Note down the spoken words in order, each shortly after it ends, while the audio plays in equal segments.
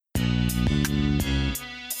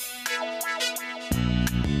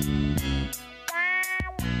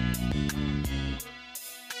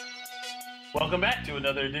Welcome back to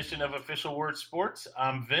another edition of Official Word Sports.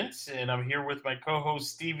 I'm Vince, and I'm here with my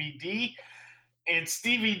co-host Stevie D. And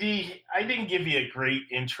Stevie D, I didn't give you a great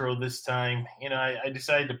intro this time. I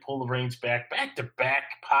decided to pull the reins back-to-back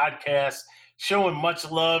podcasts, showing much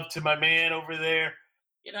love to my man over there.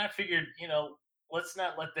 I figured, let's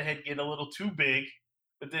not let the head get a little too big.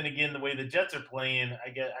 But then again, the way the Jets are playing,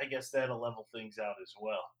 I guess that'll level things out as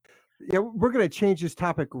well. Yeah, we're going to change this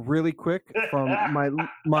topic really quick from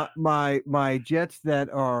my Jets that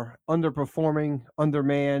are underperforming,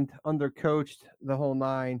 undermanned, undercoached, the whole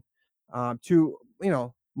nine, to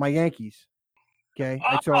my Yankees. Okay,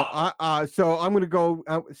 and so I'm going to go.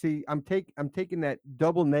 I'm taking that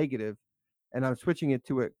double negative, and I'm switching it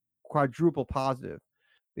to a quadruple positive,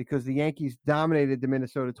 because the Yankees dominated the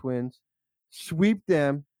Minnesota Twins, sweep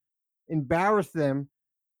them, embarrass them.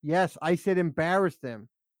 Yes, I said embarrass them.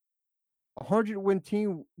 100-win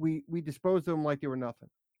team, we disposed of them like they were nothing.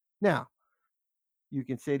 Now, you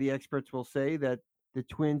can say the experts will say that the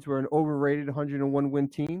Twins were an overrated 101-win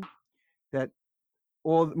team, that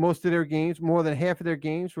most of their games, more than half of their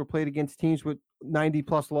games, were played against teams with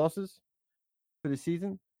 90-plus losses for the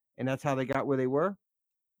season, and that's how they got where they were.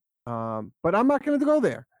 But I'm not going to go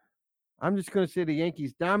there. I'm just going to say the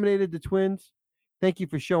Yankees dominated the Twins. Thank you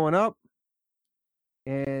for showing up.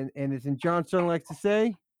 And as in John Stern likes to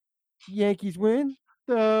say, Yankees win.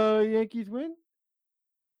 The Yankees win.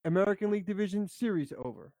 American League Division Series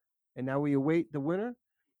over. And now we await the winner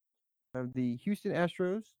of the Houston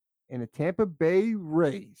Astros and the Tampa Bay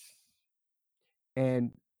Rays. And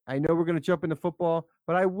I know we're going to jump into football,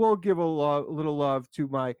 but I will give a little love to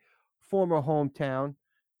my former hometown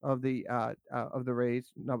of the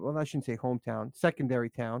Rays. No, well, I shouldn't say hometown, secondary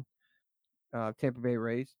town, Tampa Bay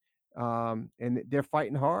Rays. And they're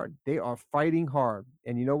fighting hard. They are fighting hard.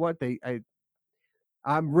 And you know what?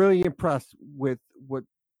 I'm really impressed with what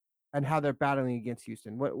and how they're battling against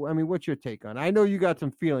Houston. What's your take on it? I know you got some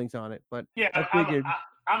feelings on it, but yeah, I figured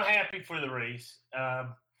I'm happy for the Rays. I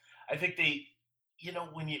think they,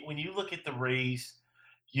 when you look at the Rays,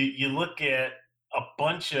 you look at a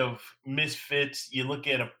bunch of misfits. You look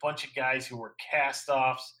at a bunch of guys who were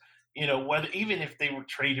cast-offs. Whether even if they were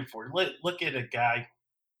traded for, look at a guy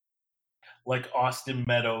like Austin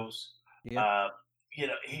Meadows. Yeah.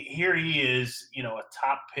 Here he is, a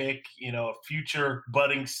top pick, a future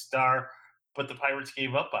budding star, but the Pirates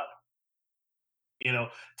gave up on him.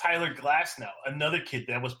 Tyler Glasnow, another kid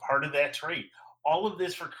that was part of that trade. All of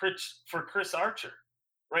this for Chris Archer,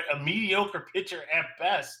 right? A mediocre pitcher at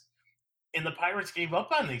best, and the Pirates gave up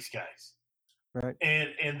on these guys. Right.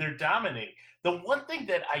 And they're dominating. The one thing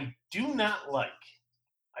that I do not like,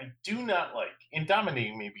 and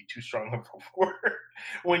dominating may be too strong of a word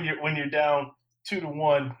when you're down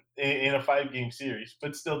 2-1 in a 5-game series,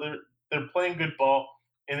 but still they're playing good ball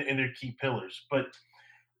and they're key pillars. But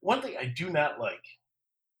one thing I do not like,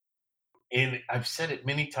 and I've said it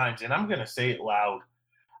many times, and I'm going to say it loud,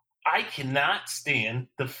 I cannot stand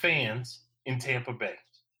the fans in Tampa Bay.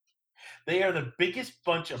 They are the biggest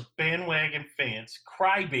bunch of bandwagon fans,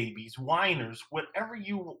 crybabies, whiners, whatever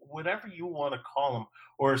you want to call them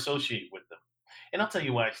or associate with them. And I'll tell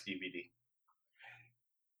you why, Stevie D.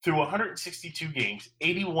 Through 162 games,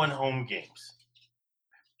 81 home games,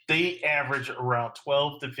 they average around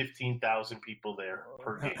 12 to 15,000 people there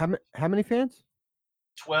per game. How many fans?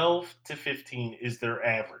 12 to 15 is their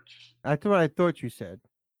average. That's what I thought you said.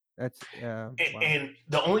 That's wow. And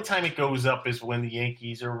the only time it goes up is when the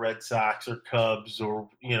Yankees or Red Sox or Cubs or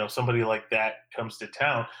somebody like that comes to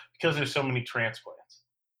town, because there's so many transplants.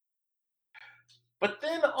 But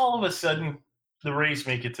then all of a sudden, the Rays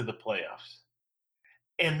make it to the playoffs,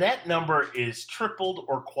 and that number is tripled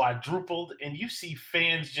or quadrupled, and you see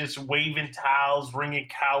fans just waving towels, ringing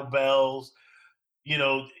cowbells,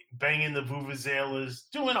 banging the vuvuzelas,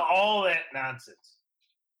 doing all that nonsense.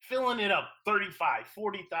 Filling it up, 35,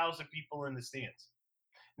 40,000 people in the stands.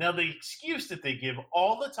 Now, the excuse that they give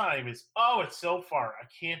all the time is, oh, it's so far, I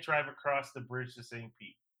can't drive across the bridge to St.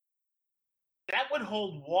 Pete. That would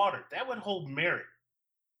hold water. That would hold merit.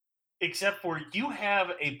 Except for you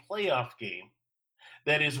have a playoff game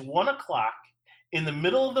that is 1 o'clock in the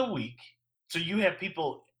middle of the week. So you have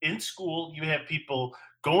people in school, you have people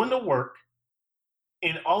going to work,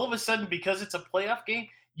 and all of a sudden, because it's a playoff game,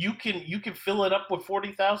 you can fill it up with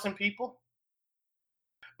 40,000 people,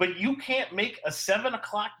 but you can't make a 7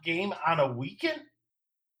 o'clock game on a weekend.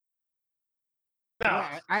 No,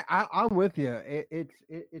 yeah, I'm with you.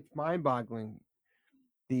 It's mind-boggling,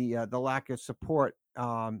 the lack of support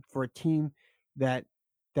for a team that's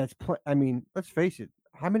let's face it.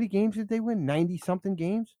 How many games did they win? 90-something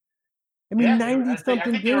games. I mean, Yeah, 90 I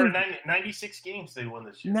something think they were games, 96 games they won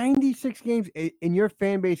this year. 96 games, and your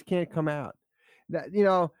fan base can't come out. That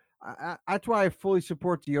that's why I fully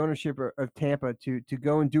support the ownership of Tampa to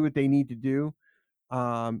go and do what they need to do,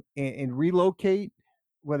 and relocate,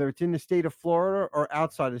 whether it's in the state of Florida or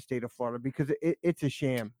outside the state of Florida, because it's a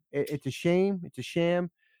sham. It's a shame. It's a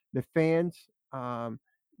sham. The fans,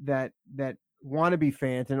 that want to be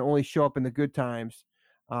fans and only show up in the good times.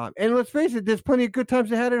 And let's face it, there's plenty of good times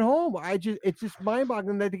they had at home. It's just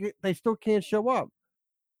mind-boggling that they still can't show up.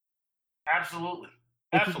 Absolutely.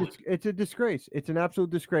 Absolutely. It's a disgrace. It's an absolute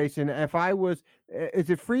disgrace. And if I was, is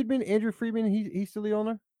it Friedman, Andrew Friedman? He's still the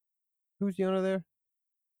owner. Who's the onna there?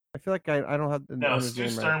 I feel like I don't have the No, owner's Stu name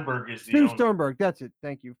right. Sternberg is the Stu owner. Sternberg. That's it.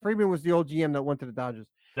 Thank you. Friedman was the old GM that went to the Dodgers.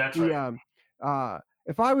 That's right.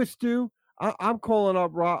 If I was Stu, I'm calling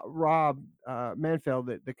up Rob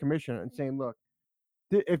Manfeld, the commissioner, and saying, look,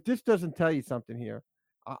 if this doesn't tell you something here,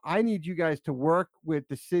 I need you guys to work with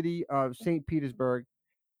the city of St. Petersburg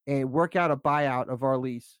and work out a buyout of our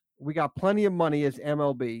lease. We got plenty of money as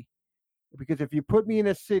MLB, because if you put me in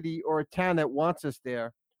a city or a town that wants us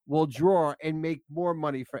there, we'll draw and make more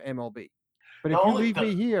money for MLB. But if you leave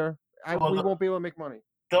me here, we won't be able to make money.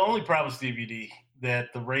 The only problem, Stevie D,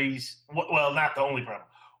 that the Rays, well, not the only problem.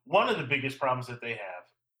 One of the biggest problems that they have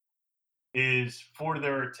is for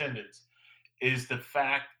their attendance is the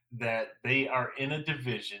fact that they are in a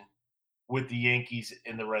division with the Yankees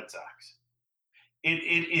and the Red Sox.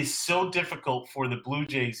 It is so difficult for the Blue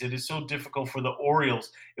Jays. It is so difficult for the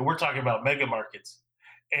Orioles, and we're talking about mega markets,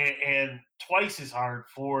 and twice as hard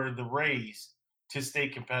for the Rays to stay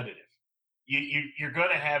competitive. You're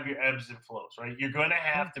going to have your ebbs and flows, right? You're going to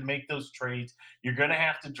have to make those trades. You're going to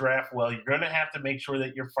have to draft well. You're going to have to make sure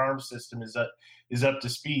that your farm system is up to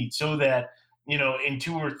speed, so that in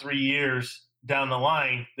 2 or 3 years down the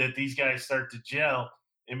line that these guys start to gel,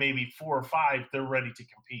 and maybe 4 or 5 they're ready to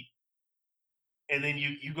compete. And then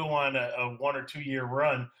you go on a 1 or 2 year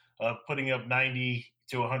run of putting up 90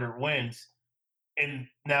 to 100 wins, and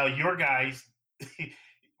now your guys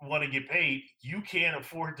want to get paid. You can't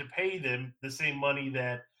afford to pay them the same money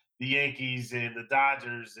that the Yankees and the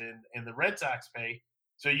Dodgers and the Red Sox pay.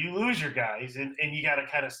 So you lose your guys, and you got to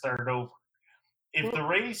kind of start over. If the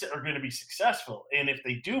Rays are going to be successful, and if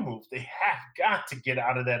they do move, they have got to get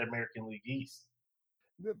out of that American League East.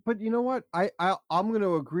 But you know what? I'm going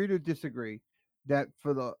to agree to disagree. That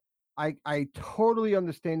I totally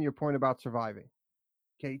understand your point about surviving.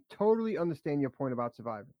 Okay, totally understand your point about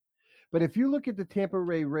surviving. But if you look at the Tampa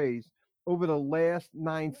Bay Rays over the last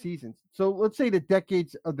 9 seasons, so let's say the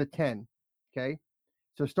decades of the 10, okay?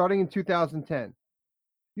 So starting in 2010,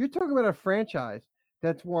 you're talking about a franchise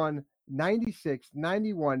that's won 96,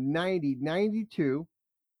 91, 90, 92,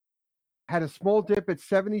 had a small dip at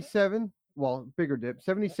 77, well, bigger dip,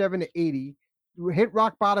 77 to 80, hit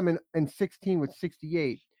rock bottom in 16 with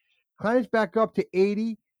 68, climbs back up to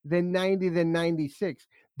 80, then 90, then 96.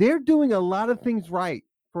 They're doing a lot of things right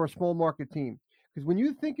for a small market team. Because when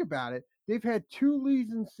you think about it, they've had 3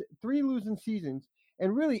 losing seasons,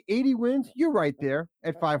 and really 80 wins, you're right there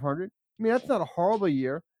at 500. I mean, that's not a horrible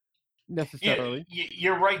year necessarily. Yeah,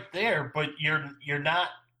 you're right there, but you're not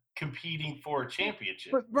competing for a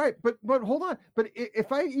championship. But hold on. But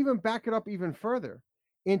if I even back it up even further,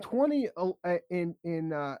 in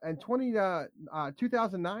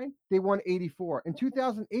 2009 they won 84. In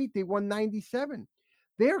 2008 they won 97.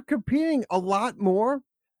 They're competing a lot more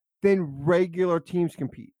than regular teams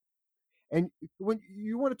compete. And when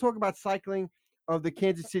you want to talk about cycling of the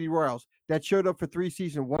Kansas City Royals that showed up for 3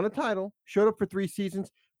 seasons, won a title, showed up for 3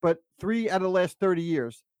 seasons, but 3 out of the last 30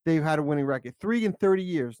 years they've had a winning record. 3 in 30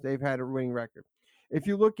 years they've had a winning record. If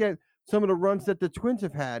you look at some of the runs that the Twins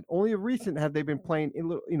have had, only of recent have they been playing,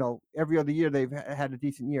 every other year they've had a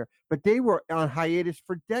decent year, but they were on hiatus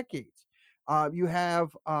for decades. You have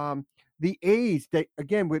the A's that,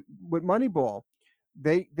 again, with Moneyball,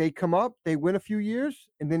 they come up, they win a few years,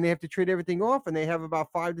 and then they have to trade everything off, and they have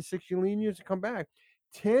about 5 to 6 years to come back.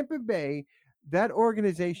 Tampa Bay, that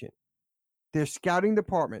organization, their scouting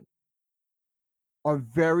department are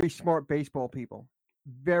very smart baseball people.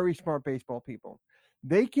 Very smart baseball people.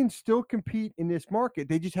 They can still compete in this market.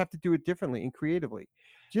 They just have to do it differently and creatively.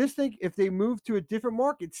 Just think if they move to a different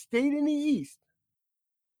market, stayed in the East.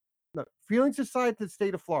 Look, feelings aside to the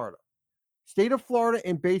state of Florida. State of Florida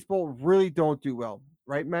and baseball really don't do well,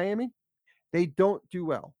 right, Miami? They don't do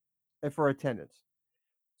well for attendance.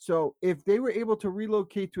 So if they were able to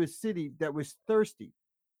relocate to a city that was thirsty,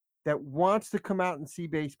 that wants to come out and see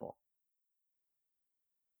baseball,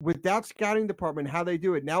 without scouting department, how they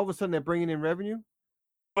do it, now all of a sudden they're bringing in revenue.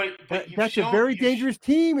 But you've That's a shown very dangerous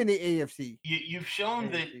team in the AFC. you've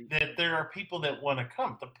shown that AFC. there are people that want to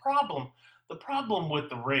come. The problem with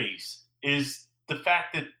the Rays is the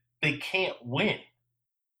fact that they can't win.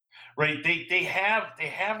 Right? They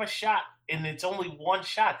have a shot, and it's only one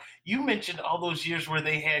shot. You mentioned all those years where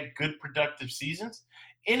they had good productive seasons.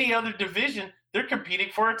 Any other division, they're competing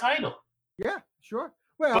for a title. Yeah, sure.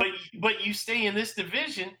 Well, but you stay in this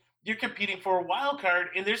division, you're competing for a wild card,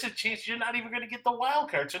 and there's a chance you're not even going to get the wild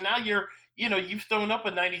card. So now you've thrown up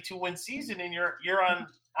a 92 win season, and you're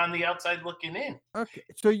on the outside looking in. okay.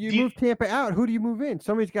 So you move Tampa out. Who do you move in?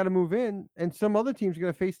 Somebody's got to move in, and some other team's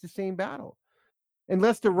going to face the same battle.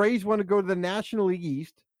 Unless the Rays want to go to the National League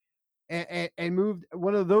East and move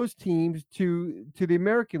one of those teams to the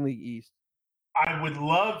American League East. I would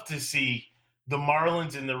love to see the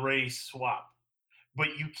Marlins and the Rays swap, but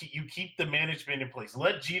you keep the management in place.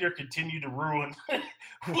 Let Jeter continue to ruin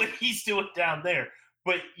what he's doing down there.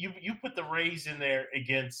 But you put the Rays in there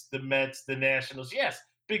against the Mets, the Nationals. Yes,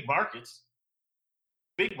 big markets.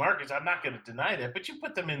 Big markets. I'm not going to deny that, but you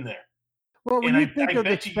put them in there. Well, when you think of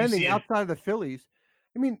the spending outside of the Phillies,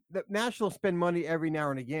 I mean, the Nationals spend money every now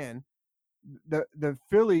and again. The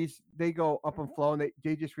Phillies, they go up and flow, and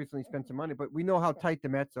they just recently spent some money. But we know how tight the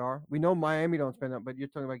Mets are. We know Miami don't spend up, but you're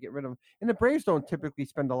talking about getting rid of them. And the Braves don't typically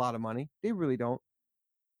spend a lot of money. They really don't.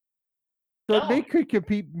 So they could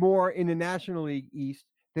compete more in the National League East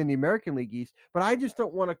than the American League East. But I just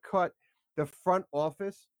don't want to cut the front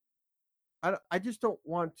office. I just don't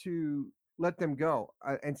want to let them go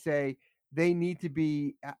and say they need to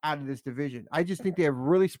be out of this division. I just think they have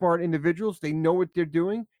really smart individuals. They know what they're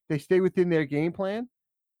doing. They stay within their game plan.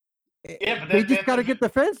 Yeah, but they just got to get the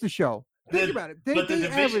fans to show. Think about it. But the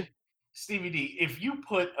division, Stevie D, if you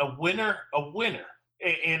put a winner,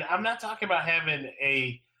 and I'm not talking about having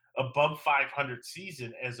a above 500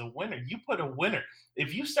 season as a winner. You put a winner.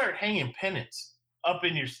 If you start hanging pennants up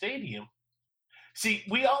in your stadium, see,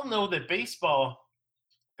 we all know that baseball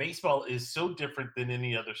is so different than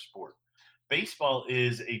any other sport. Baseball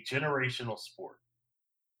is a generational sport,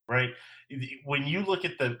 right? When you look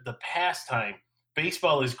at the pastime,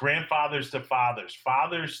 baseball is grandfathers to fathers,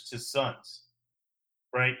 fathers to sons,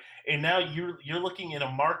 right? And now you're looking at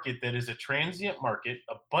a market that is a transient market,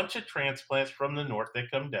 a bunch of transplants from the north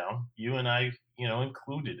that come down. You and I,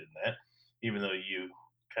 included in that, even though you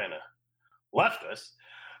kind of left us.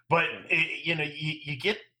 But you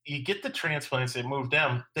get the transplants that move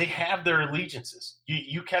down. They have their allegiances.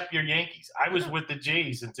 You kept your Yankees. I was with the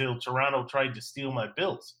Jays until Toronto tried to steal my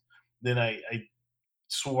Bills. Then I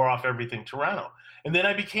swore off everything Toronto, and then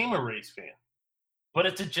I became a Rays fan. But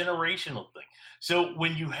it's a generational thing. So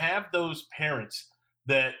when you have those parents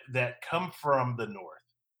that come from the north,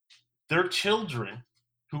 their children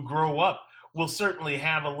who grow up will certainly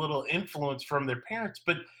have a little influence from their parents,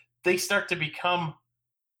 but they start to become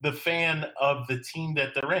the fan of the team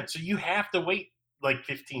that they're in. So you have to wait like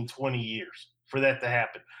 15, 20 years for that to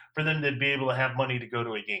happen, for them to be able to have money to go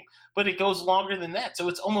to a game. But it goes longer than that. So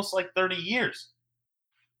it's almost like 30 years.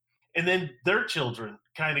 And then their children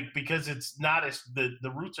kind of, because it's not as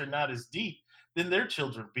the roots are not as deep, then their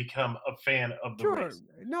children become a fan of the Rays.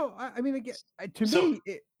 No, I mean, again, me,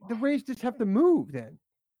 the Rays just have to move then.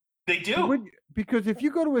 They do. Because if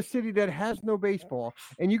you go to a city that has no baseball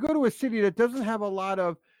and you go to a city that doesn't have a lot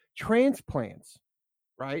of transplants,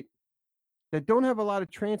 right? That don't have a lot of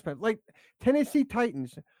transplants, like Tennessee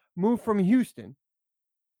Titans moved from Houston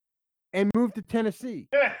and moved to Tennessee.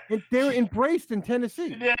 And they're embraced in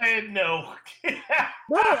Tennessee. No.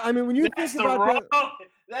 No, I mean, when you think about that.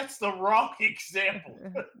 That's the wrong example.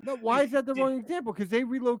 No, why is that the wrong example? Because they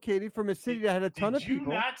relocated from a city that had a ton of people. Did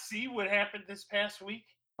you not see what happened this past week?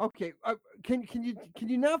 Okay, can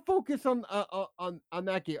you not focus on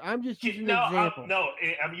that game? I'm just using an example. No,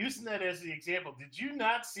 I'm using that as the example. Did you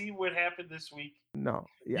not see what happened this week? No.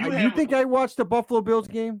 You think I watched the Buffalo Bills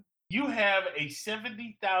game? You have a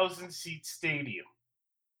 70,000 seat stadium.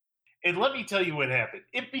 And let me tell you what happened.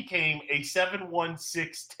 It became a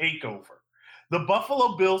 716 takeover. The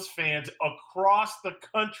Buffalo Bills fans across the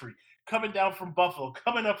country, coming down from Buffalo,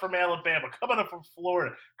 coming up from Alabama, coming up from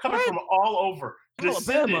Florida, coming from all over,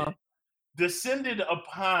 descended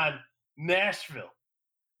upon Nashville.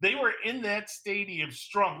 They were in that stadium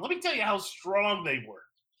strong. Let me tell you how strong they were.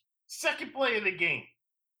 Second play of the game.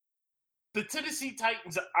 The Tennessee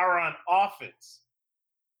Titans are on offense.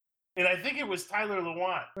 And I think it was Tyler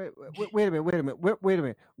Lewan. Wait a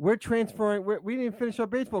minute. We're transferring. We didn't finish our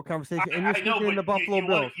baseball conversation, and you're speaking in the Buffalo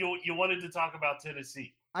Bills. You wanted to talk about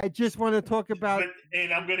Tennessee. I just want to talk about.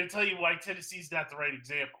 And I'm going to tell you why Tennessee's not the right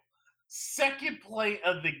example. Second play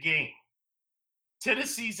of the game.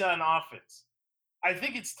 Tennessee's on offense. I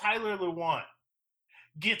think it's Tyler Lewan,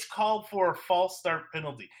 gets called for a false start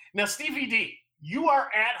penalty. Now, Stevie D, you are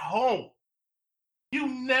at home. You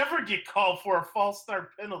never get called for a false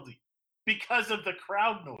start penalty because of the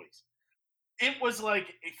crowd noise. It was like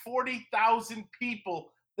 40,000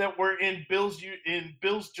 people that were in Bills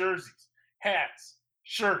jerseys, hats,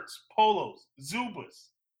 shirts, polos, Zubas.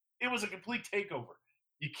 It was a complete takeover.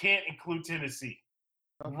 You can't include Tennessee.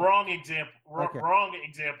 Okay. Wrong example. Wrong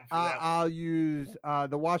example for that. I'll use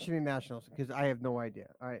the Washington Nationals because I have no idea.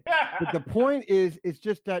 All right, but the point is, it's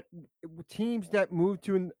just that teams that move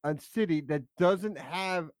to a city that doesn't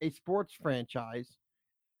have a sports franchise,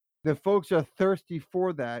 the folks are thirsty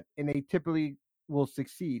for that, and they typically will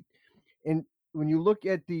succeed. And when you look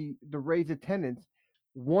at the Rays attendance,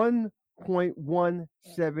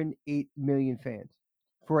 1.178 million fans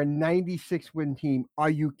for a 96 win team.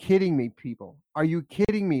 Are you kidding me, people? Are you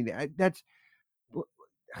kidding me?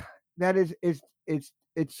 That is it's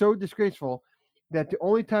so disgraceful that the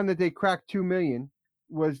only time that they cracked 2 million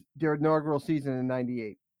was their inaugural season in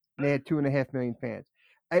 '98. They had 2.5 million fans.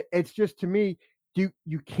 It's just, to me, you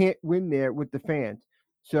can't win there with the fans.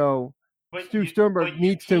 So Stu Sternberg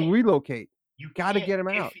needs to relocate. You got to get him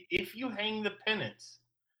out. If you hang the pennants,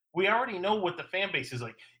 we already know what the fan base is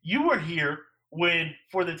like. You were here when,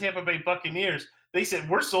 for the Tampa Bay Buccaneers, they said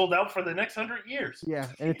we're sold out for the next 100 years. Yeah,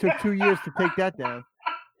 and it took 2 years to take that down.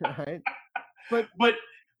 Right? But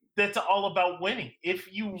that's all about winning.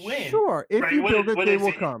 If you win, sure. If you build it, they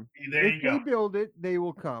will come. There you go. If they build it, they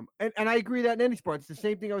will come. And I agree that in any sport. It's the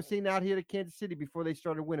same thing I was seeing out here to Kansas City before they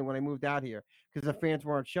started winning when I moved out here, because the fans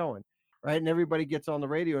weren't showing, right? And everybody gets on the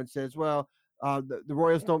radio and says, well, the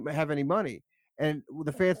Royals don't have any money, and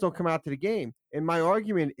the fans don't come out to the game. And my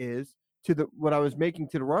argument is what I was making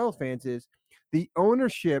to the Royals fans is the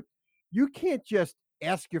ownership. You can't just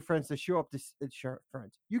ask your friends to show up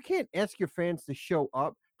You can't ask your fans to show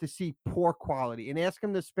up to see poor quality and ask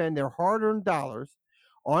them to spend their hard-earned dollars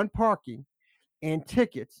on parking and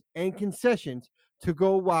tickets and concessions to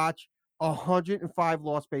go watch a 105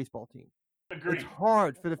 loss baseball team. Agreed. It's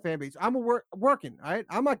hard for the fan base. I'm working, all right?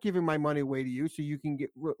 I'm not giving my money away to you so you can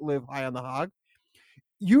live high on the hog.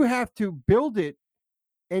 You have to build it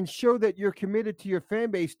and show that you're committed to your fan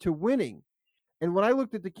base to winning. And when I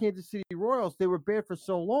looked at the Kansas City Royals, they were bad for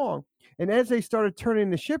so long. And as they started turning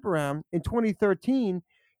the ship around in 2013,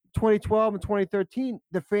 2012 and 2013,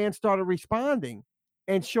 the fans started responding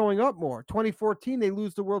and showing up more. 2014, they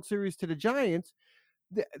lose the World Series to the Giants.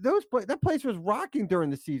 That place was rocking during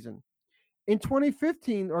the season. In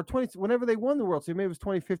 2015 or whenever they won the World Series, maybe it was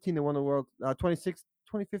 2015 they won the World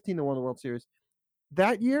 2015 they won the World Series.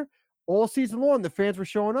 That year, all season long, the fans were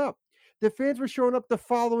showing up. The fans were showing up the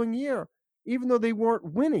following year, even though they weren't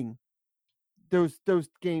winning those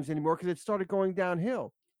games anymore because it started going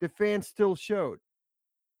downhill. The fans still showed.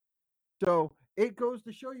 So it goes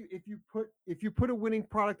to show you, if you put a winning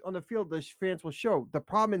product on the field, the fans will show. The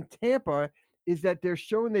problem in Tampa is that they're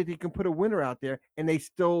showing that they can put a winner out there, and they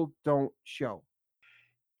still don't show.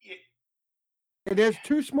 Yeah. And there's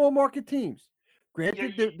two small market teams.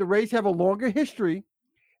 Granted, the Rays have a longer history,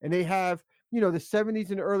 and they have, the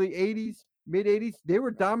 70s and early 80s, mid 80s. They were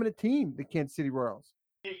a dominant team, the Kansas City Royals.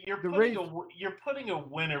 You're putting a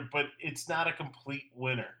winner, but it's not a complete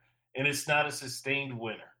winner, and it's not a sustained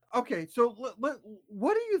winner. Okay, so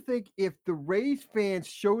what do you think if the Rays fans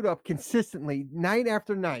showed up consistently night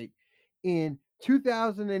after night in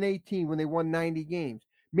 2018 when they won 90 games?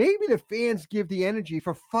 Maybe the fans give the energy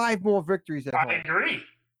for 5 more victories at home. I agree.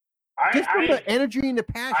 Just from the energy and the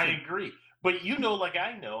passion. I agree. But like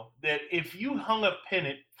I know, that if you hung a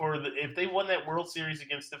pennant if they won that World Series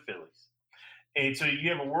against the Phillies, and so you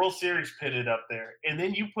have a World Series pennant up there, and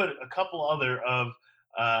then you put a couple other of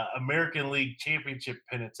American League Championship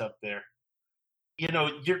pennants up there,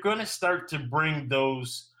 you're going to start to bring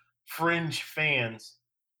those fringe fans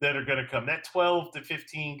that are going to come. That 12 to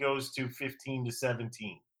 15 goes to 15 to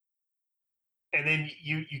 17. And then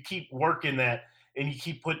you keep working that, and you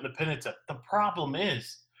keep putting the pennants up. The problem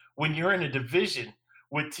is, when you're in a division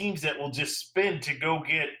with teams that will just spend to go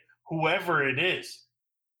get whoever it is,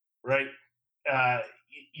 right?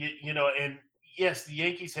 And yes, the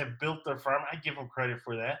Yankees have built their farm. I give them credit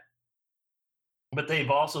for that. But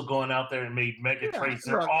they've also gone out there and made mega trades.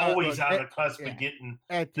 They're always on the cusp of getting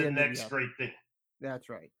the next great thing. That's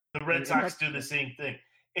right. The Red Sox do the same thing,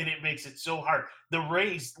 and it makes it so hard. The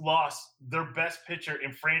Rays lost their best pitcher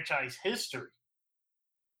in franchise history,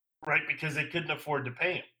 right, because they couldn't afford to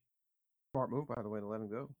pay him. Smart move, by the way, to let him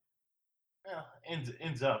go. Well,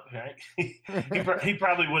 ends up right. He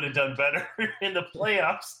probably would have done better in the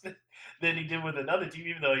playoffs than he did with another team,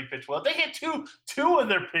 even though he pitched well. They had two of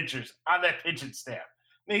their pitchers on that pitching staff,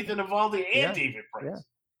 Nathan Eovaldi and Yeah, David yeah, Price.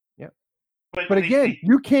 yeah. But But again, they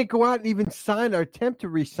you can't go out and even sign or attempt to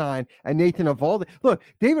re-sign a Nathan Eovaldi. Look,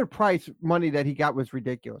 David Price money that he got was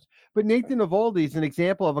ridiculous, but Nathan Eovaldi is an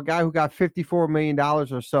example of a guy who got $54 million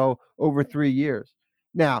or so over 3 years.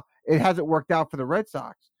 Now, it hasn't worked out for the Red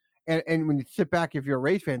Sox. And when you sit back, if you're a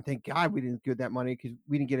Rays fan, thank God we didn't get that money because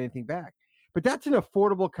we didn't get anything back. But that's an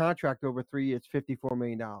affordable contract over 3 years, $54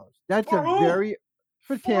 million. That's for a who? very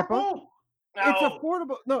for For Tampa. who? It's No,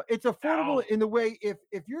 affordable. No, it's affordable no. in the way if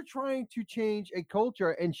you're trying to change a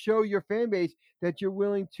culture and show your fan base that you're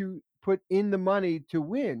willing to put in the money to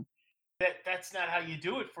win. That's not how you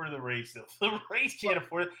do it for the Rays, though. The Rays can't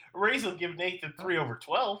afford it. The Rays will give Nathan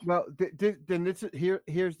 3/12. Well, then this is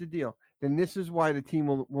here's the deal. Then this is why the team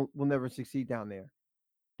will never succeed down there.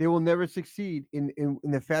 They will never succeed in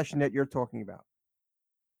the fashion that you're talking about.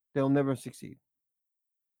 They'll never succeed.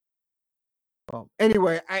 Well,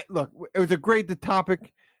 anyway, it was a great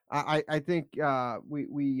topic. I think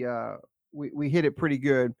we hit it pretty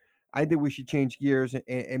good. I think we should change gears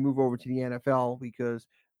and move over to the NFL because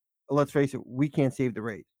let's face it, we can't save the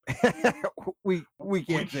Rays. we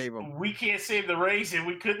can't save them. We can't save the Rays, and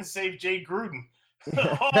we couldn't save Jay Gruden.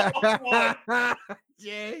 Oh,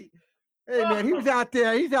 Jay. Hey man, he was out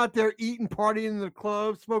there. He's out there eating, partying in the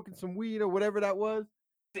club, smoking some weed or whatever that was.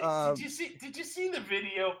 Did you see the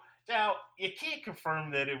video? Now you can't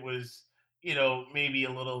confirm that it was, maybe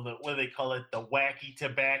a little what do they call it, the wacky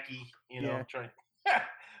tobacco, Yeah. trying.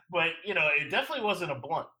 But it definitely wasn't a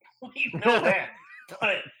blunt. We know that.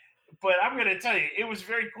 But I'm going to tell you, it was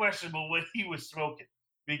very questionable what he was smoking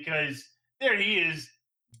because there he is,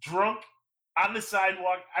 drunk on the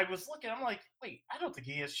sidewalk. I was looking, I'm like, wait, I don't think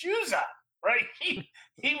he has shoes on, right?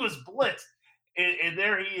 He was blitzed, and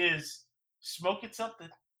there he is smoking something.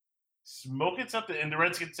 And the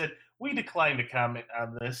Redskins said, we declined to comment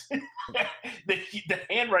on this. the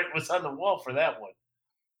handwriting was on the wall for that one.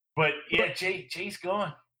 But yeah, Jay's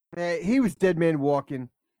gone. He was dead man walking.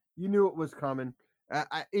 You knew it was coming.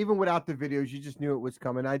 Even without the videos, you just knew it was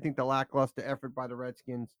coming. I think the lackluster effort by the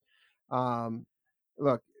Redskins.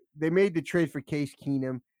 Look, they made the trade for Case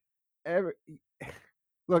Keenum.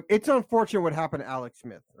 Look, it's unfortunate what happened to Alex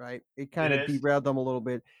Smith, right? It kind of derailed them a little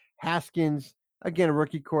bit. Haskins, again, a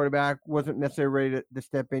rookie quarterback, wasn't necessarily ready to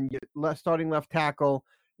step in. Starting left tackle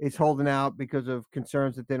is holding out because of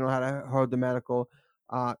concerns that they don't know how to hold the medical.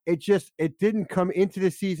 It didn't come into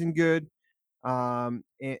the season good. And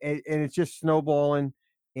it's just snowballing,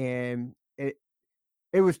 and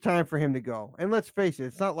it was time for him to go. And let's face it,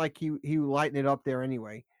 it's not like he lightened it up there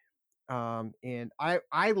anyway. And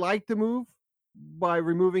I like the move by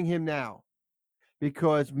removing him now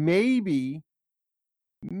because maybe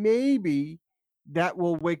that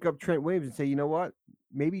will wake up Trent Williams and say, you know what?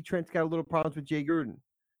 Maybe Trent's got a little problems with Jay Gruden.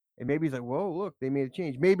 And maybe he's like, whoa, look, they made a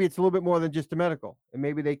change. Maybe it's a little bit more than just a medical. And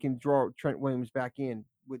maybe they can draw Trent Williams back in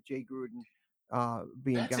with Jay Gruden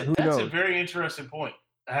being gone. Who knows? That's a very interesting point.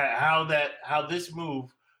 How this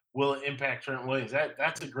move will impact Trent Williams.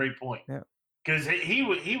 That's a great point. Yeah. Because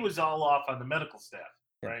he was all off on the medical staff,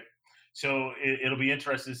 right? So it'll be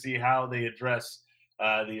interesting to see how they address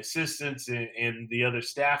the assistants and the other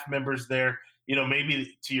staff members there.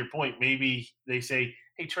 Maybe to your point, maybe they say,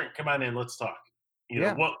 "Hey Trent, come on in, let's talk."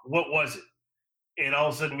 What was it? And all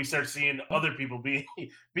of a sudden, we start seeing other people being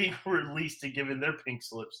released and given their pink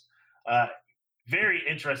slips. Very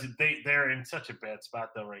interesting. They're in such a bad spot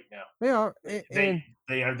though right now. They are.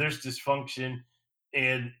 They are. There's dysfunction,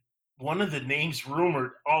 and one of the names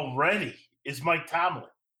rumored already is Mike Tomlin.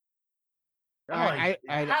 How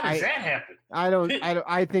does that happen?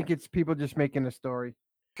 I think it's people just making a story.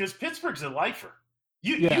 Because Pittsburgh's a lifer.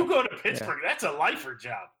 You go to Pittsburgh, that's a lifer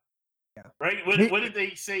job. Yeah. Right? What did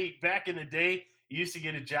they say back in the day? You used to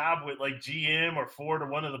get a job with like GM or Ford or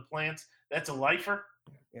one of the plants. That's a lifer.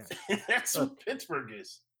 Yeah. That's what Pittsburgh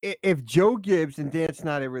is. If Joe Gibbs and Dan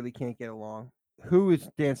Snyder really can't get along, who is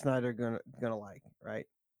Dan Snyder gonna like, right?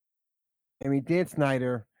 I mean, Dan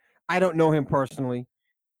Snyder, I don't know him personally.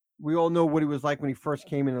 We all know what he was like when he first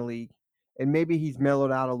came in the league. And maybe he's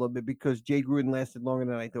mellowed out a little bit because Jay Gruden lasted longer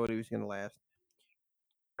than I thought he was going to last.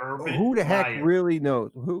 Who the heck really knows?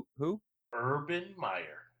 Who? Urban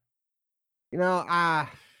Meyer.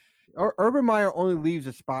 Urban Meyer only leaves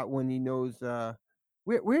a spot when he knows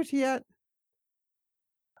where's he at?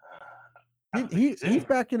 He's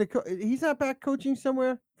back in he's not back coaching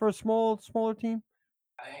somewhere for a smaller team.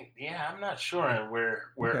 I'm not sure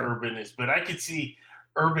where Urban is, but I could see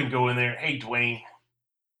Urban go in there. Hey, Dwayne,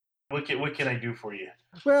 What can I do for you?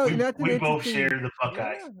 Well, We that's an we both interesting. share the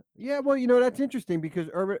Buckeyes. Yeah, yeah. Well, that's interesting because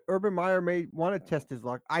Urban Meyer may want to test his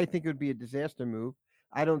luck. I think it would be a disaster move.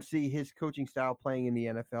 I don't see his coaching style playing in the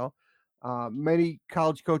NFL. Many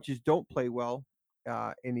college coaches don't play well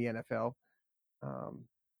in the NFL. Um,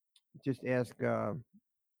 just ask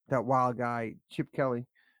that wild guy Chip Kelly.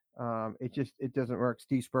 It doesn't work.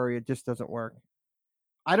 Steve Spurrier, it just doesn't work.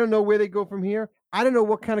 I don't know where they go from here. I don't know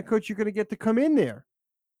what kind of coach you're going to get to come in there.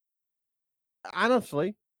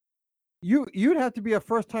 Honestly, you'd have to be a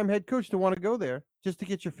first time head coach to want to go there just to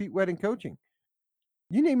get your feet wet in coaching.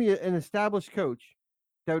 You name me an established coach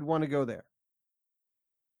that would want to go there.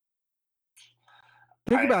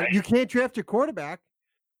 Think about it. You can't draft your quarterback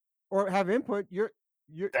or have input.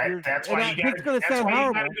 That's why you got to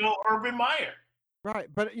go Urban Meyer. Right,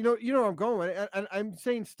 but you know where I'm going with it. And I'm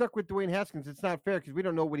saying stuck with Dwayne Haskins. It's not fair because we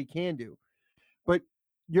don't know what he can do. But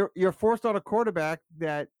you're forced on a quarterback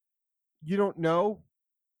that you don't know,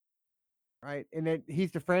 right? And then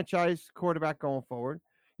he's the franchise quarterback going forward.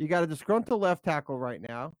 You got a disgruntled left tackle right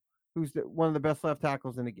now, who's one of the best left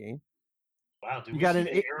tackles in the game. Wow, do we see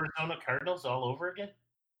the Arizona Cardinals all over again?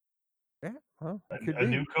 Yeah, well, a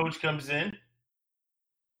new coach comes in,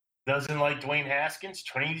 doesn't like Dwayne Haskins,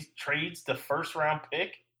 trades the first round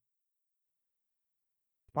pick.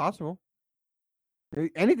 Possible.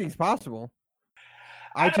 Anything's possible.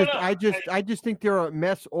 I just think they're a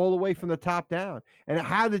mess all the way from the top down. And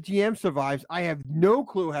how the GM survives, I have no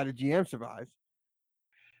clue how the GM survives.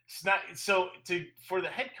 It's not for the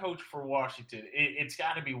head coach for Washington, it's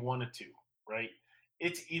got to be one of two, right?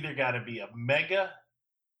 It's either got to be a mega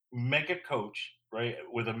coach, right,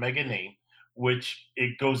 with a mega name, which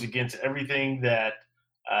it goes against everything that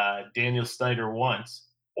Daniel Snyder wants,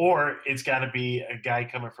 or it's got to be a guy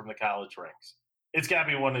coming from the college ranks. It's got to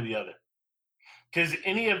be one or the other. Because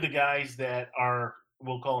any of the guys that are,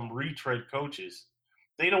 we'll call them retread coaches,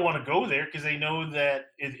 they don't want to go there because they know that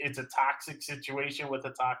it's a toxic situation with a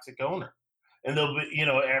toxic owner. And they'll be,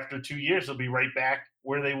 after 2 years, they'll be right back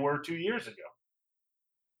where they were 2 years ago.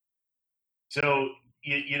 So,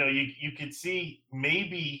 you could see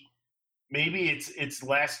maybe it's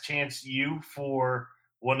last chance for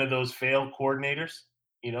one of those failed coordinators,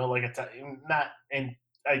 like and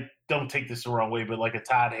I don't take this the wrong way, but like a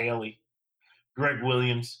Todd Haley, Greg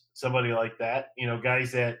Williams, somebody like that,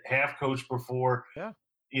 guys that have coached before,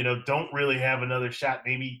 don't really have another shot.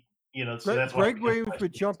 Maybe, so that's why Greg Williams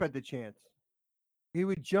would jump at the chance. He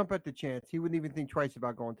would jump at the chance. He wouldn't even think twice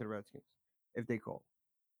about going to the Redskins if they called.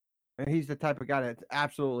 And he's the type of guy that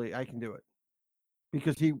absolutely I can do it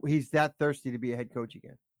because he's that thirsty to be a head coach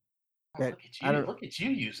again. Look at you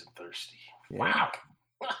using thirsty. Yeah.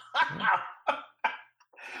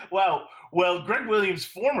 Wow. Well, Greg Williams'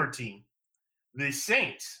 former team, the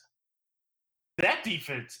Saints, that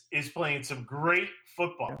defense is playing some great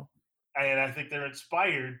football. Yeah. And I think they're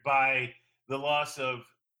inspired by the loss of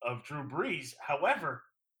Drew Brees. However,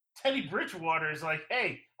 Teddy Bridgewater is like,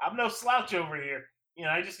 hey, I'm no slouch over here.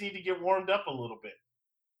 I just need to get warmed up a little bit.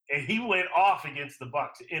 And he went off against the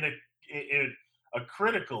Bucs in a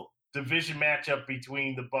critical division matchup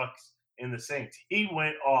between the Bucs and the Saints. He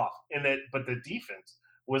went off, but the defense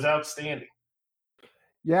was outstanding.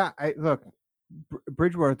 Yeah, look,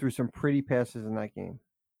 Bridgewater threw some pretty passes in that game.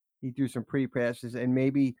 He threw some pretty passes, and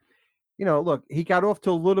maybe, look, he got off to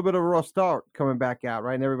a little bit of a rough start coming back out,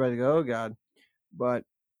 right? And everybody go, oh God, but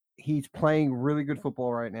he's playing really good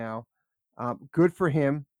football right now. Good for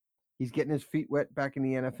him. He's getting his feet wet back in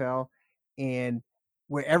the NFL, and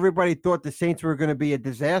where everybody thought the Saints were going to be a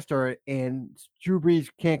disaster, and Drew Brees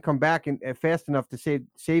can't come back and fast enough to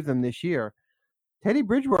save them this year. Teddy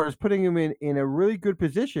Bridgewater is putting him in a really good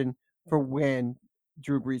position for when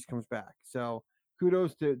Drew Brees comes back. So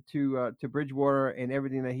kudos to Bridgewater and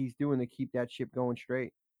everything that he's doing to keep that ship going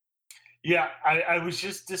straight. Yeah, I was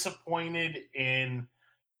just disappointed in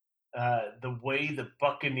the way the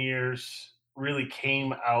Buccaneers really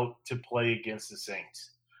came out to play against the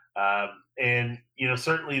Saints. And,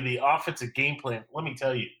 certainly the offensive game plan, let me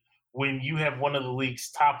tell you, when you have one of the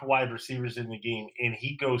league's top wide receivers in the game and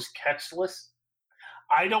he goes catchless,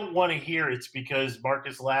 I don't want to hear it's because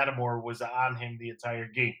Marcus Lattimore was on him the entire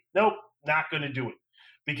game. Nope, not going to do it.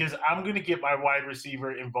 Because I'm going to get my wide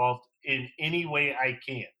receiver involved in any way I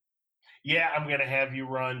can. Yeah, I'm going to have you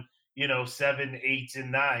run, 7, 8s,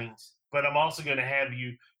 and 9s, but I'm also going to have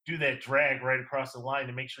you do that drag right across the line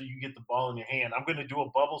to make sure you get the ball in your hand. I'm going to do a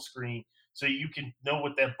bubble screen so you can know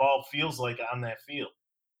what that ball feels like on that field.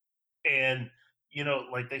 And,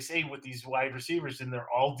 like they say with these wide receivers, and they're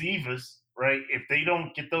all divas, right? If they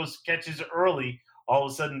don't get those catches early, all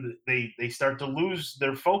of a sudden they start to lose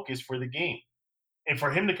their focus for the game. And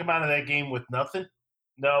for him to come out of that game with nothing,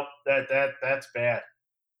 no, that's bad.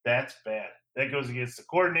 That's bad. That goes against the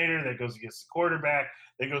coordinator. That goes against the quarterback.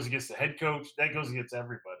 That goes against the head coach. That goes against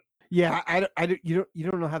everybody. Yeah, you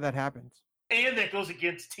don't know how that happens. And that goes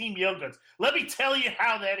against Team Young Guns. Let me tell you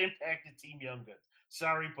how that impacted Team Young Guns.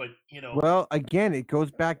 Sorry, but Well, again, it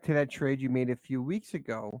goes back to that trade you made a few weeks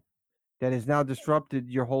ago that has now disrupted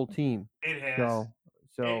your whole team. It has.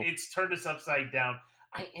 So it's turned us upside down.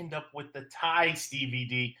 I end up with the tie, Stevie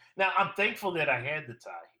D. Now I'm thankful that I had the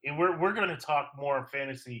tie, and we're going to talk more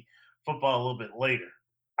fantasy football a little bit later.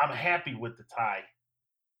 I'm happy with the tie,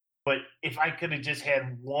 but if I could have just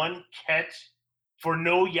had one catch for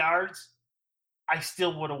no yards, I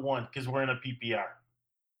still would have won because we're in a PPR.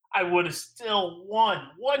 I would have still won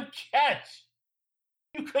one catch.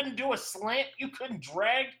 You couldn't do a slant. You couldn't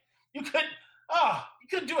drag. You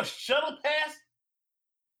couldn't do a shuttle pass.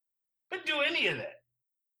 Couldn't do any of that.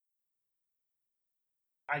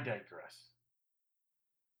 I digress.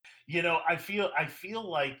 I feel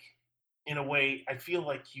like, in a way, I feel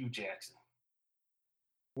like Hugh Jackson.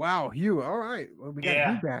 Wow, Hugh. All right. Well, we got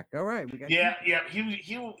Hugh back. All right. We got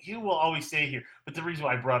Hugh will always stay here. But the reason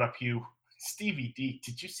why I brought up Hugh, Stevie D,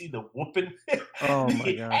 did you see the whooping? Oh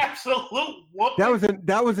my God. Absolute whooping.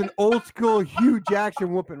 That was an old school Hugh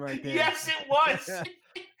Jackson whooping right there. Yes, it was.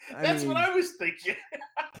 That's what I was thinking.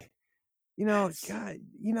 God,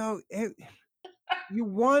 you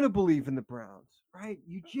want to believe in the Browns, right?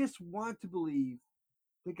 You just want to believe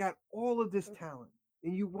they got all of this talent,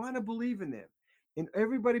 and you want to believe in them. And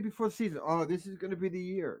everybody before the season, this is going to be the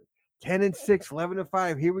year. 10-6,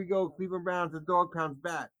 11-5. Here we go, Cleveland Browns. The dog pound's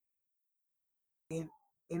back, and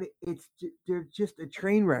they're just a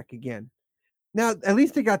train wreck again. Now, at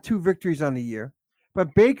least they got 2 victories on the year,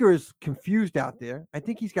 but Baker is confused out there. I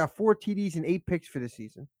think he's got 4 TDs and 8 picks for the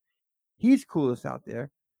season. He's clueless out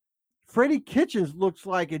there. Freddie Kitchens looks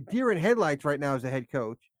like a deer in headlights right now as a head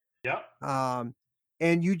coach. Yep.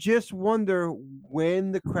 And you just wonder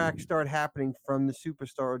when the cracks start happening from the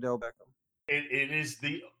superstar Odell Beckham.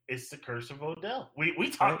 It's the curse of Odell. We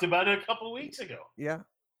talked about it a couple of weeks ago. Yeah.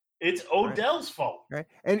 It's Odell's fault. Right.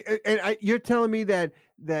 And you're telling me that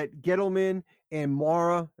Gettleman and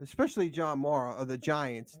Mara, especially John Mara of the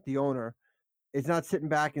Giants, the owner, is not sitting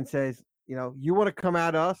back and says, you want to come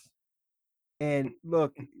at us? And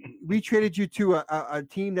look, we traded you to a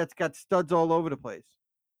team that's got studs all over the place,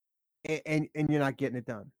 and you're not getting it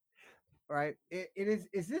done, right? It is.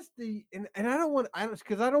 Is this the? And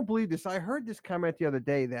because I don't believe this. I heard this comment the other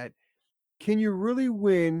day that can you really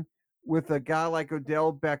win with a guy like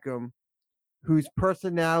Odell Beckham, whose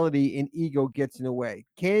personality and ego gets in the way?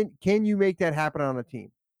 Can you make that happen on a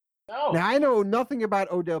team? No. Now I know nothing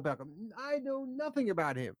about Odell Beckham. I know nothing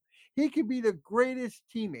about him. He could be the greatest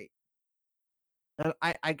teammate. And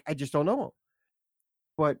I just don't know him.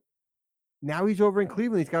 But now he's over in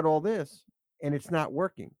Cleveland. He's got all this, and it's not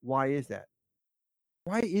working. Why is that?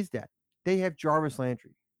 They have Jarvis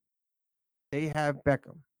Landry. They have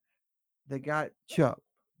Beckham. They got Chubb.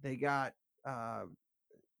 They got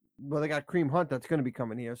they got Kareem Hunt that's going to be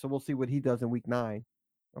coming here. So we'll see what he does in week 9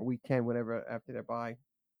 or week 10, whatever, after their bye,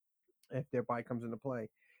 if their bye comes into play.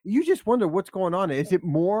 You just wonder what's going on. Is it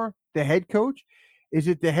more the head coach? Is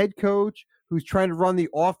it the head coach who's trying to run the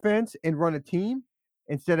offense and run a team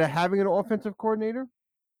instead of having an offensive coordinator?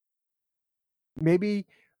 Maybe,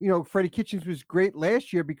 Freddie Kitchens was great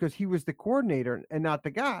last year because he was the coordinator and not the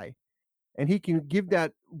guy. And he can give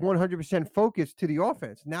that 100% focus to the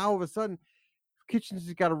offense. Now, all of a sudden, Kitchens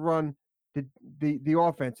has got to run the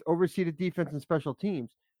offense, oversee the defense and special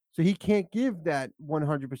teams. So he can't give that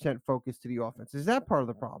 100% focus to the offense. Is that part of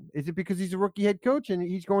the problem? Is it because he's a rookie head coach and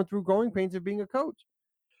he's going through growing pains of being a coach?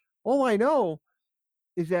 All I know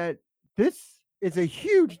is that this is a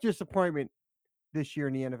huge disappointment this year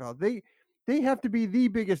in the NFL. They have to be the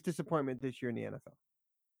biggest disappointment this year in the NFL.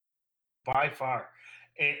 By far.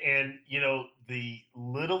 And the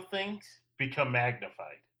little things become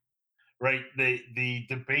magnified, right? The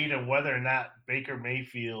debate of whether or not Baker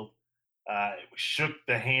Mayfield shook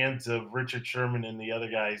the hands of Richard Sherman and the other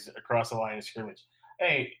guys across the line of scrimmage.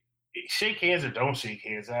 Hey, shake hands or don't shake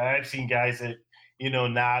hands. I've seen guys that,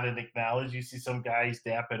 nod and acknowledge. You see some guys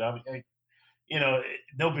dap it up.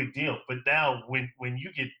 No big deal. But now when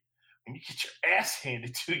you get your ass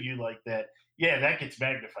handed to you like that, yeah, that gets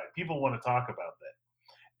magnified. People want to talk about that.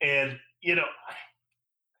 And,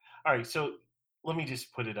 all right, so let me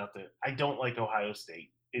just put it out there. I don't like Ohio State.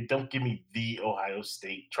 Don't give me the Ohio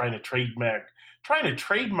State trying to trademark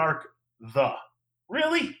the.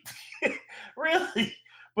 Really? Really?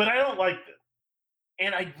 But I don't like them.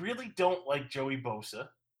 And I really don't like Joey Bosa.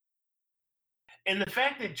 And the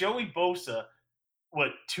fact that Joey Bosa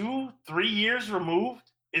 2-3 years removed,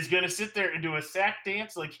 is going to sit there and do a sack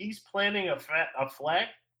dance like he's planting a flag.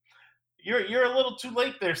 You're a little too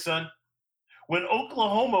late there, son. When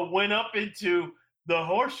Oklahoma went up into the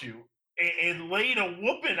horseshoe and laid a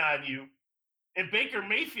whooping on you, and Baker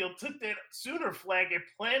Mayfield took that Sooner flag and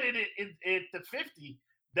planted it at the 50,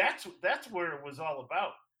 that's where it was all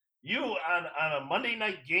about. You on a Monday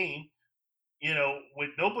night game,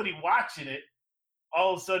 with nobody watching it,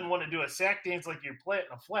 all of a sudden want to do a sack dance like you're planting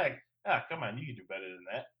a flag. Come on, you can do better than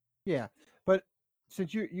that. Yeah, but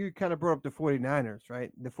since you kind of brought up the 49ers,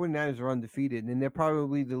 right? The 49ers are undefeated, and they're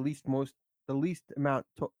probably the least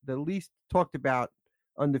talked about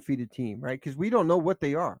undefeated team, right? Because we don't know what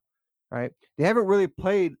they are, right? They haven't really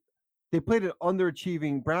played. They played an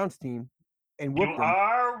underachieving Browns team and You whooped them.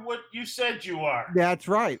 are what you said you are. That's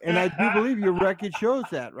right, and I do believe your record shows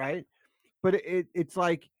that, right? But it's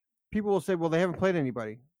like people will say, well, they haven't played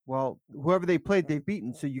anybody. Well, whoever they played, they've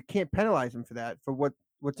beaten, so you can't penalize them for that, for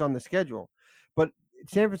what's on the schedule. But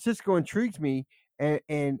San Francisco intrigues me, and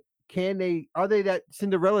are they that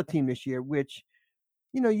Cinderella team this year? Which,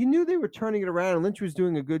 you knew they were turning it around, and Lynch was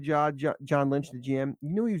doing a good job. John Lynch, the GM,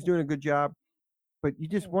 you knew he was doing a good job, but you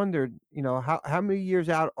just wondered, how many years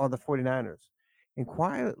out are the 49ers? And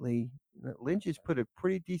quietly, Lynch has put a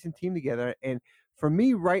pretty decent team together. And for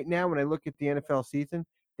me right now, when I look at the NFL season,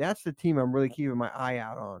 that's the team I'm really keeping my eye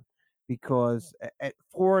out on, because at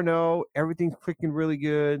 4-0, everything's clicking really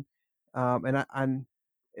good. And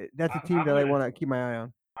that's a team that I want to keep my eye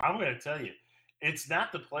on. I'm going to tell you, it's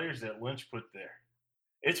not the players that Lynch put there.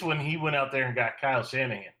 It's when he went out there and got Kyle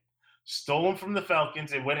Shanahan, stole him from the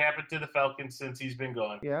Falcons. And what happened to the Falcons since he's been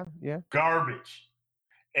gone? Yeah. Garbage.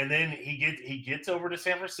 And then he gets over to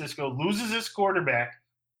San Francisco, loses his quarterback,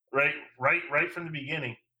 right from the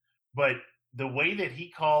beginning. But the way that he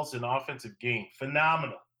calls an offensive game,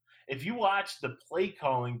 phenomenal. If you watch the play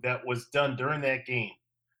calling that was done during that game,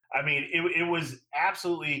 I mean, it was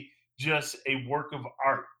absolutely just a work of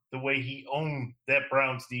art, the way he owned that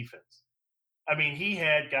Browns defense. I mean, he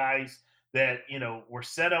had guys that, were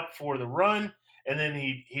set up for the run, and then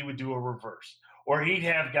he would do a reverse. Or he'd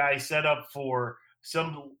have guys set up for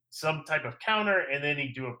some type of counter, and then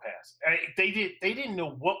he'd do a pass. They didn't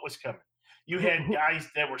know what was coming. You had guys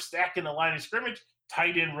that were stacking the line of scrimmage,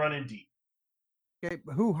 tight end running deep. Okay,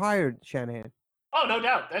 but who hired Shanahan? Oh, no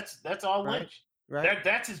doubt. That's all Right, Lynch. right.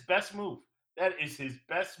 That's his best move. That is his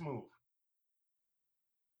best move.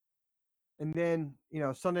 And then,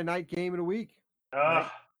 Sunday night game of the week. Right?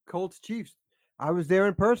 Colts Chiefs. I was there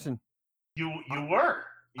in person. You were.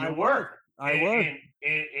 I was.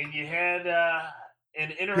 And you had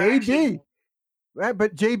an interaction. JB. Right,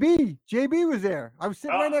 but JB was there. I was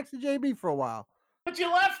sitting right next to JB for a while. But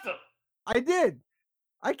you left him. I did.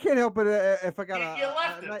 I can't help it if I got a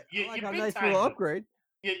nice little upgrade.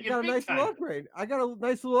 I got a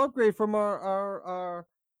nice little upgrade from our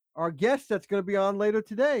guest that's going to be on later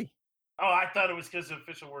today. Oh, I thought it was because of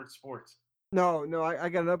Official Word Sports. No, I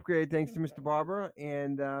got an upgrade thanks to Mr. Barber,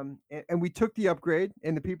 and we took the upgrade,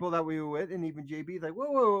 and the people that we were with, and even JB, like,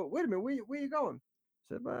 whoa, wait a minute, where you going?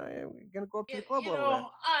 I said, we're gonna go up to the club.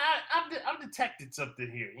 I'm detected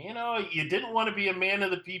something here. You didn't want to be a man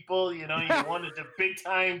of the people. You wanted the big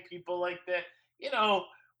time people like that.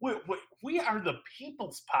 We are the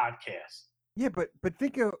people's podcast. Yeah, but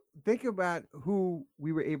think about who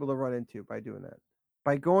we were able to run into by doing that,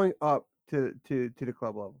 by going up to the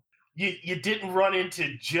club level. You didn't run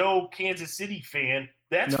into Joe, Kansas City fan.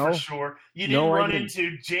 That's for sure. You didn't run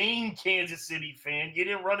into Jane, Kansas City fan. You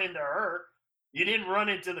didn't run into her. You didn't run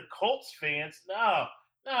into the Colts fans. No.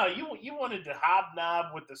 You wanted to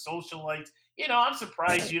hobnob with the socialites. I'm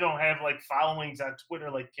surprised you don't have like followings on Twitter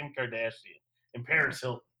like Kim Kardashian and Paris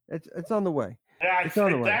Hilton. It's on the way. That's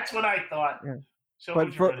what I thought. Yeah. So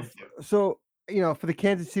for the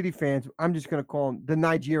Kansas City fans, I'm just gonna call them the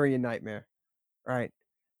Nigerian Nightmare, right?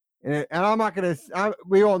 And I'm not gonna.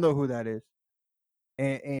 We all know who that is,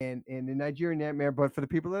 and the Nigerian Nightmare. But for the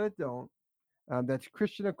people that don't, that's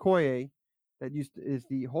Christian Okoye, that is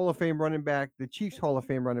the Hall of Fame running back, the Chiefs Hall of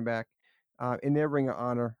Fame running back, in their Ring of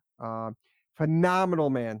Honor.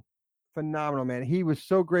 Phenomenal man. He was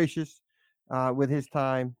so gracious with his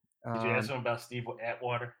time. Did you ask him about Steve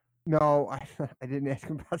Atwater? No, I didn't ask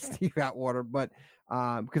him about Steve Atwater, but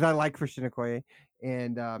because I like Christian Okoye,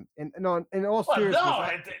 and no, in all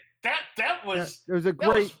seriousness, that was there was a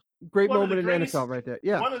great moment in the NFL right there.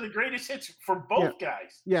 Yeah, one of the greatest hits for both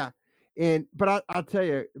guys. Yeah, but I'll tell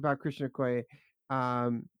you about Christian Okoye,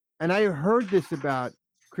 and I heard this about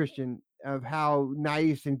Christian, of how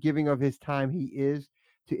nice and giving of his time he is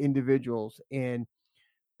to individuals, and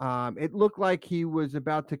it looked like he was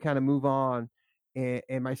about to kind of move on,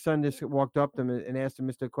 and my son just walked up to him and asked him,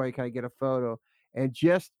 Mr. Okoye, can I get a photo? And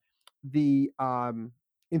just the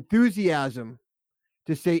enthusiasm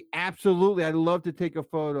to say, absolutely, I'd love to take a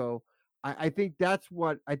photo. I think that's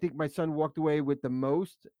what I think my son walked away with the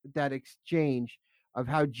most, that exchange of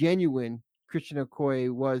how genuine Christian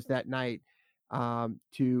Okoye was that night,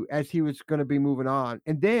 to as he was going to be moving on.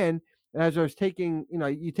 And then as I was taking,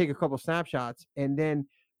 you take a couple snapshots, and then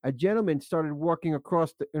a gentleman started walking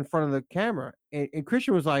across in front of the camera. And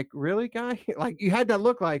Christian was like, really, guy? Like, you had that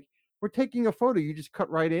look like, we're taking a photo. You just cut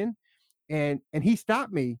right in. And he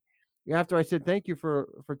stopped me after I said thank you for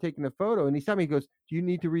taking the photo, and he stopped me. He goes, "Do you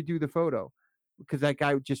need to redo the photo?" Because that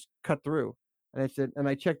guy just cut through. And I said, and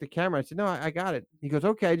I checked the camera. I said, "No, I got it." He goes,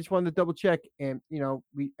 "Okay, I just wanted to double check." And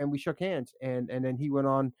we shook hands, and then he went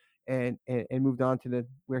on and moved on to the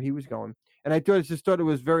where he was going. And I just thought it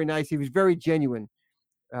was very nice. He was very genuine.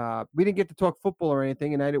 We didn't get to talk football or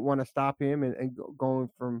anything, and I didn't want to stop him and going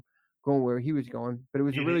where he was going. But it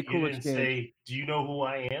was a really cool You didn't exchange. say, "Do you know who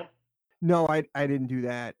I am?" No, I didn't do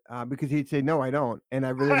that, because he'd say, "No, I don't," and I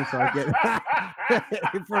really didn't want to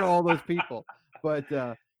get in front of all those people. But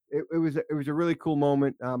it was a really cool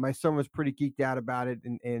moment. My son was pretty geeked out about it,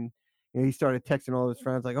 and he started texting all his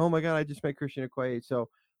friends like, "Oh my God, I just met Christian Okoye." So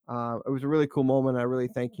it was a really cool moment. I really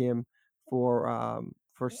thank him for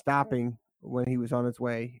stopping when he was on his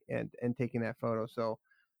way and taking that photo. So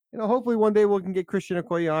hopefully one day we can get Christian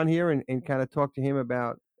Okoye on here and kind of talk to him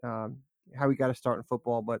about how he got to start in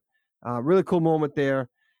football. But really cool moment there.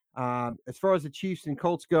 As far as the Chiefs and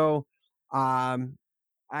Colts go, I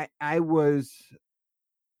was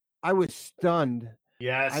stunned.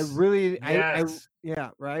 Yes. I really, yes. Yeah,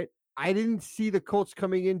 right. I didn't see the Colts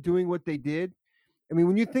coming in doing what they did. I mean,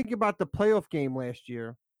 when you think about the playoff game last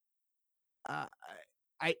year,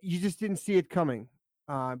 you just didn't see it coming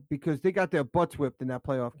because they got their butts whipped in that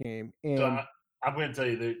playoff game. And So I'm going to tell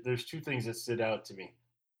you, there's two things that stood out to me.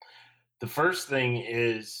 The first thing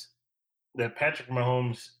is that Patrick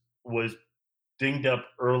Mahomes was dinged up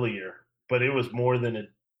earlier, but it was more than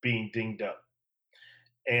being dinged up.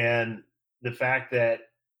 And the fact that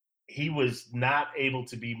he was not able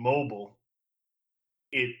to be mobile,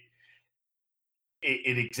 it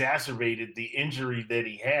exacerbated the injury that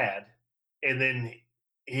he had, and then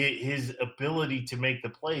his ability to make the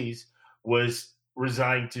plays was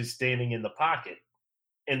resigned to standing in the pocket,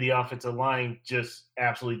 and the offensive line just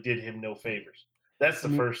absolutely did him no favors. That's the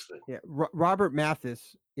first thing. Yeah, Robert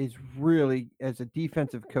Mathis is really, as a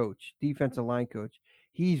defensive line coach,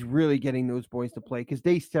 he's really getting those boys to play because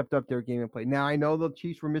they stepped up their game and play. Now I know the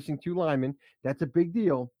Chiefs were missing 2 linemen. That's a big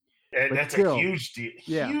deal. And that's still, a huge deal.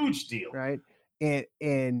 Yeah, huge deal. Right.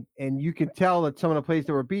 And you can tell that some of the plays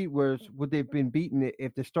that were beat would they've been beaten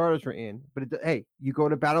if the starters were in. But hey, you go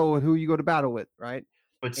to battle with who you go to battle with, right?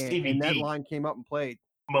 But Stevie and that line came up and played.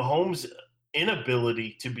 Mahomes'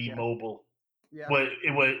 inability to be mobile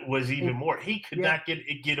was even more. He could not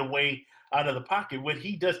get away out of the pocket. What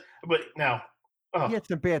he does, but now he had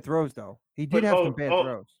some bad throws though. He did have some bad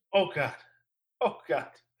throws. Oh God!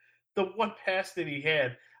 The one pass that he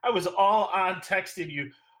had, I was all on texting you.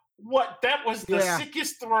 What? That was the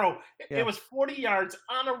sickest throw. It was 40 yards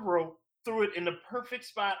on a rope, threw it in the perfect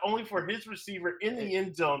spot, only for his receiver in the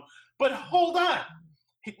end zone. But hold on.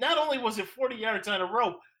 Not only was it 40 yards on a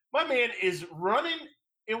rope, my man is running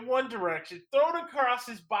in one direction, throwing across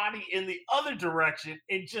his body in the other direction,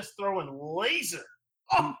 and just throwing laser.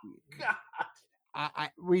 Oh, God.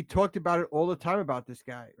 We talked about it all the time about this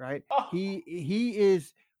guy, right? Oh. He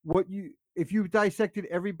is if you dissected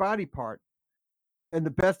every body part and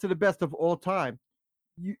the best of all time,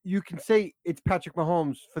 you can say it's Patrick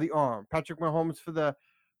Mahomes for the arm, Patrick Mahomes for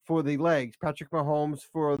the legs, Patrick Mahomes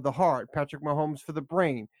for the heart, Patrick Mahomes for the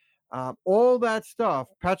brain, all that stuff.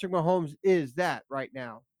 Patrick Mahomes is that right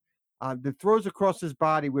now. The throws across his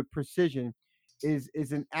body with precision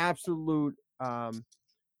is an absolute.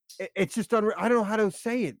 It's just unreal. I don't know how to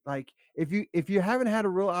say it. Like if you haven't had a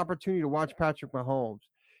real opportunity to watch Patrick Mahomes,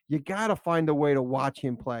 you got to find a way to watch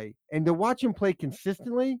him play, and to watch him play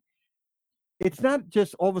consistently. It's not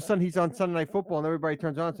just all of a sudden he's on Sunday Night Football and everybody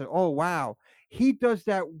turns on and says, "Oh wow." He does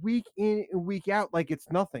that week in and week out like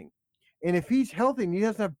it's nothing. And if he's healthy and he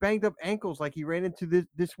doesn't have banged up ankles like he ran into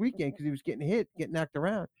this weekend because he was getting knocked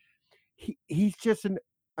around, he's just an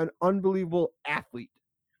unbelievable athlete.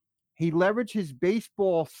 He leveraged his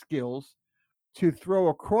baseball skills to throw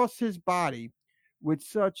across his body with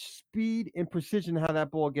such speed and precision how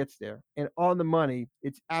that ball gets there. And on the money,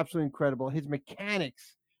 it's absolutely incredible. His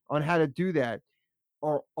mechanics on how to do that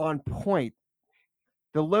are on point.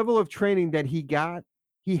 The level of training that he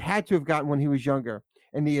had to have gotten when he was younger,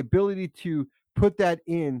 and the ability to put that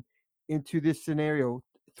in into this scenario,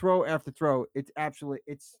 throw after throw. It's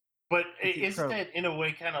But it's isn't incredible. that in a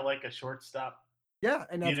way kind of like a shortstop? Yeah,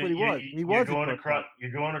 and You that's know, what he was. He you're was a going across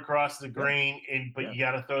shortstop. the Yeah, grain, but yeah, you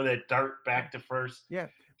got to throw that dart yeah. back to first. Yeah,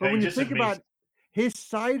 but when you Just think amazing. about his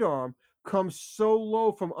sidearm comes so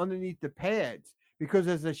low from underneath the pads because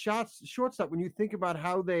as a shortstop, when you think about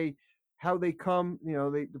how they come,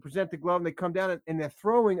 they present the glove and they come down and they're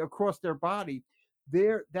throwing across their body,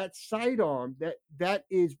 that sidearm that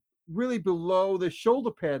is really below the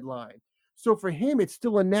shoulder pad line. So for him, it's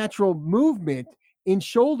still a natural movement in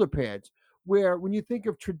shoulder pads. Where when you think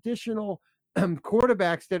of traditional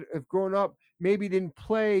quarterbacks that have grown up, maybe didn't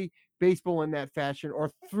play baseball in that fashion or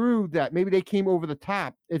through that. Maybe they came over the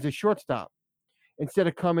top as a shortstop instead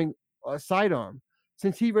of coming sidearm.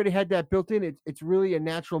 Since he already had that built in, it's really a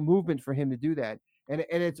natural movement for him to do that. And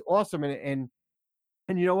it's awesome. And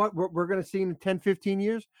you know what? We're going to see in 10, 15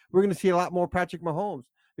 years, we're going to see a lot more Patrick Mahomes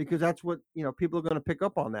because that's what, people are going to pick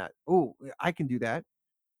up on that. Oh, I can do that.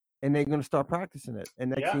 And they're going to start practicing it.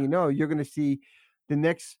 And next thing Yeah. you know, you're going to see the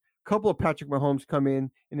next couple of Patrick Mahomes come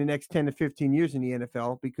in the next 10 to 15 years in the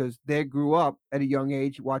NFL because they grew up at a young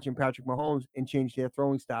age watching Patrick Mahomes and changed their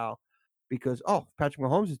throwing style because, Patrick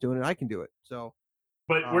Mahomes is doing it, I can do it. So,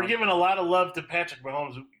 But we're giving a lot of love to Patrick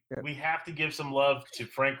Mahomes. yeah. We have to give some love to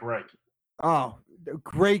Frank Reich. Oh,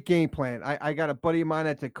 great game plan. I got a buddy of mine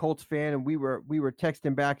that's a Colts fan, and we were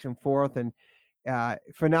texting back and forth, and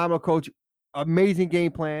phenomenal coach, amazing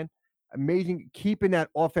game plan, amazing keeping that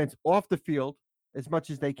offense off the field as much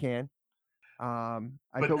as they can. I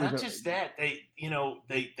But thought not just that,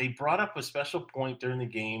 they brought up a special point during the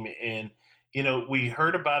game, and we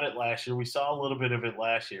heard about it last year. We saw a little bit of it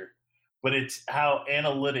last year, but it's how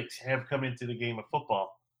analytics have come into the game of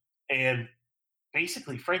football, and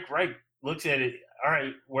basically Frank Reich looks at it. All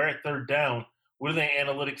right, we're at third down. What do the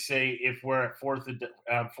analytics say if we're at fourth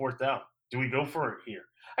down? Do we go for it here?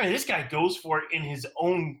 I mean, this guy goes for it in his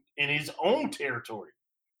own territory,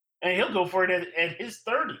 and he'll go for it at his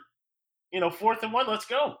 30. 4th and 1, let's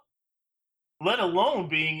go. Let alone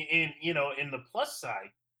being in the plus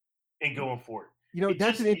side and going for it. It's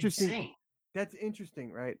That's just an interesting. insane. That's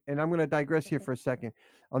interesting, right? And I'm going to digress here for a second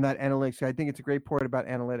on that analytics. I think it's a great point about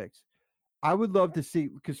analytics. I would love to see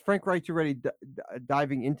because Frank Reich's already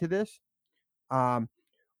diving into this.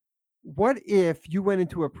 What if you went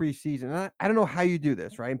into a preseason? I don't know how you do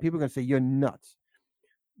this, right? And people are going to say you're nuts,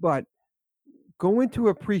 but go into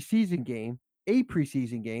a preseason game,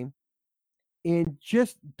 and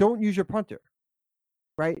just don't use your punter,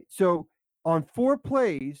 right? So on 4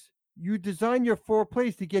 plays, you design your 4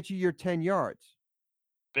 plays to get you your 10 yards.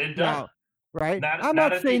 Been done. Now, right? Not, I'm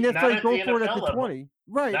not not saying the, necessarily not go at for the it at NFL the level. 20.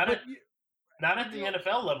 Right. Not at the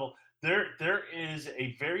NFL level. There is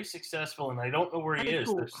a very successful, and I don't know where he is.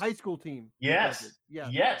 High school team. Yes.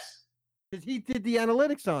 Yes. Because he did the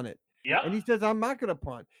analytics on it. Yep. And he says, I'm not going to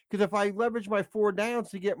punt. Because if I leverage my 4 downs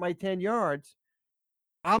to get my 10 yards,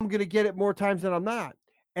 I'm going to get it more times than I'm not.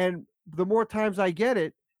 And the more times I get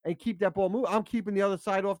it and keep that ball moving, I'm keeping the other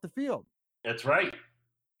side off the field. That's right.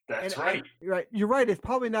 Right. Right. You're right. It's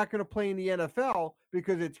probably not going to play in the NFL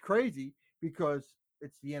because it's crazy because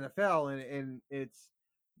it's the NFL and it's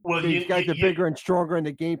these guys are bigger and stronger in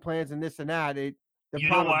the game plans and this and that. The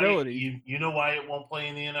probability. You know why it won't play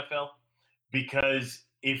in the NFL? Because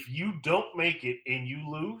if you don't make it and you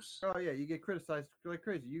lose, oh yeah, you get criticized like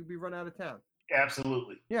crazy. You'd be run out of town.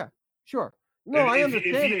 Absolutely. Yeah, sure. No, I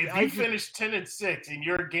understand it. If you finish 10-6 and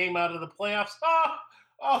you're a game out of the playoffs,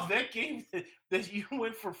 that game that you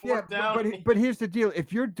went for 4th down. But here's the deal: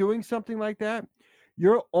 if you're doing something like that,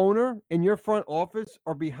 your owner and your front office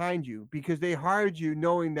are behind you because they hired you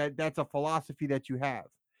knowing that that's a philosophy that you have.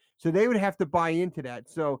 So they would have to buy into that.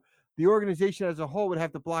 So the organization as a whole would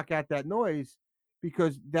have to block out that noise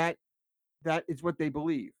because that is what they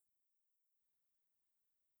believe.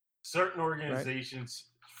 Certain organizations,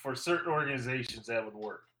 for certain organizations, that would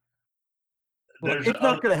work. Well, it's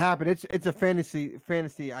not going to happen. It's a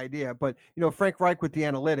fantasy idea, but Frank Reich with the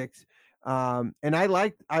analytics, and I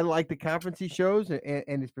like the conference he shows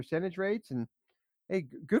and his percentage rates, and hey,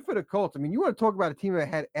 good for the Colts. I mean, you want to talk about a team that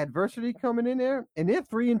had adversity coming in there, and they're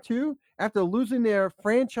 3-2 after losing their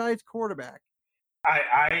franchise quarterback.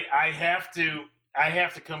 I have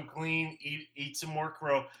to come clean, eat some more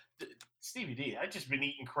crow. Stevie D, I've just been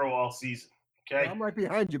eating crow all season. Okay, I'm right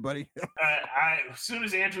behind you, buddy. As soon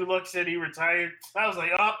as Andrew Luck said he retired, I was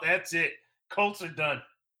like, "Oh, that's it. Colts are done.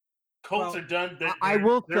 Colts are done."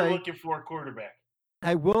 They're looking for a quarterback.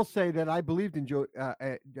 I will say that I believed in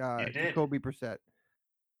Jacoby Brissett.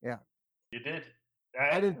 Yeah, you did.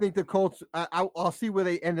 I didn't think the Colts. I'll see where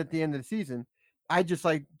they end at the end of the season. I just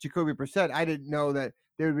like Jacoby Brissett. I didn't know that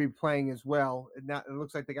they would be playing as well. And now it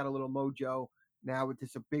looks like they got a little mojo now with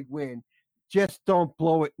this a big win. Just don't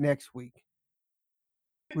blow it next week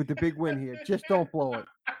with the big win here. Just don't blow it.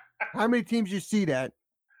 How many teams you see that?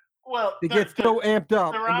 Well, They get so amped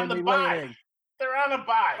up they're and on then the they lay an bye. egg. They're on a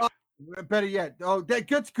bye. Better yet,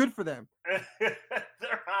 that's good for them. They're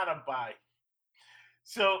on a bye.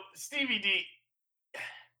 So, Stevie D,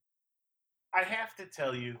 I have to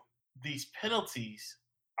tell you, these penalties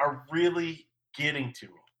are really getting to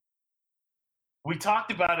me. We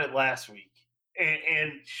talked about it last week,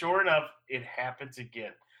 and sure enough, it happens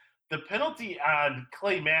again. The penalty on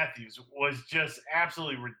Clay Matthews was just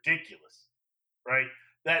absolutely ridiculous, right?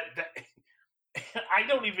 That I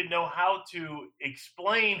don't even know how to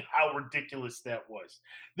explain how ridiculous that was.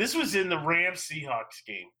 This was in the Rams Seahawks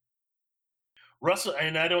game. Russell,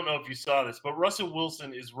 and I don't know if you saw this, but Russell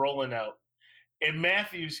Wilson is rolling out, and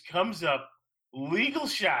Matthews comes up, legal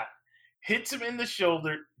shot, hits him in the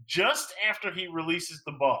shoulder just after he releases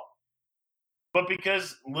the ball. But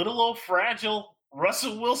because little old fragile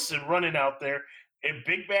Russell Wilson running out there, and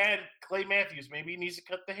big bad Clay Matthews, maybe he needs to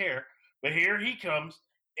cut the hair, but here he comes,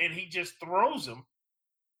 and he just throws him.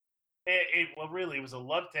 Well, really, it was a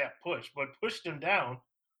love tap push, but pushed him down.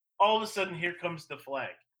 All of a sudden, here comes the flag.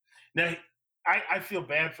 Now, I feel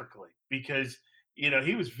bad for Clay because,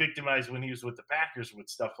 he was victimized when he was with the Packers with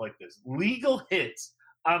stuff like this. Legal hits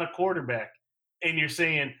on a quarterback, and you're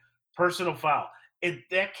saying personal foul. And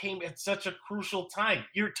that came at such a crucial time.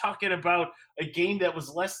 You're talking about a game that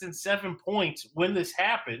was less than 7 points when this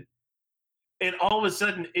happened, and all of a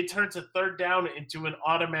sudden, it turns a third down into an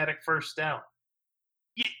automatic first down.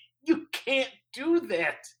 You can't do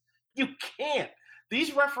that. You can't.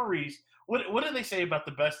 These referees, what do they say about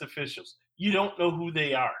the best officials? You don't know who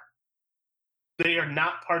they are. They are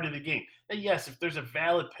not part of the game. And yes, if there's a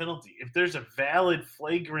valid penalty, if there's a valid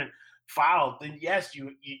flagrant foul, then yes,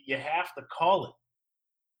 you have to call it.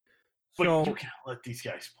 But you can't let these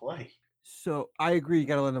guys play. So I agree. You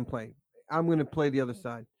got to let them play. I'm going to play the other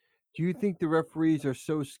side. Do you think the referees are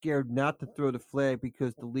so scared not to throw the flag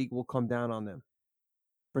because the league will come down on them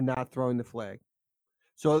for not throwing the flag?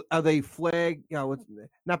 So are they flag?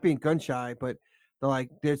 Not being gun shy, but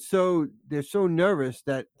they're so nervous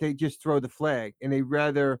that they just throw the flag, and they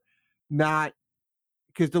rather not,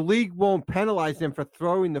 because the league won't penalize them for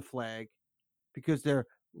throwing the flag because they're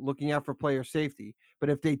looking out for player safety. But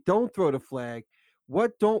if they don't throw the flag,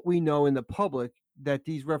 what don't we know in the public that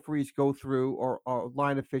these referees go through or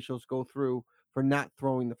line officials go through for not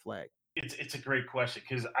throwing the flag? It's a great question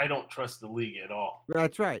because I don't trust the league at all.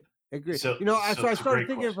 That's right. I agree. So I started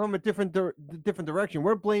thinking from a different direction.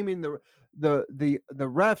 We're blaming the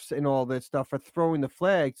refs and all this stuff for throwing the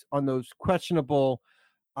flags on those questionable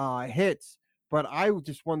hits. But I would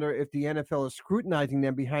just wonder if the NFL is scrutinizing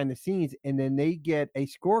them behind the scenes, and then they get a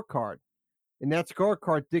scorecard, and that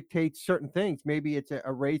scorecard dictates certain things. Maybe it's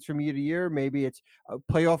a raise from year to year. Maybe it's a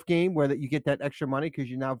playoff game where you get that extra money because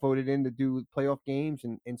you're now voted in to do playoff games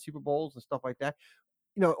and Super Bowls and stuff like that.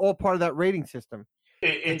 All part of that rating system.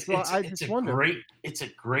 It's a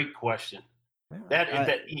great question. That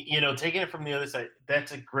taking it from the other side,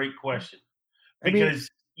 that's a great question because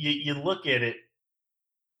you look at it,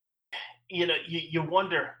 you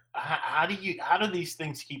wonder how do these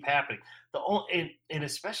things keep happening? And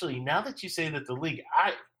especially now that you say that the league,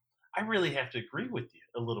 I really have to agree with you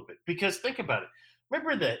a little bit because think about it.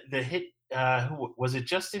 Remember the hit? Who was it?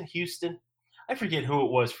 Justin Houston? I forget who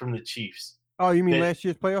it was from the Chiefs. Oh, you mean last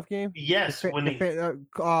year's playoff game? Yes,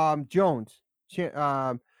 Jones,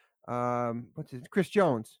 what's it? Chris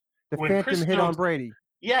Jones, the Phantom hit on Brady.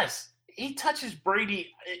 Yes, he touches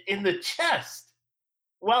Brady in the chest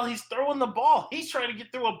while he's throwing the ball. He's trying to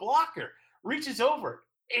get through a blocker, reaches over,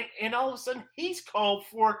 and all of a sudden he's called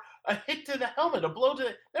for a hit to the helmet, a blow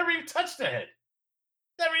to never even touched the head,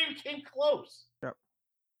 never even came close. Yep.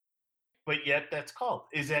 But yet that's called.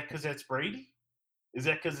 Is that because that's Brady? Is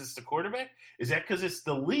that because it's the quarterback? Is that because it's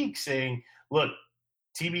the league saying, look,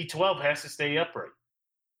 TB12 has to stay upright?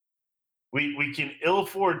 We can ill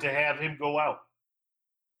afford to have him go out.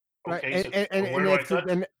 Okay, right.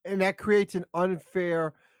 And that creates an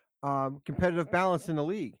unfair competitive balance in the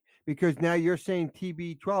league because now you're saying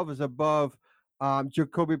TB12 is above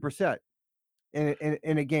Jacoby Brissett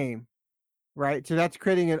in a game. Right. So that's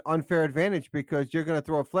creating an unfair advantage because you're going to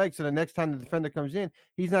throw a flag. So the next time the defender comes in,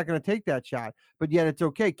 he's not going to take that shot. But yet it's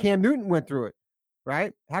okay. Cam Newton went through it.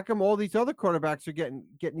 Right. How come all these other quarterbacks are getting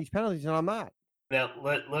these penalties and I'm not? Now,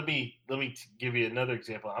 let me give you another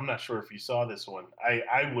example. I'm not sure if you saw this one.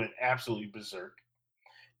 I went absolutely berserk.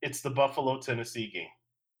 It's the Buffalo-Tennessee game.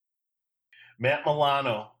 Matt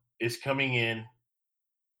Milano is coming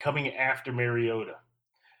after Mariota.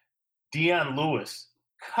 Dion Lewis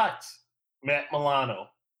cuts Matt Milano,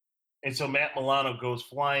 and so Matt Milano goes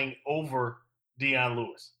flying over Dion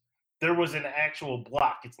Lewis. There was an actual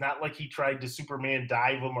block. It's not like he tried to Superman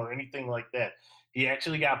dive him or anything like that. He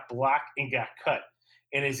actually got blocked and got cut.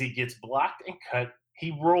 And as he gets blocked and cut,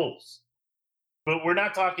 he rolls. But we're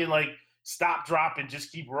not talking like stop, drop, and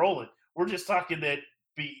just keep rolling. We're just talking that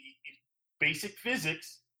basic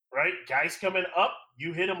physics, right? Guy's coming up,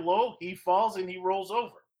 you hit him low, he falls, and he rolls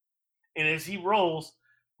over. And as he rolls,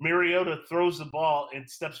 Mariota throws the ball and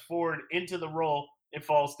steps forward into the roll and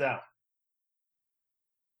falls down.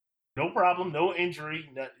 No problem, no injury,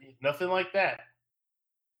 nothing like that.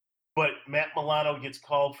 But Matt Milano gets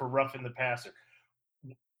called for roughing the passer.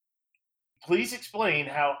 Please explain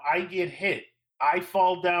how I get hit. I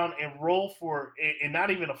fall down and roll for, and not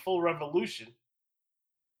even a full revolution.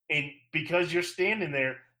 And because you're standing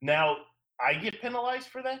there, now I get penalized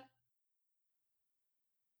for that?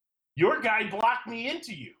 Your guy blocked me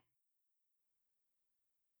into you.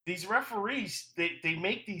 These referees, they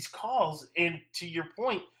make these calls, and to your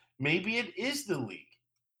point, maybe it is the league.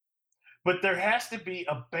 But there has to be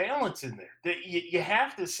a balance in there. You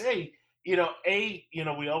have to say,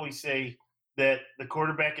 we always say that the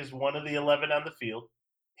quarterback is one of the 11 on the field.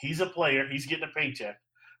 He's a player. He's getting a paycheck.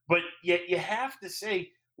 But yet you have to say,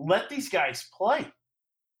 let these guys play.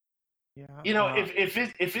 Yeah.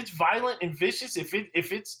 If it's violent and vicious, if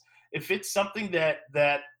it's something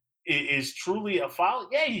that is truly a foul,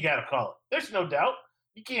 yeah, you got to call it. There's no doubt.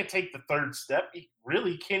 You can't take the third step. You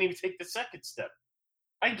really can't even take the second step.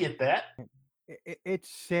 I get that.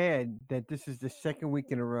 It's sad that this is the second week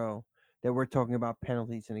in a row that we're talking about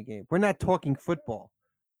penalties in a game. We're not talking football.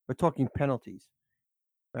 We're talking penalties,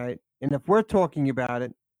 right? And if we're talking about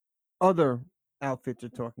it, other outfits are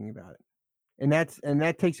talking about it. And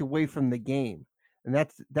that takes away from the game. And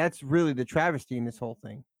that's really the travesty in this whole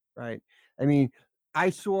thing, right? I mean,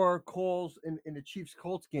 I saw calls in the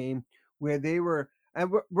Chiefs-Colts game where they were,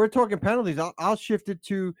 and we're talking penalties. I'll shift it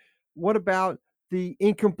to what about the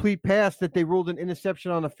incomplete pass that they ruled an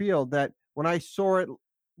interception on the field? That when I saw it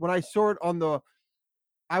on the,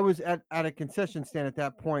 I was at a concession stand at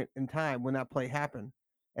that point in time when that play happened,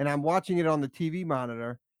 and I'm watching it on the TV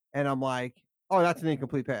monitor, and I'm like, oh, that's an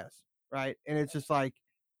incomplete pass, right? And it's just like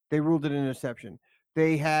they ruled it an interception.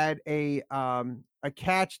 They had a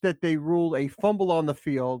catch that they ruled a fumble on the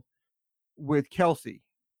field with Kelsey,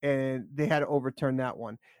 and they had to overturn that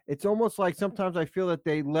one. It's almost like sometimes I feel that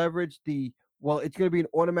they leverage it's going to be an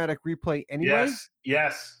automatic replay anyway.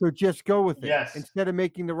 Yes. So just go with it. Yes. Instead of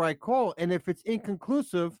making the right call. And if it's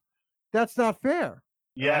inconclusive, that's not fair.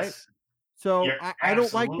 Yes. Right? So I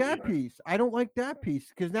don't like that right. piece. I don't like that piece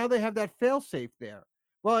because now they have that fail safe there.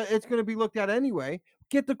 Well, it's going to be looked at anyway.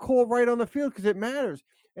 Get the call right on the field because it matters.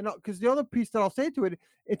 And because the other piece that I'll say to it,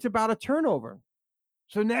 it's about a turnover.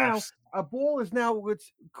 So now a ball is now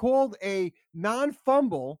what's called a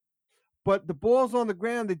non-fumble, but the ball's on the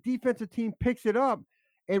ground. The defensive team picks it up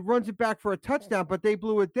and runs it back for a touchdown, but they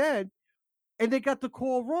blew it dead, and they got the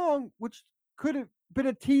call wrong, which could have been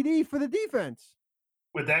a TD for the defense.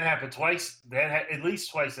 But that happened twice. At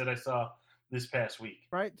least twice that I saw this past week.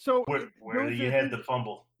 Right. So where you had the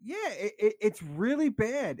fumble. Yeah, it's really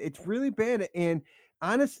bad. It's really bad. And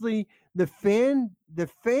honestly, the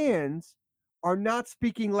fans are not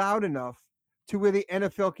speaking loud enough to where the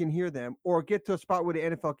NFL can hear them or get to a spot where the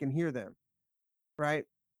NFL can hear them. Right.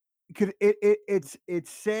 Because it's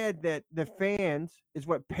sad that the fans is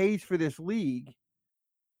what pays for this league,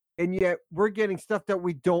 and yet we're getting stuff that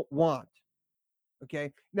we don't want.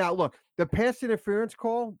 Okay. Now look, the pass interference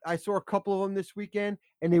call, I saw a couple of them this weekend,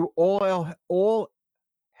 and they were all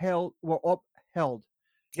upheld.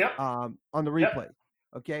 Yep. On the replay. Yep.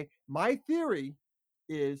 Okay. My theory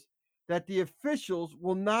is that the officials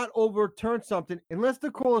will not overturn something unless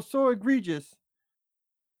the call is so egregious.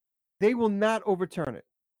 They will not overturn it.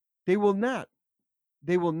 They will not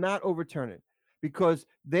overturn it because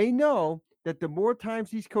they know that the more times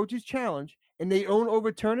these coaches challenge and they don't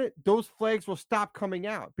overturn it, those flags will stop coming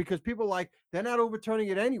out because people are like, they're not overturning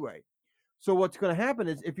it anyway. So what's going to happen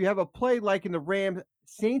is if you have a play like in the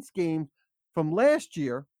Rams-Saints game from last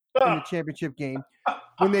year in the championship game,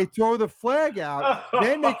 when they throw the flag out,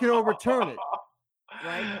 then they can overturn it.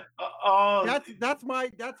 Right? That's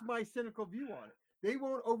my cynical view on it. They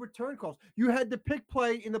won't overturn calls. You had the pick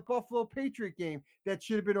play in the Buffalo Patriot game that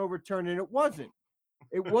should have been overturned, and it wasn't.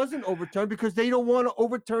 It wasn't overturned because they don't want to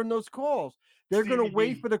overturn those calls. They're going to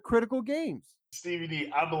wait for the critical games. Stevie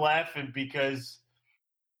D, I'm laughing because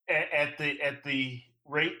at the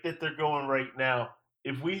rate that they're going right now,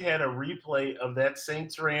 if we had a replay of that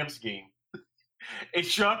Saints-Rams game and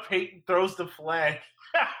Sean Payton throws the flag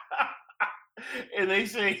and they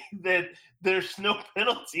say that there's no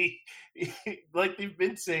penalty, like they've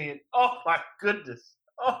been saying. Oh my goodness!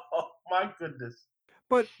 Oh my goodness!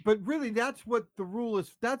 But really, that's what the rule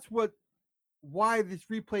is. That's what why this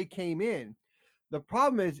replay came in. The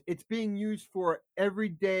problem is it's being used for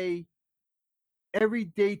everyday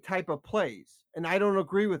type of plays, and I don't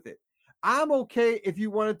agree with it. I'm okay if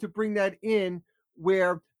you wanted to bring that in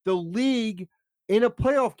where the league in a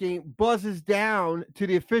playoff game buzzes down to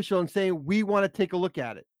the official and saying we want to take a look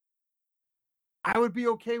at it. I would be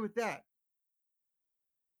okay with that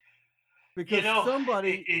because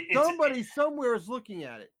somebody somewhere is looking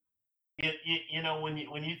at it. When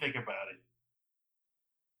you think about it,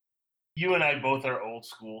 you and I both are old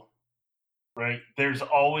school, right? There's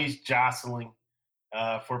always jostling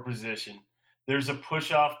for position. There's a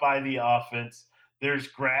push off by the offense. There's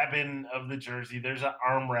grabbing of the jersey. There's an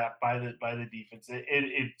arm wrap by the defense.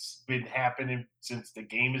 It's been happening since the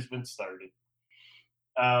game has been started.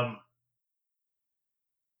 I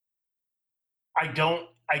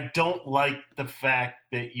don't like the fact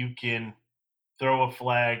that you can throw a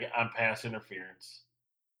flag on pass interference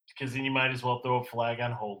because then you might as well throw a flag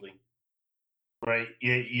on holding, right?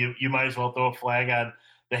 You might as well throw a flag on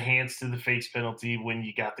the hands to the face penalty when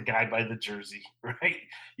you got the guy by the jersey, right?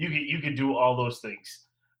 You could do all those things.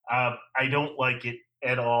 I don't like it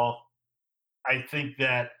at all. I think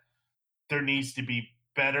that there needs to be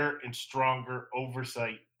better and stronger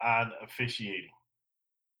oversight on officiating.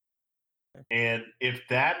 And if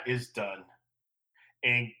that is done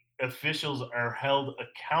and officials are held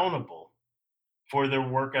accountable for their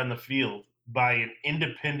work on the field by an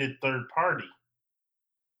independent third party,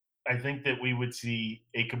 I think that we would see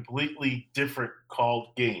a completely different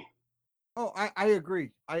called game. Oh, I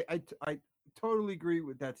agree. I totally agree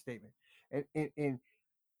with that statement. And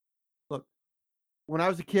look, when I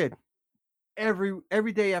was a kid,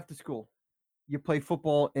 every day after school, you play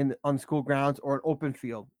football on school grounds or an open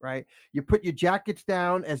field, right? You put your jackets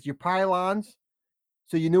down as your pylons,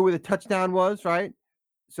 so you knew where the touchdown was, right?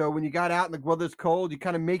 So when you got out and the weather's cold, you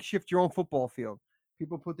kind of makeshift your own football field.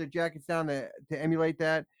 People put their jackets down to emulate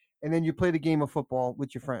that, and then you play the game of football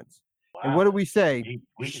with your friends. Wow. And what do we say?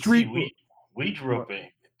 We grew up in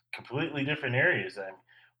completely different areas. I mean,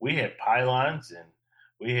 we had pylons and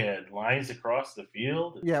we had lines across the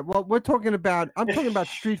field. Yeah, well, I'm talking about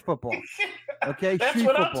street football. Okay, that's street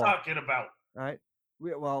what football. I'm talking about. All right.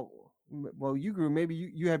 Well, you grew. Maybe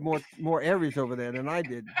you had more areas over there than I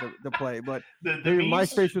did to play, but my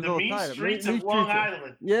space was all tight. Streets of Long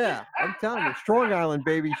Island. Yeah, I'm telling you, Strong Island,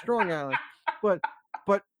 baby, Strong Island. But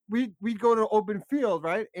we'd go to an open field,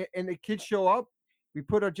 right? And the kids show up. We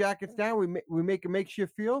put our jackets down. We make a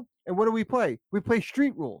makeshift field, and what do we play? We play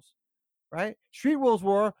street rules, right? Street rules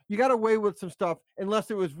were you got away with some stuff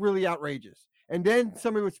unless it was really outrageous, and then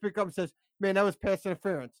somebody would speak up and says, "Man, that was pass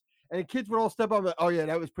interference." And the kids would all step up and, oh, yeah,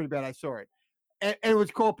 that was pretty bad. I saw it. And it was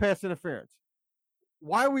called pass interference.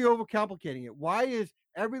 Why are we overcomplicating it? Why is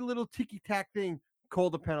every little ticky-tack thing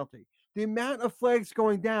called a penalty? The amount of flags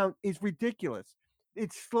going down is ridiculous.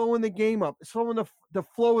 It's slowing the game up, slowing the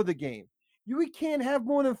flow of the game. We can't have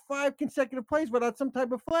more than 5 consecutive plays without some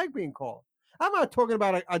type of flag being called. I'm not talking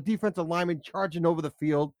about a defensive lineman charging over the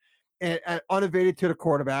field and unevaded to the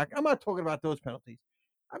quarterback. I'm not talking about those penalties.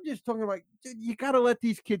 I'm just talking about you got to let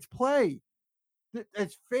these kids play.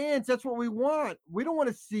 As fans, that's what we want. We don't want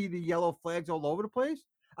to see the yellow flags all over the place.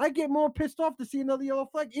 I get more pissed off to see another yellow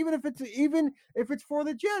flag, even if it's for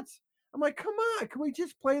the Jets. I'm like, come on, can we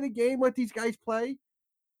just play the game? Let these guys play.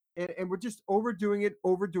 And we're just overdoing it.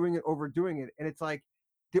 And it's like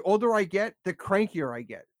the older I get, the crankier I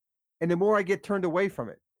get, and the more I get turned away from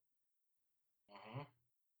it.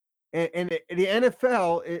 And the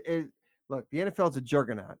NFL is. Look, the NFL is a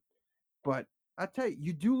juggernaut, but I tell you,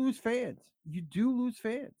 you do lose fans.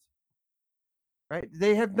 Right?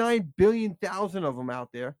 They have 9 billion thousand of them out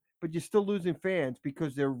there, but you're still losing fans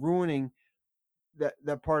because they're ruining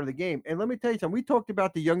that part of the game. And let me tell you something. We talked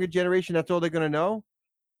about the younger generation. That's all they're going to know.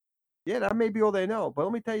 Yeah, that may be all they know. But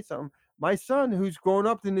let me tell you something. My son, who's grown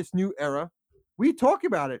up in this new era, we talk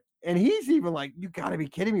about it, and he's even like, "You got to be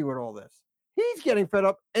kidding me with all this." He's getting fed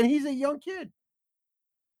up, and he's a young kid.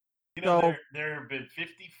 You know, there have been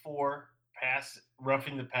 54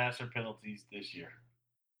 roughing the passer penalties this year.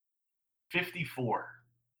 54.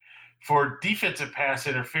 For defensive pass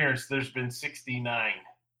interference, there's been 69.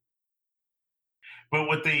 But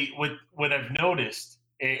what I've noticed,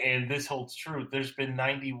 and this holds true, there's been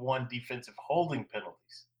 91 defensive holding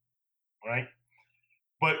penalties, right?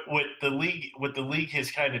 But what the league has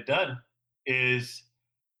kind of done is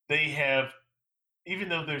they have, even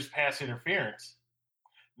though there's pass interference,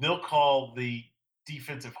 they'll call the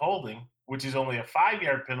defensive holding which is only a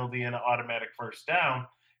 5-yard penalty and an automatic first down,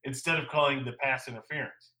 instead of calling the pass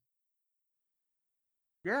interference.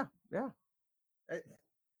 Yeah, yeah.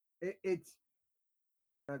 It's.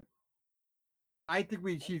 I think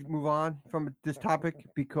we should move on from this topic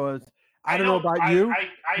because I don't know about you.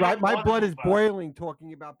 My blood is boiling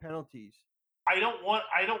talking about penalties. I don't want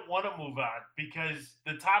to move on because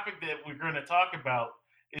the topic that we're going to talk about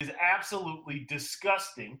is absolutely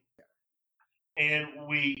disgusting. And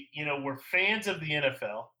we're fans of the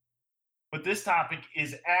NFL, but this topic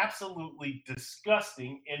is absolutely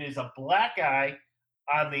disgusting and is a black eye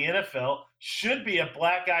on the NFL, should be a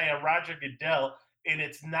black eye on Roger Goodell, and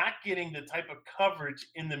it's not getting the type of coverage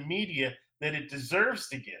in the media that it deserves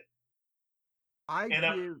to get.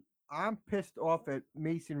 I'm pissed off at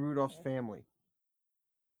Mason Rudolph's family.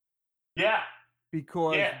 Yeah.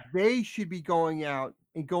 Because they should be going out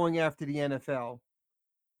and going after the NFL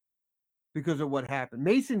because of what happened.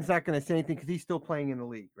 Mason's not going to say anything because he's still playing in the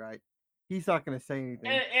league, right? He's not going to say anything.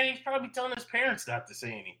 And he's probably telling his parents not to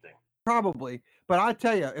say anything. Probably. But I'll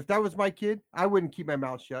tell you, if that was my kid, I wouldn't keep my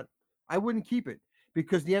mouth shut. I wouldn't keep it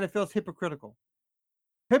because the NFL's hypocritical.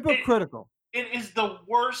 Hypocritical. It is the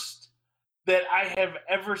worst that I have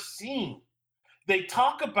ever seen. They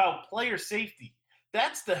talk about player safety.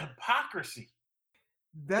 That's the hypocrisy.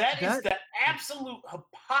 That is the absolute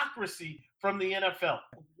hypocrisy from the NFL.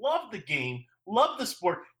 Love the game, love the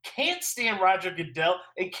sport, can't stand Roger Goodell,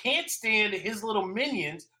 and can't stand his little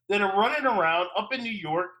minions that are running around up in New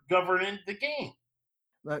York governing the game.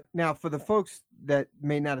 Now, for the folks that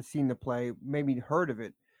may not have seen the play, maybe heard of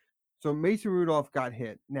it, so Mason Rudolph got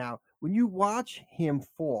hit. Now, when you watch him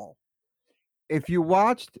fall, if you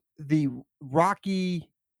watched the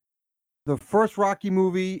first Rocky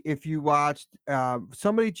movie, if you watched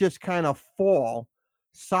somebody just kind of fall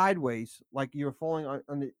sideways, like you're falling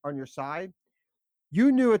on your side,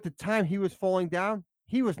 you knew at the time he was falling down,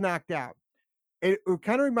 he was knocked out. It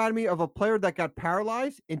kind of reminded me of a player that got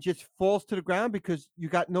paralyzed and just falls to the ground because you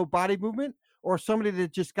got no body movement, or somebody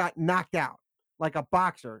that just got knocked out, like a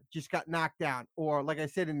boxer just got knocked down, or like I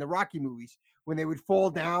said in the Rocky movies, when they would fall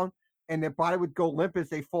down and their body would go limp as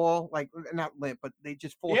they fall, like not limp, but they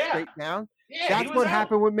just fall straight down. Yeah, that's what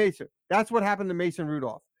happened with Mason. That's what happened to Mason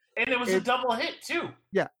Rudolph. And it was a double hit too.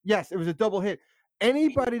 Yeah, yes, it was a double hit.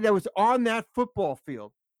 Anybody that was on that football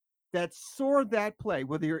field that saw that play,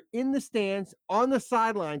 whether you're in the stands, on the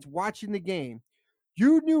sidelines, watching the game,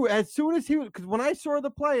 you knew as soon as because when I saw the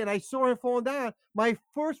play and I saw him falling down, my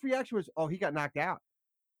first reaction was, oh, he got knocked out.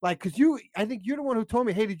 Like, because I think you're the one who told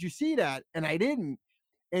me, hey, did you see that? And I didn't.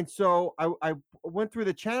 And so I went through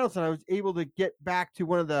the channels and I was able to get back to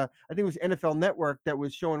one of I think it was NFL Network that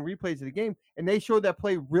was showing replays of the game. And they showed that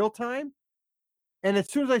play real time. And as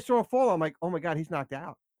soon as I saw him fall, I'm like, oh my God, he's knocked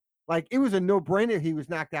out. Like, it was a no-brainer he was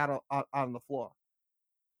knocked out on the floor.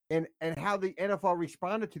 And how the NFL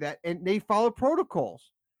responded to that. And they followed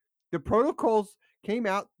protocols. The protocols came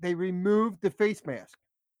out. They removed the face mask.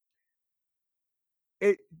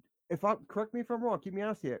 Correct me if I'm wrong, keep me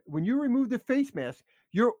honest here. When you remove the face mask,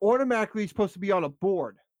 you're automatically supposed to be on a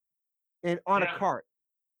board and on a cart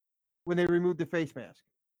when they remove the face mask.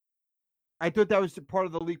 I thought that was part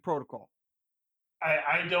of the league protocol.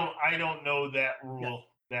 I don't know that rule.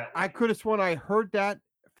 Yeah. I could have sworn I heard that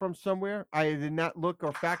from somewhere. I did not look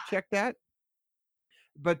or fact check that.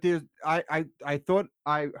 But I thought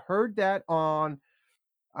I heard that on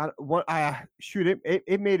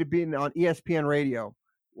it may have been on ESPN radio.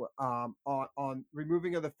 On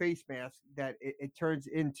removing of the face mask, that it turns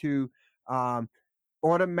into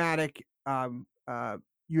automatic.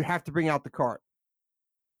 You have to bring out the cart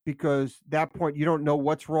because that point you don't know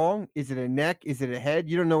what's wrong. Is it a neck? Is it a head?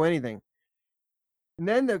 You don't know anything. And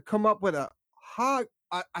then they come up with a hog.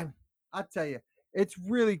 I tell you, it's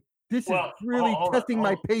really is really testing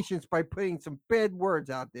my patience by putting some bad words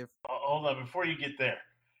out there. Hold on, before you get there.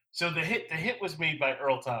 So the hit was made by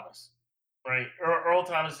Earl Thomas. Right, Earl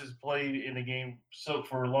Thomas has played in the game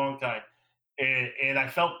for a long time, and I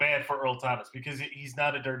felt bad for Earl Thomas because he's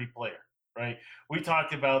not a dirty player. Right, we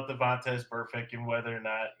talked about the Vontaze Burfict and whether or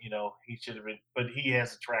not he should have been, but he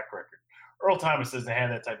has a track record. Earl Thomas doesn't have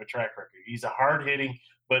that type of track record. He's a hard hitting,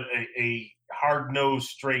 but a hard nosed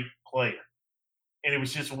straight player, and it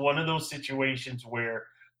was just one of those situations where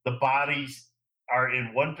the bodies are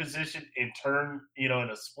in one position and turn in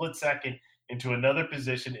a split second into another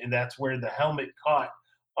position, and that's where the helmet caught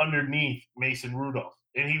underneath Mason Rudolph.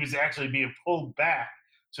 And he was actually being pulled back,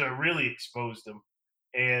 so it really exposed him.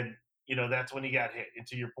 And, that's when he got hit. And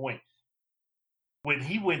to your point, when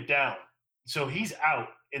he went down, so he's out,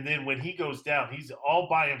 and then when he goes down, he's all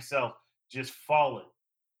by himself, just falling.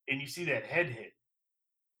 And you see that head hit.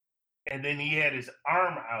 and then he had his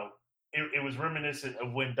arm out. It was reminiscent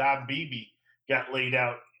of when Don Beebe got laid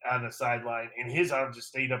out on the sideline, and his arm just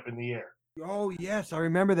stayed up in the air. Oh yes, I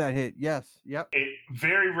remember that hit. Yes, yep.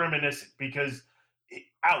 Very reminiscent because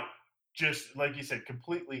out, just like you said,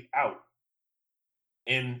 completely out,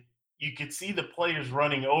 and you could see the players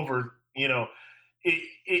running over.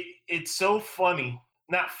 It's so funny,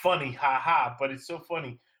 not funny, haha, but it's so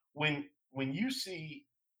funny when you see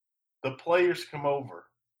the players come over.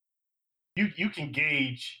 You can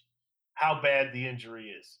gauge how bad the injury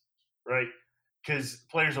is, right? Because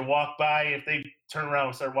players will walk by. If they turn around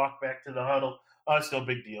and start walking back to the huddle, oh, it's no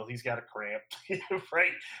big deal. He's got a cramp,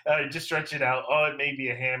 right? Just stretch it out. Oh, it may be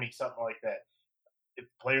a hammy, something like that. If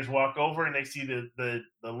players walk over and they see the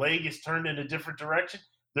leg is turned in a different direction,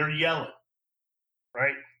 they're yelling,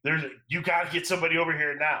 right? You got to get somebody over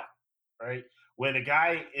here now, right? When a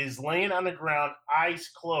guy is laying on the ground, eyes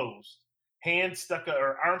closed, hands stuck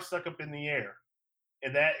or arms stuck up in the air,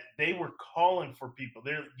 and that they were calling for people.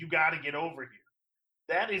 You got to get over here.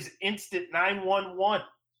 That is instant 911.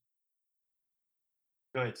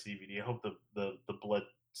 Go ahead, CVD. I hope the blood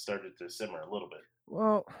started to simmer a little bit.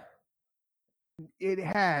 Well, it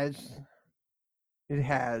has. It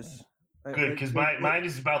has. Good, because mine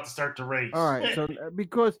is about to start to race. All right, so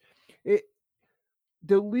because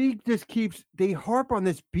the league just they harp on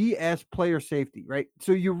this BS player safety, right?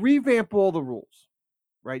 So you revamp all the rules,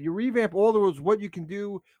 right? You revamp all the rules, what you can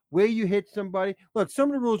do, where you hit somebody. Look, some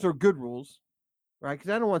of the rules are good rules, right?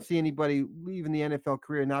 Because I don't want to see anybody leaving the NFL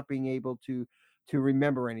career not being able to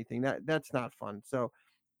remember anything. That's not fun. So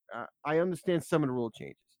I understand some of the rule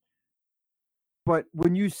changes, but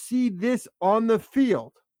when you see this on the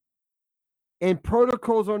field and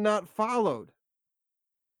protocols are not followed,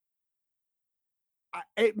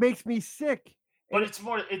 it makes me sick. But it's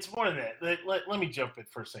more than that. Let me jump in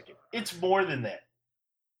for a second. It's more than that.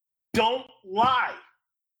 Don't lie.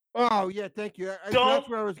 Oh yeah, thank you. That's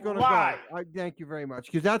where I was going to go. Thank you very much,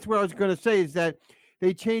 because that's what I was going to say is that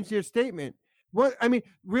they changed their statement. What I mean,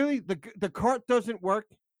 really, the cart doesn't work.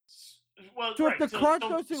 Well, so right. if the cart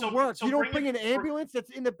doesn't work, you don't bring an ambulance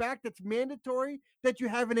that's in the back. That's mandatory that you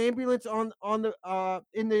have an ambulance on the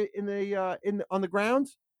on the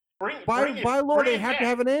grounds. By law, they have to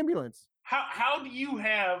have an ambulance. How do you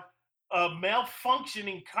have a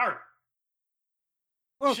malfunctioning cart?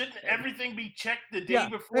 Well, shouldn't everything be checked the day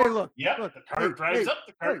before? Hey, look, the cart drives up,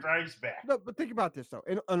 the cart drives back. Look, but think about this though,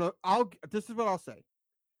 and this is what I'll say.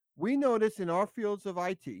 We notice in our fields of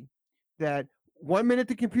IT that 1 minute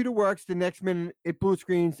the computer works, the next minute it blue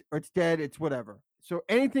screens or it's dead, it's whatever. So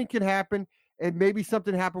anything can happen, and maybe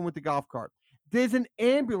something happened with the golf cart. There's an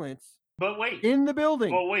ambulance. But wait. In the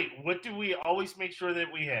building. Well, wait. What do we always make sure that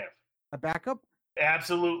we have? A backup?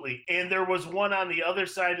 Absolutely. And there was one on the other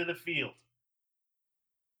side of the field.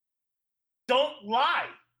 Don't lie.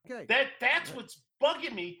 Okay. That's what's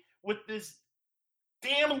bugging me with this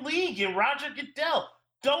damn league and Roger Goodell.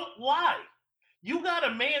 Don't lie. You got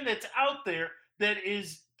a man that's out there that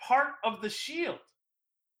is part of the shield.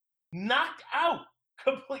 Knocked out.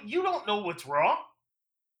 You don't know what's wrong.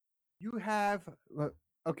 You have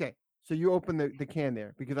okay. So you open the can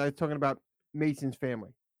there because I was talking about Mason's family.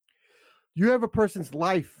 You have a person's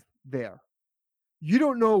life there. You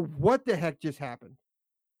don't know what the heck just happened.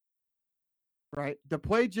 Right? The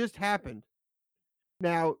play just happened.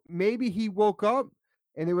 Now, maybe he woke up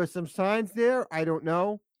and there was some signs there. I don't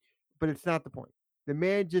know, but it's not the point. The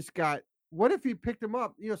man just got, what if he picked him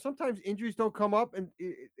up? Sometimes injuries don't come up and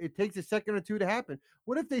it takes a second or two to happen.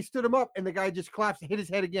 What if they stood him up and the guy just collapsed and hit his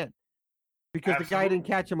head again? Because the guy didn't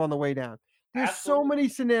catch him on the way down. There's so many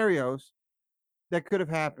scenarios that could have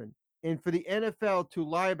happened. And for the NFL to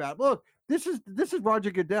lie about, look, this is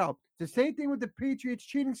Roger Goodell. It's the same thing with the Patriots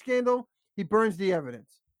cheating scandal. He burns the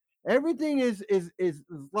evidence. Everything is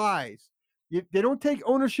lies. They don't take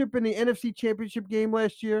ownership in the NFC Championship game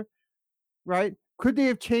last year, right? Could they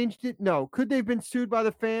have changed it? No. Could they have been sued by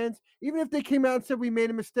the fans? Even if they came out and said, we made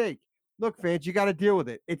a mistake. Look, fans, you got to deal with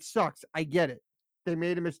it. It sucks. I get it. They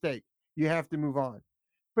made a mistake. You have to move on.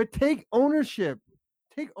 But take ownership.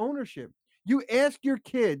 Take ownership. You ask your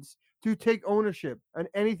kids to take ownership on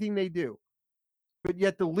anything they do. But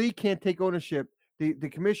yet the league can't take ownership. The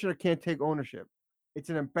commissioner can't take ownership. It's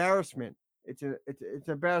an embarrassment. It's an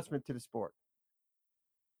embarrassment to the sport.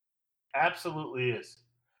 Absolutely is.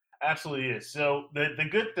 Absolutely is. So the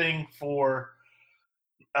good thing for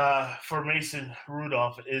Mason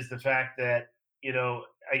Rudolph is the fact that,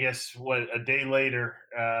 I guess a day later,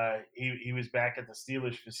 he was back at the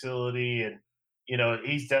Steelers facility, and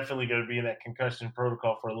he's definitely going to be in that concussion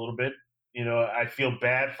protocol for a little bit. I feel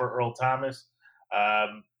bad for Earl Thomas.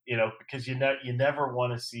 because you never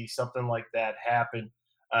want to see something like that happen.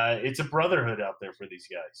 It's a brotherhood out there for these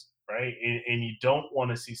guys, right? And you don't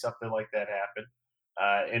want to see something like that happen.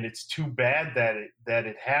 And it's too bad that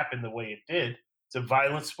it happened the way it did. It's a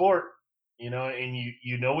violent sport, and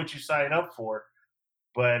you know what you sign up for,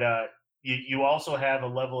 but you also have a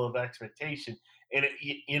level of expectation. And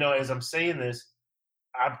as I'm saying this,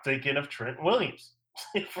 I'm thinking of Trent Williams,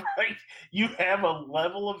 right? You have a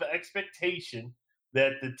level of expectation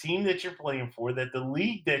that the team that you're playing for, that the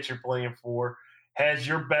league that you're playing for, has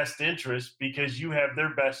your best interest because you have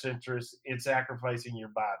their best interest in sacrificing your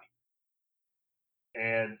body.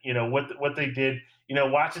 And what they did,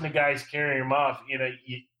 watching the guys carry him off,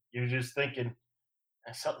 you're just thinking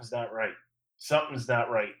something's not right. Something's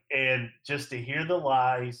not right. And just to hear the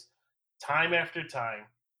lies time after time,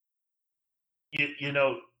 you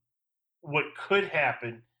know what could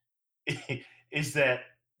happen is that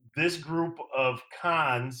this group of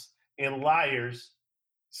cons and liars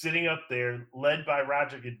sitting up there, led by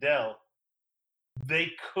Roger Goodell,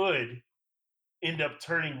 they could end up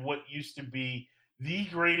turning what used to be the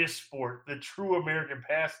greatest sport, the true American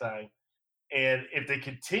pastime. And if they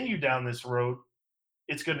continue down this road,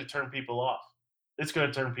 it's going to turn people off. It's going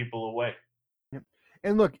to turn people away. Yep.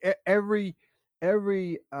 And look, every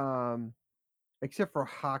except for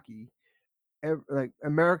hockey, like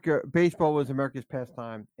baseball was America's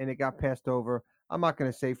pastime, and it got passed over. I'm not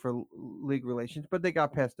going to say for league relations, but they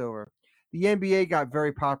got passed over. The NBA got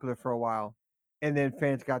very popular for a while, and then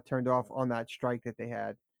fans got turned off on that strike that they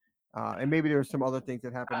had. And maybe there were some other things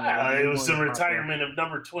that happened. It was the retirement of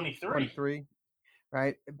number 23. 23,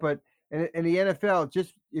 right? But in the NFL,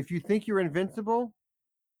 just if you think you're invincible,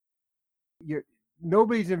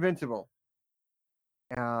 nobody's invincible.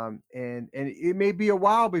 And it may be a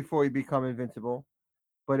while before you become invincible,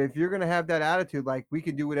 but if you're going to have that attitude, like we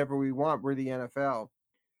can do whatever we want, we're the NFL.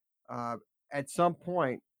 At some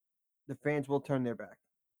point, the fans will turn their back.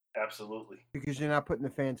 Absolutely, because you're not putting the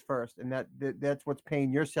fans first, and that's what's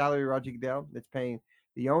paying your salary, Roger Goodell. That's paying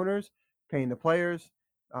the owners, paying the players.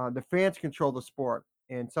 The fans control the sport,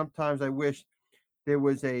 and sometimes I wish there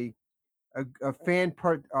was a fan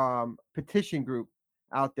petition group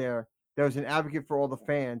out there that was an advocate for all the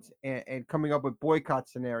fans and coming up with boycott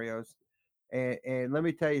scenarios. And let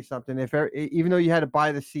me tell you something: even though you had to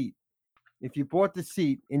buy the seat, if you bought the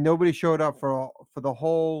seat and nobody showed up for the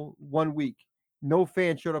whole 1 week, no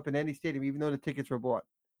fan showed up in any stadium, even though the tickets were bought,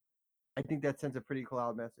 I think that sends a pretty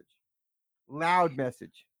loud message. Loud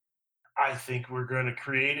message. I think we're going to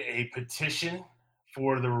create a petition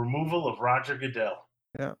for the removal of Roger Goodell.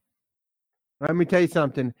 Yeah. Let me tell you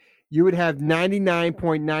something. You would have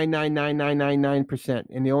 99.999999%,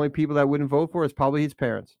 and the only people that wouldn't vote for is probably his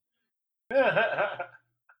parents.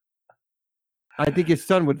 I think his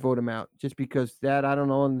son would vote him out just because, Dad, I don't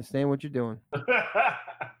understand what you're doing.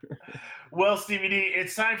 Well, Stevie D,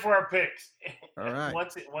 it's time for our picks. All right.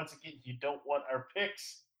 Once again, you don't want our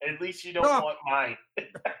picks. At least you don't want mine.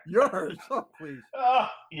 Yours, please. Oh,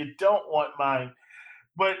 you don't want mine.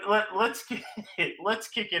 But let's kick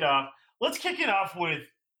it off. Let's kick it off with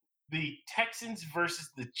the Texans versus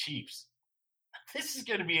the Chiefs. This is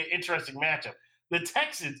going to be an interesting matchup. The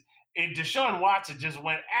Texans and Deshaun Watson just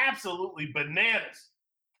went absolutely bananas.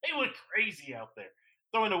 They went crazy out there,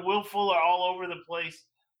 throwing a Will Fuller all over the place.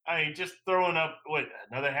 I mean, just throwing up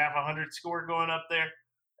another half 100 score going up there.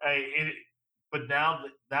 But now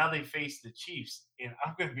they face the Chiefs, and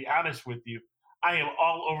I'm going to be honest with you, I am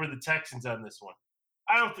all over the Texans on this one.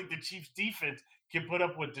 I don't think the Chiefs defense can put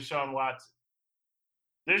up with Deshaun Watson.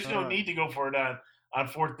 There's no need to go for it on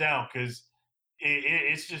fourth down because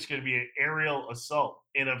it's just going to be an aerial assault.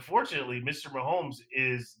 And unfortunately, Mr. Mahomes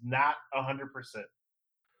is not 100%.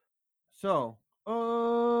 So,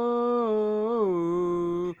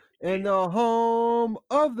 in the home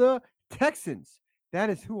of the Texans,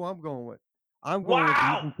 that is who I'm going with. I'm going with the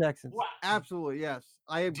Houston Texans. Wow. Absolutely, yes.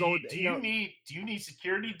 I am going. Do you need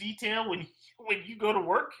security detail when you go to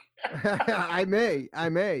work? I may,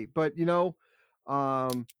 but you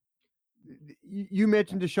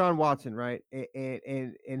mentioned Deshaun Watson, right?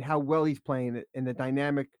 And how well he's playing and the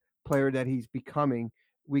dynamic player that he's becoming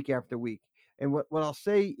week after week. And what I'll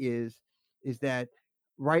say is that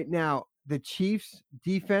right now the Chiefs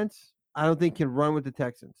defense, I don't think can run with the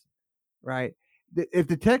Texans, right? If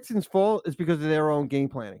the Texans fall, it's because of their own game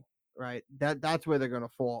planning, right? That's where they're going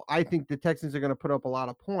to fall. I think the Texans are going to put up a lot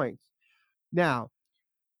of points. Now,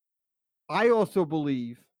 I also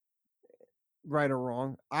believe, right or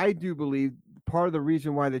wrong, I do believe part of the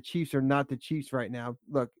reason why the Chiefs are not the Chiefs right now.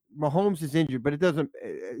 Look, Mahomes is injured, but it doesn't,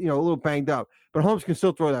 a little banged up. But Mahomes can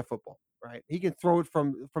still throw that football, right? He can throw it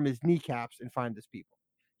from his kneecaps and find his people.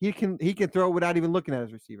 He can throw without even looking at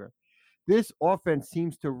his receiver. This offense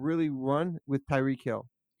seems to really run with Tyreek Hill.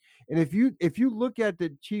 And if you look at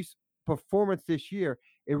the Chiefs' performance this year,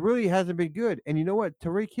 it really hasn't been good. And you know what?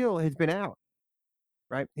 Tyreek Hill has been out,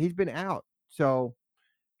 right? He's been out. So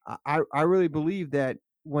I really believe that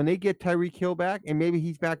when they get Tyreek Hill back, and maybe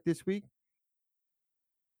he's back this week,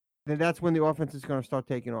 then that's when the offense is going to start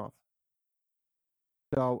taking off.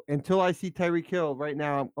 So until I see Tyreek Hill, right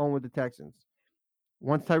now I'm on with the Texans.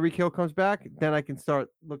 Once Tyreek Hill comes back, then I can start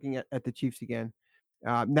looking at the Chiefs again.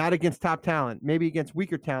 Not against top talent, maybe against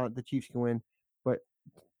weaker talent, the Chiefs can win. But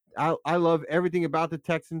I love everything about the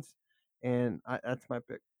Texans, and that's my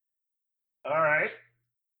pick. All right.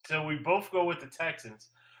 So we both go with the Texans.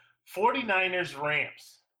 49ers,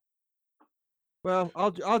 Rams. Well,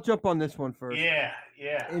 I'll jump on this one first. Yeah.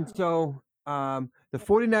 And so the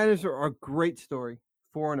 49ers are a great story,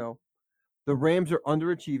 4-0. The Rams are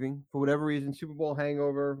underachieving for whatever reason, Super Bowl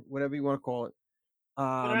hangover, whatever you want to call it. But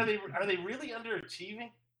are they really underachieving?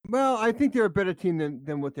 Well, I think they're a better team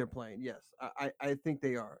than what they're playing. Yes, I think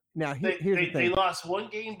they are. Now, here's the thing. They lost one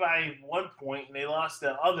game by 1 point, and they lost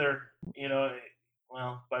the other,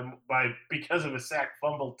 by because of a sack,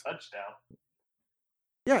 fumble, touchdown.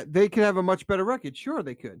 Yeah, they could have a much better record. Sure,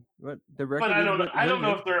 they could. But the record. But I don't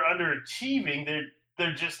know if they're underachieving.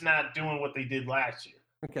 They're just not doing what they did last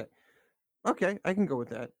year. Okay, I can go with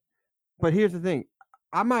that. But here's the thing.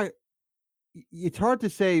 It's hard to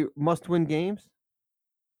say must-win games.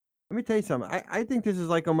 Let me tell you something. I think this is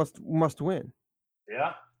like a must-win.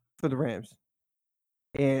 Yeah. For the Rams.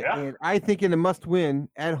 And I think in a must-win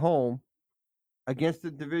at home against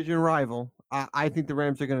the division rival, I think the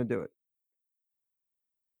Rams are going to do it.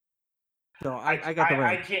 So I got the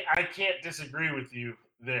Rams. I can't disagree with you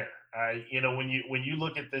there. When you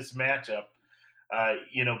look at this matchup,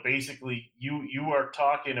 basically you are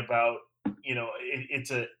talking about,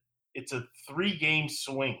 it's a 3-game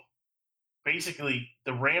swing. Basically,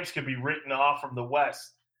 the Rams could be written off from the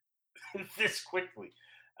West this quickly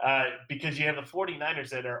because you have the 49ers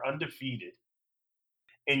that are undefeated,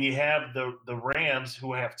 and you have the Rams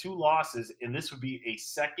who have 2 losses, and this would be a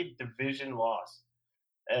second division loss.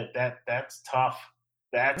 That's tough.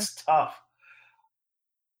 That's tough.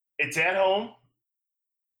 It's at home.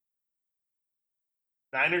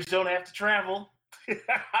 Niners don't have to travel.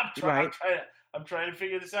 I'm trying to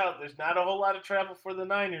figure this out. There's not a whole lot of travel for the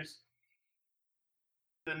Niners.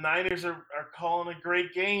 The Niners are calling a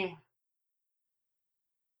great game.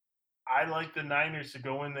 I like the Niners to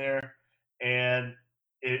go in there, and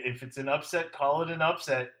if it's an upset, call it an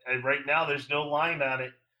upset. And right now, there's no line on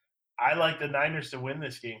it. I like the Niners to win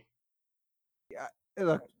this game. Yeah,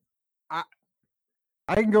 look, I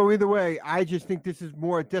can go either way. I just think this is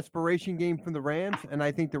more a desperation game from the Rams, and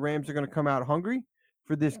I think the Rams are going to come out hungry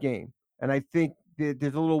for this game. And I think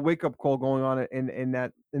there's a little wake-up call going on in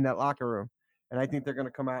that locker room, and I think they're going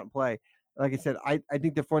to come out and play. Like I said, I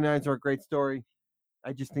think the 49ers are a great story.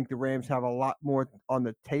 I just think the Rams have a lot more on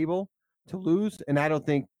the table to lose, and I don't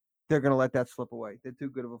think they're going to let that slip away. They're too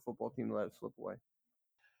good of a football team to let it slip away.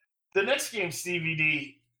 The next game, Stevie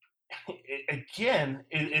D, again,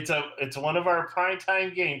 it's one of our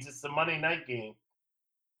primetime games. It's the Monday night game.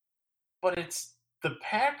 But it's the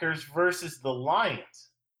Packers versus the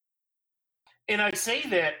Lions. And I say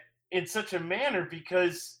that in such a manner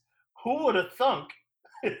because who would have thunk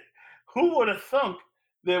that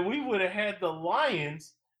we would have had the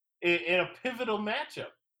Lions in a pivotal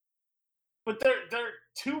matchup? But they're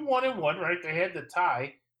 2-1-1, right? They had the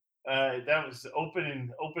tie. That was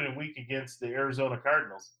opening week against the Arizona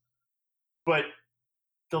Cardinals. But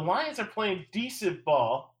the Lions are playing decent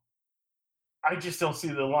ball. I just don't see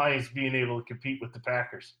the Lions being able to compete with the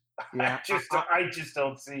Packers. Yeah, I just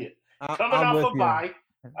don't see it. Coming off a bye,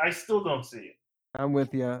 I still don't see it. I'm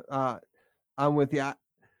with you.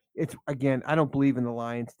 It's again, I don't believe in the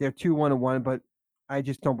Lions. They're 2-1-1, but I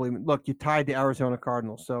just don't believe it. Look, you tied the Arizona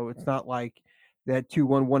Cardinals, so it's not like that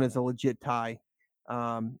 2-1-1 is a legit tie.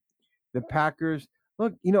 The Packers,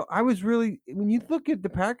 look, I was really, when you look at the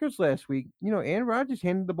Packers last week, Aaron Rodgers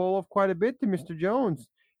handed the ball off quite a bit to Mr. Jones,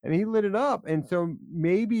 and he lit it up. And so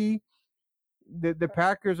maybe the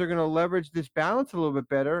Packers are going to leverage this balance a little bit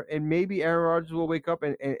better, and maybe Aaron Rodgers will wake up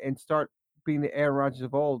and start being the Aaron Rodgers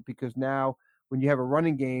of old, because now when you have a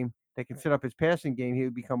running game that can set up his passing game, he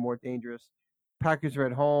would become more dangerous. Packers are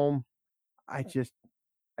at home. I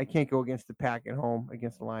can't go against the Pack at home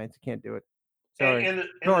against the Lions. I can't do it. Sorry,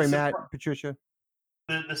 sorry, Matt, Patricia.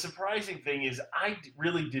 The surprising thing is I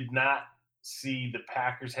really did not see the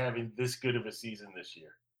Packers having this good of a season this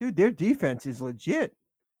year. Dude, their defense is legit.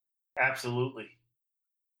 Absolutely.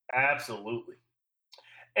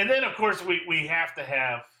 And then, of course, we have to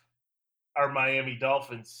have our Miami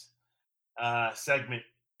Dolphins segment,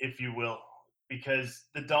 if you will, because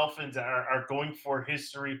the Dolphins are going for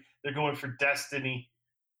history. They're going for destiny.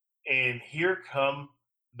 And here come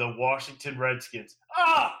the Washington Redskins.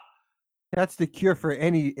 That's the cure for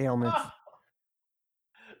any ailments.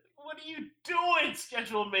 What are you doing,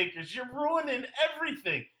 schedule makers? You're ruining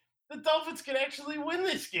everything. The Dolphins can actually win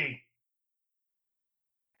this game.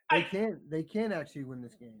 They can actually win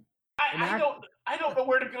this game. I don't know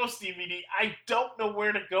where to go, Stevie D. I don't know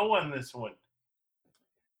where to go on this one.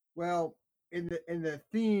 Well, in the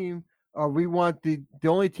theme, we want the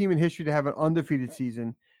only team in history to have an undefeated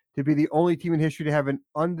season, to be the only team in history to have an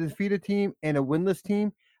undefeated team and a winless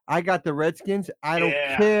team. I got the Redskins. I don't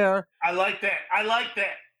care. I like that.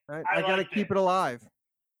 Right? I got to keep it alive.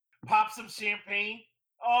 Pop some champagne.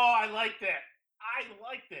 Oh, I like that.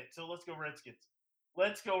 So let's go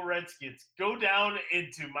Redskins. Go down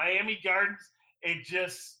into Miami Gardens and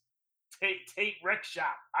just take wreck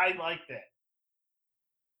shop. I like that.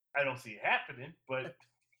 I don't see it happening, but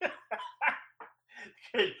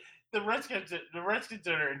the Redskins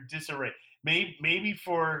are in disarray. Maybe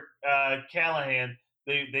for Callahan,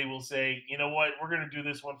 they will say, you know what, we're going to do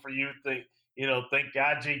this one for you. Thank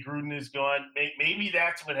God Jay Gruden is gone. Maybe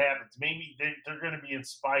that's what happens. Maybe they're going to be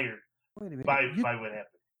inspired by what happened.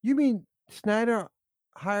 You mean Snyder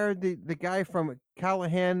hired the guy from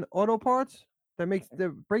Callahan Auto Parts that makes the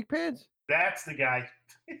brake pads? That's the guy.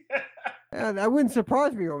 And that wouldn't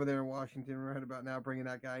surprise me over there in Washington right about now, bringing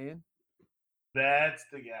that guy in. That's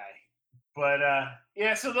the guy. But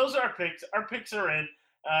so those are our picks. Our picks are in.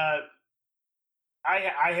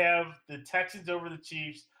 I have the Texans over the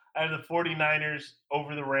Chiefs. I have the 49ers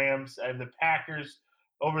over the Rams. I have the Packers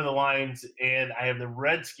over the Lions. And I have the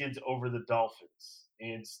Redskins over the Dolphins.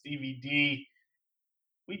 And Stevie D,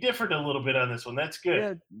 we differed a little bit on this one. That's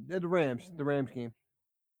good. Yeah, the Rams game.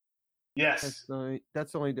 Yes.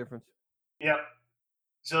 That's the only difference. Yep.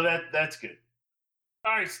 So that's good.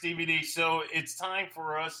 All right, Stevie D. So it's time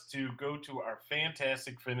for us to go to our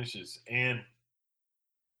fantastic finishes. And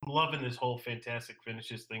I'm loving this whole fantastic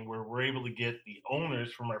finishes thing where we're able to get the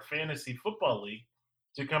owners from our fantasy football league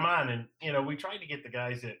to come on. And, we try to get the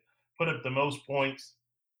guys that put up the most points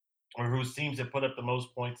or whose teams have put up the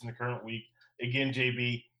most points in the current week. Again,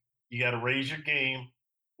 JB, you got to raise your game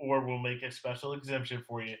or we'll make a special exemption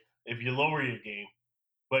for you if you lower your game.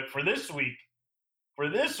 But for this week,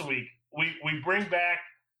 we bring back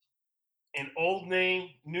an old name,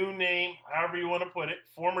 new name, however you want to put it,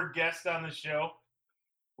 former guest on the show.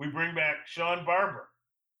 We bring back Sean Barber,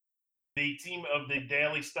 the team of the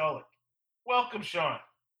Daily Stolic. Welcome, Sean.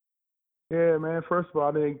 Yeah, man. First of all,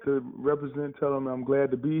 I think to represent, tell them I'm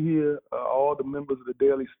glad to be here. All the members of the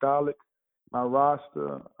Daily Stolic, my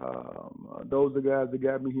roster, those are the guys that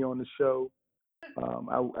got me here on the show.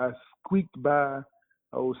 I squeaked by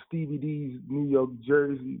old Stevie D's New York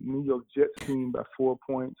Jets team by 4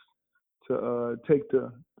 points to take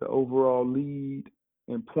the overall lead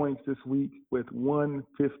in points this week with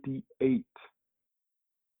 158.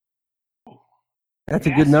 That's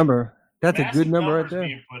a good number. That's a good number right there.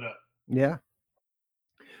 Being put up. Yeah.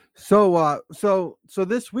 So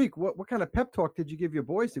this week, what kind of pep talk did you give your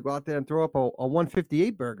boys to go out there and throw up a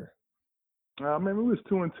 158 burger? Man, it was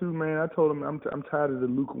 2-2, man. I told them I'm tired of the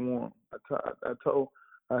lukewarm.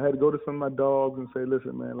 I had to go to some of my dogs and say,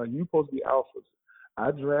 listen, man, like, you supposed to be alphas.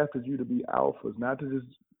 I drafted you to be alphas, not to just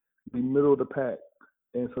be middle of the pack.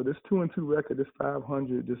 And so this 2-2 record, this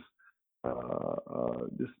 500, just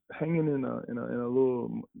hanging in a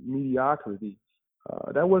little mediocrity.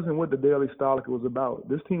 That wasn't what the Daily Stolic was about.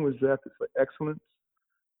 This team was drafted for excellence,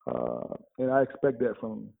 and I expect that from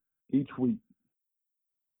them each week.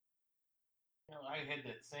 I had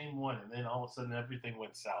that same one, and then all of a sudden everything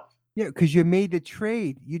went south. Yeah, because you made the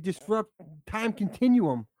trade. You disrupt time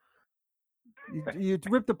continuum. You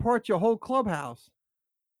ripped apart your whole clubhouse.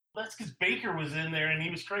 That's because Baker was in there, and he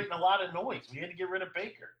was creating a lot of noise. We had to get rid of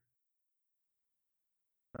Baker.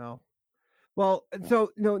 Oh. Well,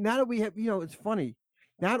 so, now that we have, it's funny.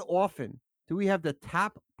 Not often do we have the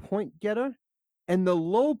top point getter and the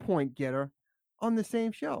low point getter on the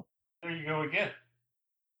same show. There you go again.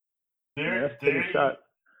 There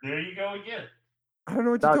you go again. I don't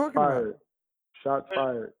know what you're talking about. Shots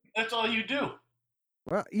fired. That's all you do.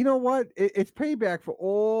 Well, you know what? It's payback for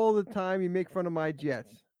all the time you make fun of my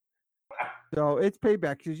Jets. So it's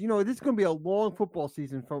payback because, this is going to be a long football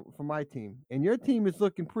season for my team. And your team is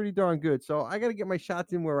looking pretty darn good. So I got to get my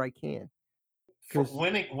shots in where I can.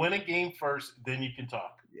 Win a game first, then you can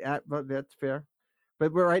talk. Yeah, but that's fair.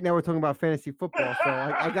 But right now we're talking about fantasy football. So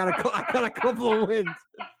I got a couple of wins.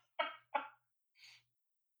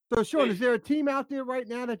 So, Sean, is there a team out there right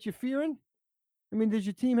now that you're fearing? I mean, does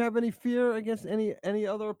your team have any fear against any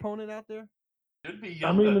other opponent out there? Should be I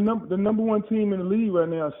Young mean, Guns. the number one team in the league right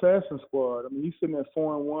now, Assassin Squad. I mean, he's sitting at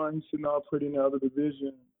 4-1. He's sitting all pretty in the other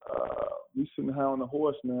division. He's sitting high on the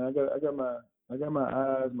horse, man. I got my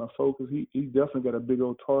eyes, my focus. He's definitely got a big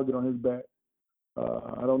old target on his back.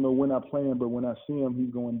 I don't know when I play him, but when I see him,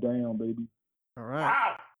 he's going down, baby. All right.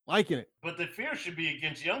 Wow. Liking it. But the fear should be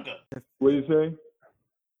against Young Guns. What do you say?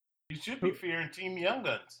 You should be fearing Team Young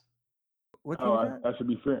Guns. What team is that? I should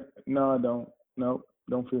be fearing. No, I don't. No,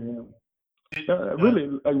 don't fear him. Did-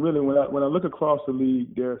 Really, when I look across the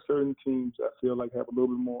league, there are certain teams I feel like have a little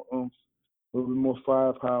bit more oomph, a little bit more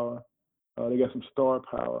firepower. They got some star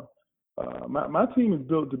power. My team is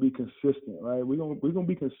built to be consistent, right? We're gonna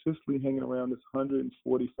be consistently hanging around this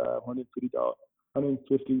 145,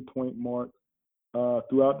 150 point mark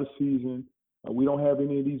throughout the season. We don't have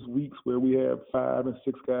any of these weeks where we have 5 and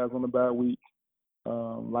 6 guys on the bye week,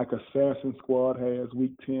 like Assassin Squad has.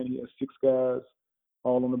 Week 10, he has 6 guys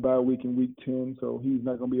all on the bye week in week 10, so he's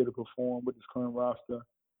not going to be able to perform with his current roster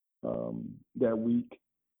that week.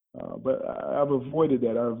 But I've avoided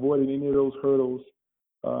that. I avoided any of those hurdles.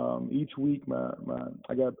 Each week,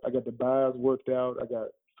 I got the buys worked out. I got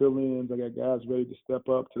fill-ins. I got guys ready to step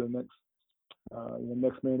up to the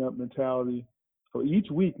next man up mentality. So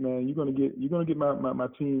each week, man, you're gonna get my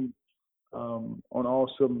team on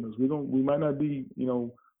all cylinders. We might not be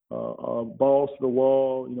balls to the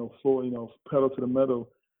wall, floor, pedal to the metal,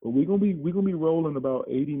 but we're gonna be rolling about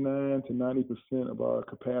 89 to 90% of our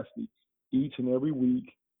capacity each and every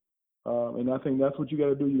week. And I think that's what you got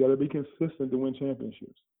to do. You got to be consistent to win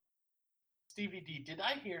championships. Stevie D, did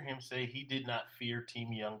I hear him say he did not fear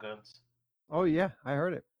Team Young Guns? Oh yeah, I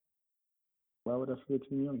heard it. Why would I fear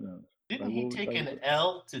Team Young Guns? Didn't he take an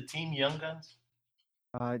L to Team Young Guns?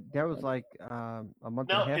 That was like a month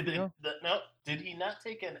No, and a half ago. Did he not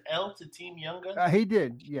take an L to Team Young Guns? He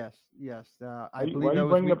did. Yes. I believe why that you was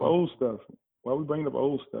bringing up week- old stuff? Why are we bringing up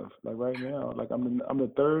old stuff? Like right now, like I'm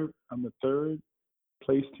the third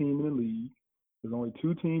place team in the league. There's only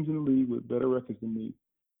 2 teams in the league with better records than me.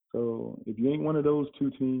 So if you ain't one of those 2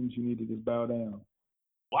 teams, you need to just bow down.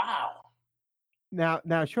 Wow. Mm-hmm.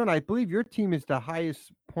 Now, Sean, I believe your team is the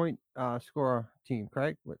highest point scorer team,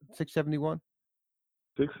 correct? 671.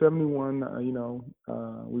 671.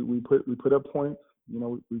 We put up points.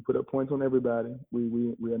 We put up points on everybody.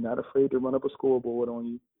 We are not afraid to run up a scoreboard on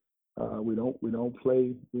you. We don't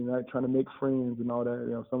play. We're not trying to make friends and all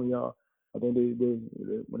that. Some of y'all, I think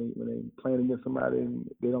when they playing against somebody and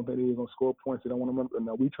they don't think they're gonna score points, they don't want to run.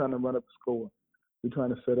 No, we trying to run up the score. We're trying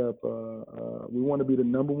to set up. We want to be the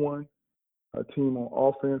number one team on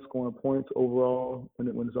offense, scoring points overall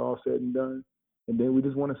when it's all said and done. And then we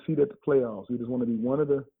just want to see that the playoffs. We just want to be one of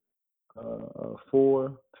the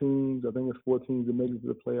 4 teams. I think it's 4 teams that make it to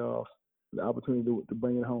the playoffs. The opportunity to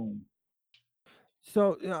bring it home.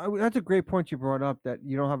 So that's a great point you brought up, that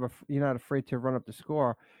you're not afraid to run up the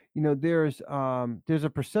score. There's a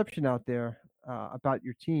perception out there about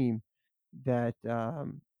your team that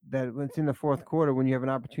when it's in the fourth quarter, when you have an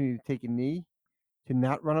opportunity to take a knee, to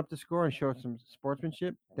not run up the score and show some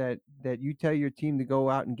sportsmanship, that you tell your team to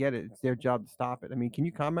go out and get it. It's their job to stop it. I mean, can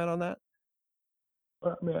you comment on that?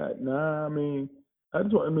 I mean,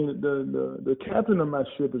 the captain of my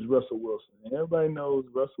ship is Russell Wilson, and everybody knows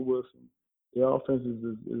Russell Wilson. The offense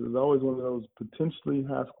is always one of those potentially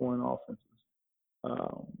high-scoring offenses,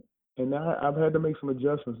 and I've had to make some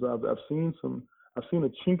adjustments. I've seen a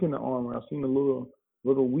chink in the armor. I've seen a little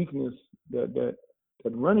weakness that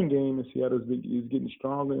running game in Seattle is getting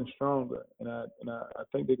stronger and stronger, and I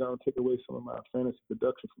think they're going to take away some of my fantasy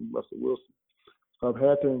production from Russell Wilson. So I've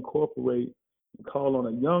had to incorporate and call on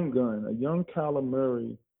a young gun, a young Kyler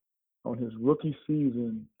Murray on his rookie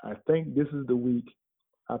season. I think this is the week.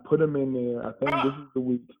 I put him in there. I think this is the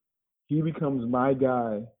week he becomes my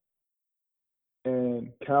guy,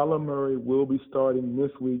 and Kyler Murray will be starting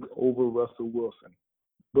this week over Russell Wilson.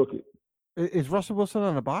 Book it. Is Russell Wilson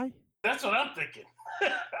on a bye? That's what I'm thinking.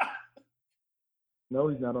 No,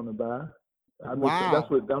 he's not on the bye. Wow. That's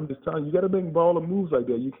what I'm just telling you. You got to make baller moves like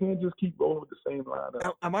that. You can't just keep rolling with the same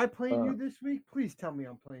lineup. Am I playing you this week? Please tell me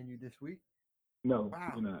I'm playing you this week. No,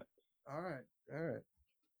 Wow. you're not. All right.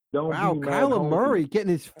 Don't be mad, Kyler homie. Murray getting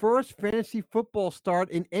his first fantasy football start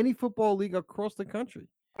in any football league across the country.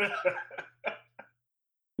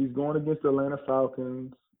 He's going against the Atlanta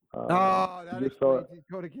Falcons. That explains he's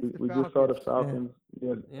going against the Falcons. Just saw the Falcons.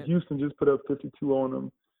 Yeah. Houston just put up 52 on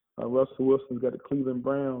them. Russell Wilson's got the Cleveland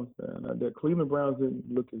Browns, and the Cleveland Browns didn't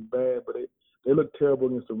look as bad, but they look terrible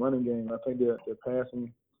against the running game. I think their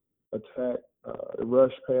passing attack, the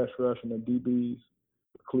pass rush, and the DBs,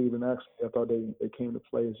 Cleveland. Actually, I thought they came to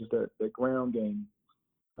play. It's just that ground game.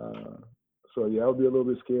 So yeah, I would be a little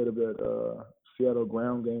bit scared of that Seattle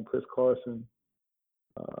ground game. Chris Carson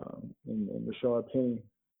and Rashard Penny.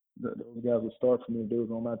 Those guys would start for me if they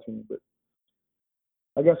was on my team. But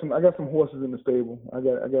I got some horses in the stable. I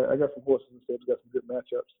got some horses in the stable. Got some good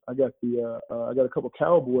matchups. I got a couple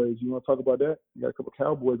Cowboys. You want to talk about that? I got a couple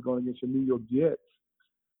Cowboys going against your New York Jets.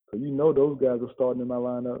 So you know those guys are starting in my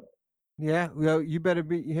lineup. Yeah, well, you better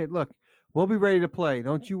be. Hey, look, we'll be ready to play.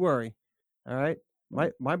 Don't you worry. All right,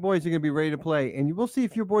 my boys are gonna be ready to play, and we'll see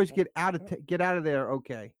if your boys get out of there.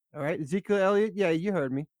 Okay. All right, Ezekiel Elliott. Yeah, you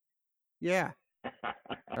heard me. Yeah.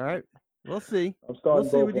 All right. We'll see. I'm starting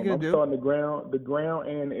we'll see what you're gonna I'm do. starting the ground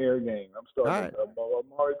and air game. I'm starting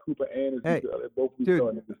Amari Cooper and Ezekiel Elliott. Both be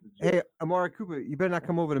starting this. Hey, Amari Cooper, you better not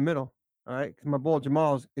come over the middle. All right, because my boy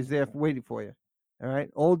Jamal is there waiting for you. All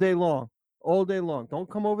right, all day long. Don't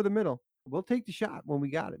come over the middle. We'll take the shot when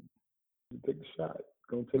we got it. Take the shot.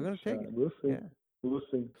 We're gonna take it. We'll see. Yeah. We'll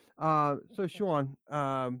see. So Sean,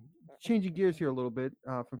 changing gears here a little bit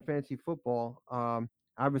from fantasy football.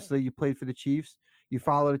 Obviously, you played for the Chiefs. You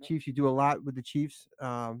follow the Chiefs. You do a lot with the Chiefs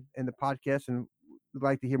in the podcast, and we'd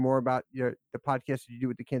like to hear more about the podcast that you do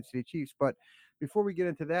with the Kansas City Chiefs. But before we get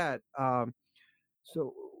into that,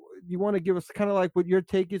 so you want to give us kind of like what your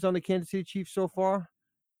take is on the Kansas City Chiefs so far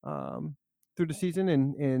through the season,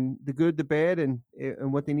 and the good, the bad, and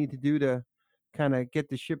what they need to do to kind of get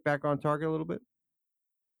the ship back on target a little bit?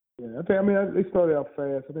 Yeah, they started out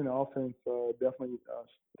fast. I think the offense definitely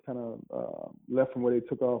kind of left from where they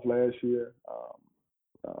took off last year.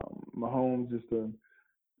 Mahomes he's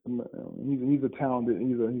a talented,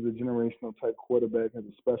 he's a generational type quarterback. Has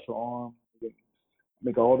a special arm. He can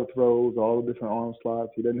make all the throws, all the different arm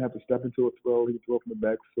slots. He doesn't have to step into a throw. He can throw from the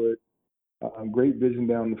back foot. Great vision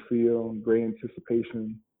down the field. Great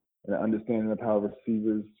anticipation and understanding of how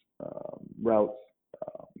receivers routes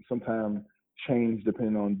sometimes change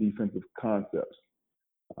depending on defensive concepts.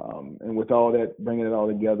 And with all that, bringing it all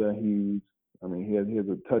together, he has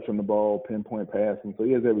a touch on the ball, pinpoint passing, so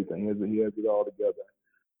he has everything. He has it all together.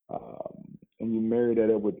 And you marry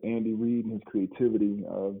that up with Andy Reid and his creativity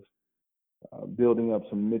of building up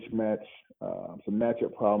some mismatch, some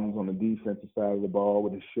matchup problems on the defensive side of the ball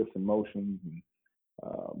with his shifts and motions and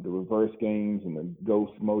the reverse games and the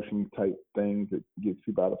ghost motion type things that gets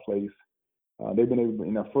people out of place. They've been able,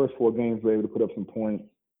 in their first 4 games, were able to put up some points.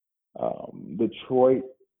 Detroit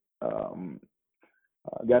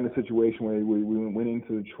got in a situation where we went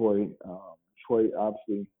into Detroit. Detroit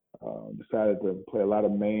obviously decided to play a lot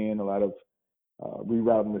of man, a lot of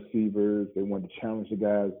rerouting receivers. They wanted to challenge the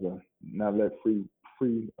guys to not let free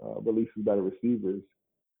releases by the receivers.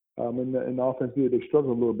 And the offense did. They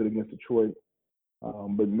struggled a little bit against Detroit,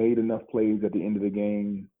 but made enough plays at the end of the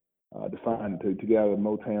game to get out of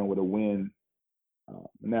Motown with a win.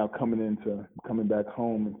 Now coming back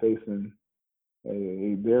home and facing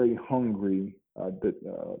a very hungry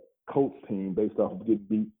Colts team based off of getting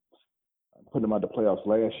beat, putting them out the playoffs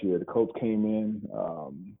last year. The Colts came in.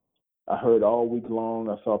 I heard all week long.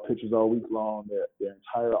 I saw pictures all week long. Their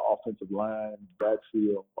entire offensive line,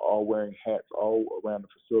 backfield, all wearing hats all around the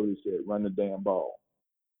facility said, "Run the damn ball."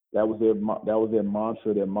 That was their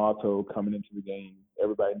mantra, their motto coming into the game.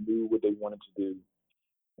 Everybody knew what they wanted to do.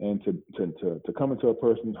 And to come into a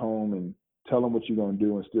person's home and tell them what you're going to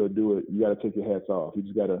do and still do it, you got to take your hats off. You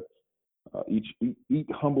just got to eat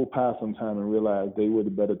humble pie sometime and realize they were the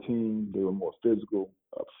better team. They were more physical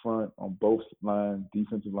up front on both lines,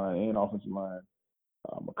 defensive line and offensive line.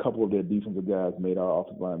 A couple of their defensive guys made our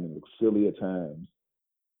offensive linemen look silly at times.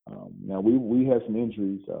 Now we had some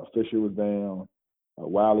injuries. Fisher was down.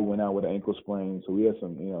 Wiley went out with an ankle sprain, so we had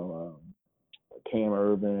some, Cam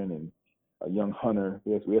Irvin and young Hunter.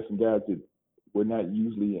 We had some guys that were not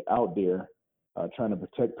usually out there trying to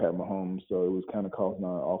protect Pat Mahomes, so it was kind of causing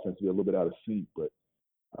our offense to be a little bit out of sync. But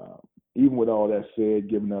even with all that said,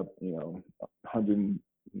 giving up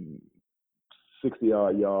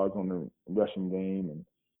 160-odd yards on the rushing game, and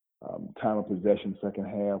time of possession second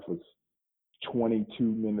half was 22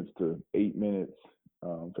 minutes to 8 minutes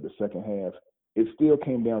for the second half. It still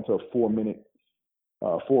came down to a 4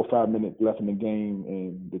 or 5 minutes left in the game,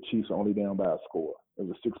 and the Chiefs are only down by a score. It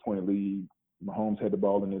was a 6-point lead. Mahomes had the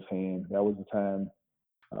ball in his hand. That was the time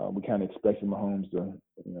we kind of expected Mahomes to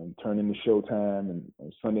turn into Showtime and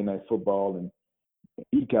Sunday Night Football and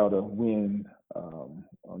eke out a win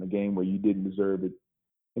on a game where you didn't deserve it.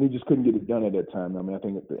 And he just couldn't get it done at that time. I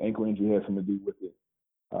think the ankle injury had something to do with it.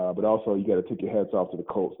 But also, you got to take your hats off to the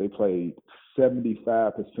Colts. They played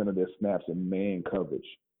 75% of their snaps in man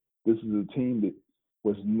coverage. This is a team that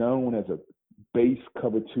was known as a base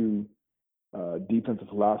cover 2 defensive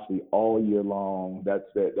philosophy all year long. That's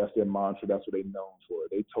their mantra. That's what they're known for.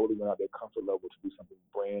 They totally went out their comfort level to do something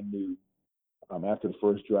brand new. After the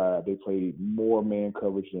first drive, they played more man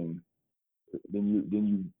coverage than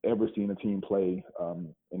you've ever seen a team play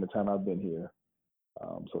in the time I've been here.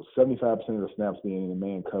 So 75% of the snaps being in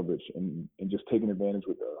man coverage and just taking advantage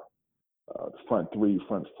with the front three,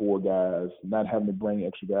 front four guys, not having to bring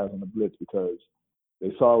extra guys on the blitz because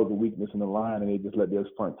they saw it was a weakness in the line and they just let their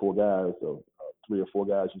front four guys, so 3 or 4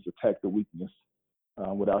 guys, just attack the weakness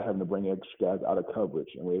without having to bring extra guys out of coverage,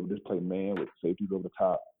 and we're able to just play man with safeties over the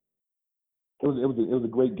top. It was a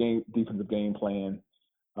great defensive game plan,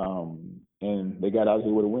 and they got out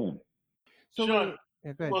here with a win. So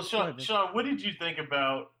Sean, Sean, what did you think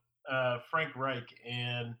about Frank Reich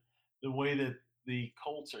and the way that the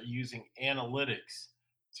Colts are using analytics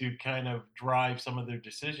to kind of drive some of their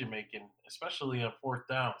decision making, especially on fourth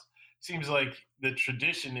downs? Seems like the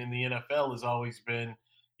tradition in the NFL has always been,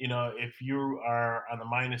 if you are on the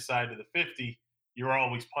minus side of the 50, you're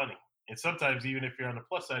always punting. And sometimes even if you're on the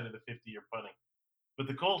plus side of the 50, you're punting. But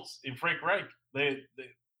the Colts in Frank Reich, they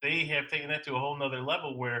have taken that to a whole nother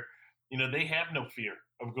level where, they have no fear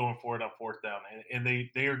of going forward on fourth down. And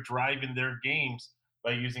they are driving their games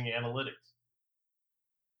by using analytics.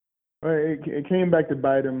 Well, it came back to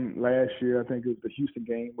bite him last year. I think it was the Houston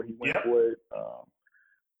game where he went for it.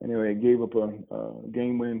 Anyway, it gave up a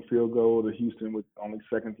game-winning field goal to Houston with only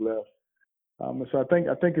seconds left. So I think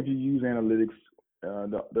if you use analytics,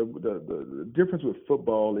 the difference with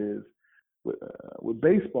football is with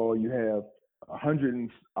baseball you have 100 and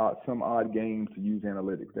some odd games to use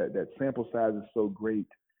analytics. That sample size is so great.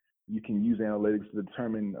 You can use analytics to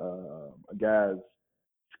determine a guy's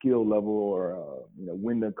skill level, or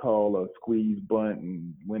when to call a squeeze bunt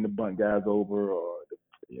and when to bunt guys over, or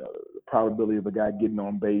the probability of a guy getting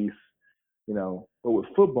on base. But with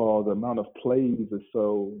football, the amount of plays is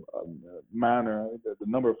so minor. The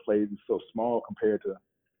number of plays is so small compared to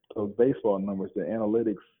those baseball numbers. The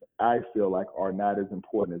analytics, I feel like, are not as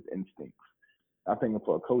important as instincts. I think if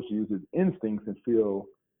a coach uses instincts and feel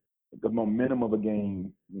the momentum of a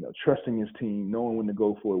game, trusting his team, knowing when to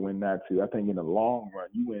go for it, when not to, I think in the long run,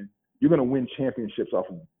 you're going to win championships off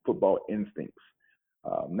of football instincts,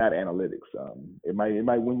 not analytics. It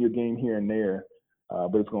might win your game here and there,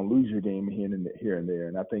 but it's going to lose your game here and there.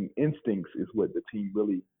 And I think instincts is what the team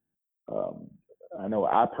really. I know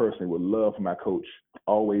I personally would love for my coach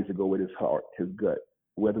always to go with his heart, his gut.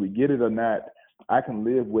 Whether we get it or not, I can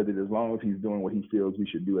live with it as long as he's doing what he feels we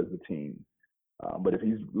should do as a team. But if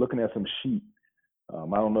he's looking at some sheep,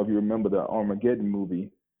 I don't know if you remember the Armageddon movie,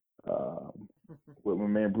 where my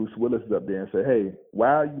man Bruce Willis is up there and say, "Hey, why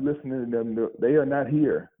are you listening to them? They are not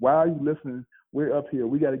here. Why are you listening? We're up here.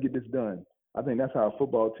 We got to get this done." I think that's how a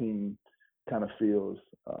football team kind of feels.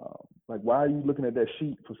 Like, why are you looking at that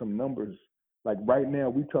sheet for some numbers? Like, right now,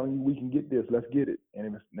 we telling you we can get this. Let's get it.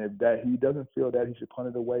 And if that he doesn't feel that, he should punt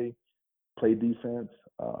it away, play defense,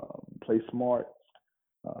 play smart.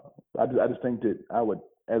 I just think that I would,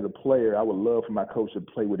 as a player, I would love for my coach to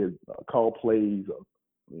play with his call plays, or,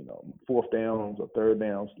 fourth downs or third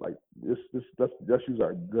downs. Like, let's use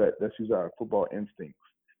our gut. Let's use our football instincts.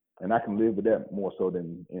 And I can live with that more so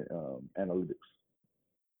than analytics.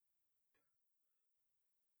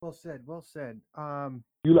 Well said. Well said.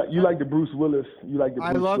 You like the Bruce Willis?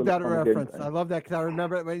 I love that reference. I love that because I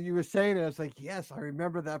remember when you were saying it. I was like, yes, I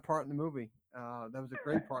remember that part in the movie. That was a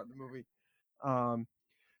great part in the movie.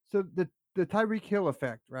 So the Tyreek Hill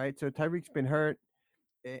effect, right? So Tyreek's been hurt.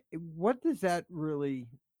 What does that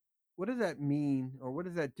mean, or what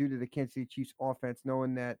does that do to the Kansas City Chiefs offense,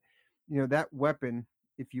 knowing that, that weapon,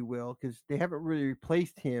 if you will, because they haven't really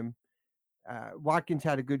replaced him. Watkins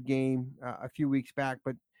had a good game a few weeks back,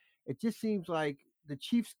 but it just seems like the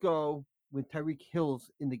Chiefs go with Tyreek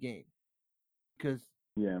Hill's in the game because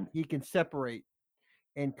he can separate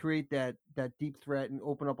and create that deep threat and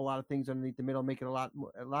open up a lot of things underneath the middle, make it a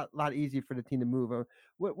lot easier for the team to move.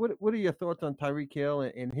 What are your thoughts on Tyreek Hill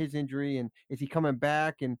and his injury, and is he coming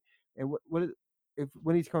back, and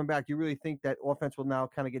when he's coming back, do you really think that offense will now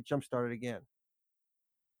kind of get jump started again?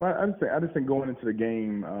 I just think going into the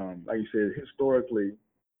game, like you said, historically,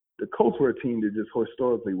 the Colts were a team that just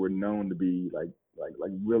historically were known to be like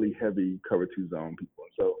really heavy cover 2 zone people.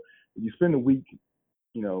 So if you spend a week,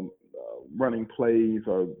 running plays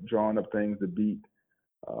or drawing up things to beat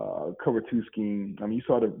cover 2 scheme. I mean, you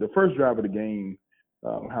saw the first drive of the game,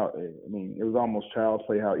 it was almost child's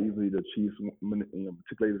play how easily the Chiefs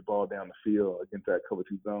manipulated this ball down the field against that cover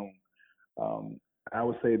 2 zone. I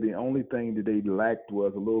would say the only thing that they lacked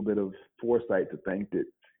was a little bit of foresight to think that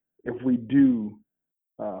if we do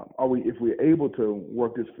if we're able to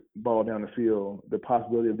work this ball down the field, the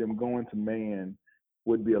possibility of them going to man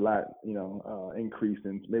would be a lot, increased,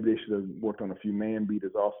 and maybe they should have worked on a few man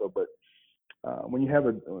beaters also. But when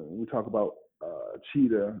we talk about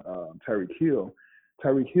Cheetah, Tyreek Hill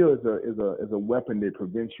is a weapon that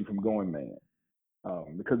prevents you from going man,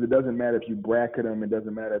 because it doesn't matter if you bracket him, it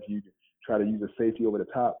doesn't matter if you try to use a safety over the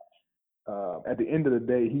top. At the end of the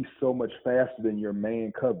day, he's so much faster than your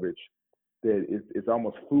man coverage that it's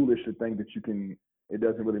almost foolish to think that it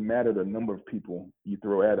doesn't really matter the number of people you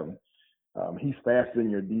throw at him. He's faster than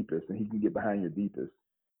your deepest, and he can get behind your deepest.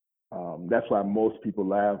 That's why most people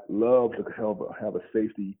love to have a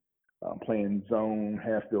safety playing zone,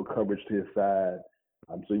 half-field coverage to his side,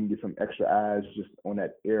 so you can get some extra eyes just on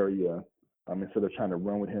that area instead of trying to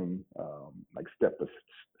run with him like step to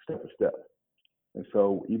step. And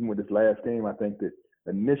so even with this last game, I think that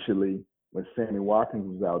initially when Sammy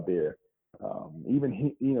Watkins was out there, even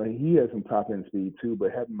he has some top end speed too,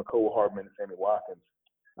 but having Mecole Hardman and Sammy Watkins,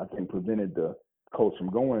 I think prevented the Colts from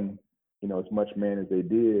going, as much man as they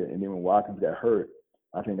did. And then when Watkins got hurt,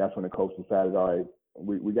 I think that's when the Colts decided, all right,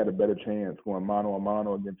 we got a better chance going mano a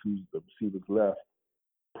mano against who's the receivers left,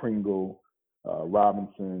 Pringle,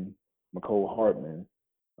 Robinson, Mecole Hardman.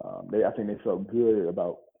 I think they felt good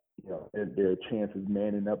about their chances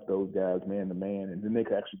manning up those guys man to man, and then they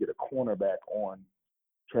could actually get a cornerback on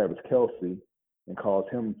Travis Kelce and cause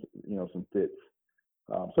him, some fits.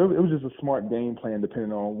 So it was just a smart game plan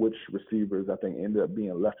depending on which receivers I think ended up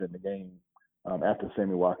being left in the game after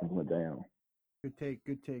Sammy Watkins went down. Good take.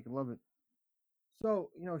 I love it. So,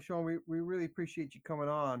 Sean, we really appreciate you coming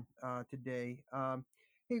on today.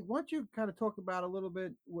 Hey, why don't you kind of talk about a little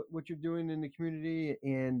bit what you're doing in the community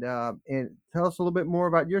and tell us a little bit more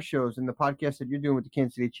about your shows and the podcast that you're doing with the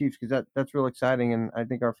Kansas City Chiefs, because that's real exciting, and I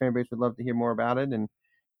think our fan base would love to hear more about it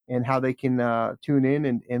and how they can tune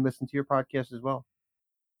in and listen to your podcast as well.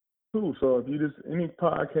 Cool. So if you any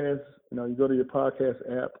podcast, you go to your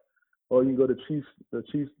podcast app, or you can go to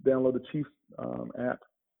download the Chiefs app.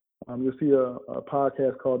 You'll see a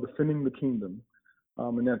podcast called Defending the Kingdom.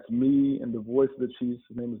 And that's me and the voice of the Chiefs.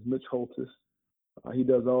 His name is Mitch Holtis. He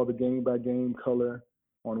does all the game-by-game color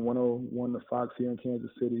on 101 The Fox here in Kansas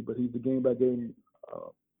City, but he's the game-by-game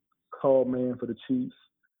call man for the Chiefs.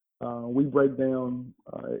 We break down,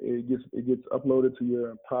 it gets uploaded to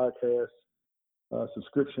your podcast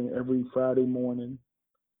subscription every Friday morning.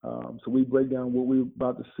 So we break down what we're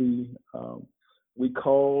about to see. We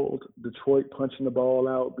called Detroit punching the ball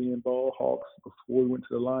out, being ball hawks before we went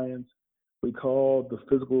to the Lions. We called the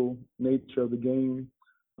physical nature of the game,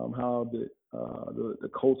 how the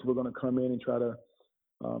Colts were going to come in and try to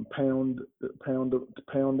pound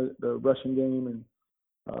the rushing game and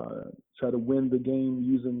try to win the game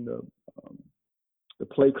using the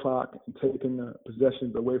play clock and taking the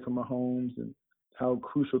possessions away from Mahomes, and how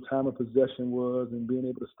crucial time of possession was and being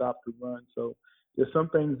able to stop the run. So there's some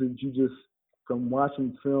things that you just, from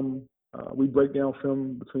watching film, we break down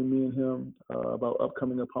film between me and him about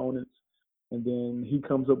upcoming opponents. And then he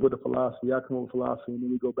comes up with a philosophy, I come up with a philosophy, and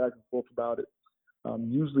then we go back and forth about it.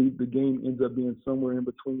 Usually the game ends up being somewhere in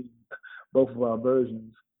between both of our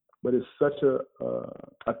versions. But it's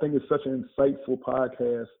I think it's such an insightful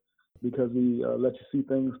podcast because we let you see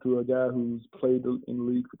things through a guy who's played in the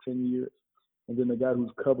league for 10 years, and then a guy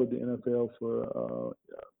who's covered the NFL for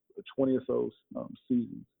 20 or so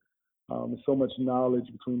seasons. There's so much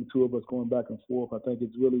knowledge between the two of us going back and forth. I think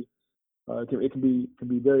it's really it can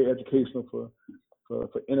be very educational for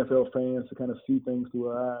NFL fans to kind of see things through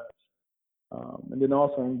our eyes. And then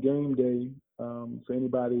also on game day, for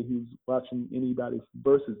anybody who's watching anybody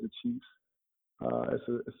versus the Chiefs,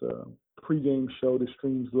 it's a pregame show that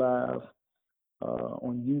streams live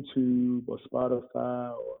on YouTube or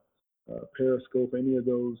Spotify or Periscope, any of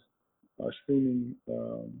those streaming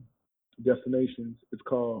destinations. It's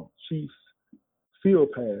called Chiefs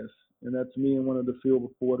Field Pass, and that's me and one of the field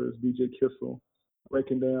reporters, BJ Kissel,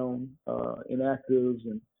 breaking down inactives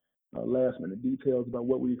and last-minute details about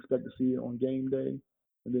what we expect to see on game day.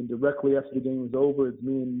 And then directly after the game is over, it's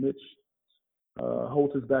me and Mitch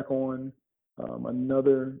Holtis back on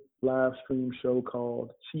another live stream show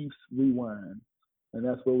called Chiefs Rewind, and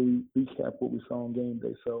that's where we recap what we saw on game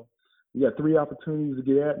day. So we got 3 opportunities to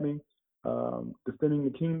get at me: Defending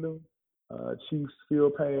the Kingdom, Chiefs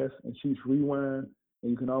Field Pass, and Chiefs Rewind.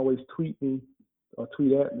 And you can always tweet me or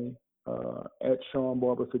tweet at me at Sean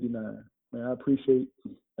Barber 59. Man, I appreciate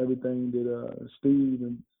everything that Steve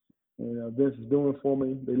and Vince is doing for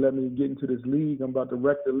me. They let me get into this league. I'm about to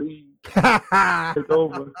wreck the league, take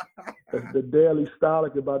over. The Daily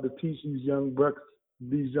Stolic about to teach these young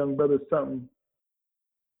brothers something.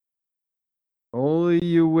 Only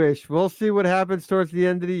you wish. We'll see what happens towards the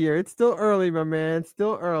end of the year. It's still early, my man.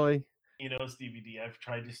 Still early. You know, Stevie D, I've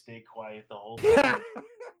tried to stay quiet the whole time.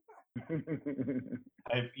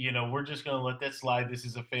 We're just gonna let that slide. This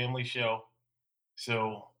is a family show,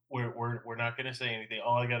 so we're not gonna say anything.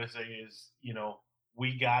 All I gotta say is,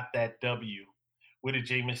 we got that W. What did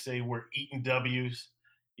Jameis say? We're eating W's.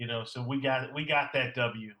 So we got that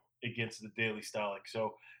W against the Daily Stolic.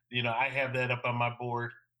 So I have that up on my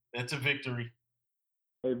board. That's a victory.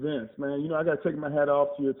 Hey Vince, man, I got to take my hat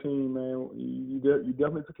off to your team, man. You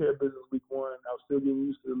definitely took care of business week one. I was still getting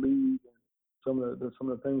used to the league and some of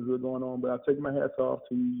the things that were going on, but I take my hats off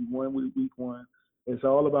to you. You won week one. It's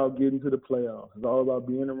all about getting to the playoffs. It's all about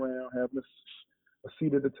being around, having a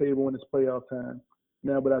seat at the table when it's playoff time.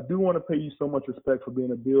 Now, but I do want to pay you so much respect for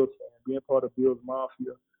being a Bills fan, being part of Bills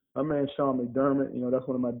Mafia. My man Sean McDermott, that's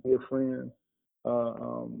one of my dear friends.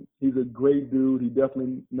 He's a great dude. He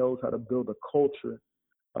definitely knows how to build a culture.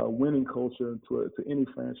 Winning culture to any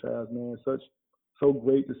franchise, man. So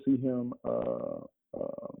great to see him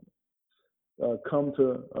come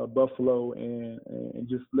to Buffalo and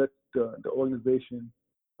just let the organization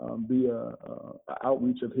be a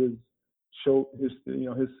outreach of his show, his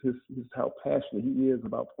how passionate he is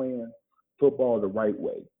about playing football the right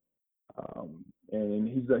way. And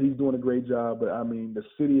he's doing a great job. But I mean, the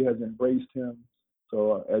city has embraced him.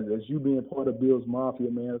 So as you being part of Bills Mafia,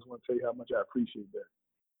 man, I just want to tell you how much I appreciate that.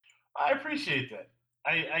 I appreciate that.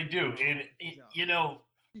 I do. And,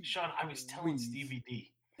 Sean, I was telling Stevie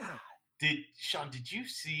D, did you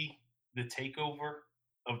see the takeover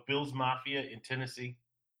of Bills Mafia in Tennessee?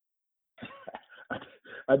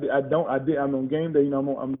 I don't. I did. I'm on game day.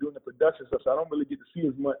 I'm doing the production stuff, so I don't really get to see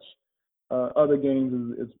as much other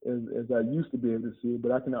games as I used to be able to see.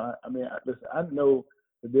 But listen. I know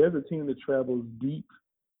that there's a team that travels deep,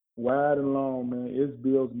 wide and long, man. It's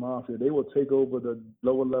Bills Mafia. They will take over the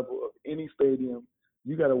lower level of any stadium.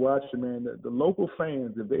 You got to watch it, man. The local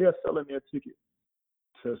fans, if they are selling their tickets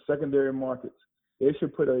to secondary markets, they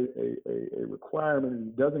should put a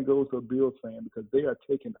requirement that doesn't go to a Bills fan because they are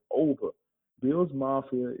taking over. Bills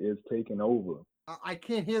Mafia is taking over. I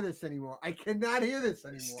can't hear this anymore. I cannot hear this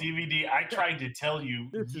anymore. Stevie D, I tried to tell you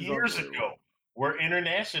years ago, we're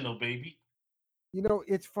international, baby.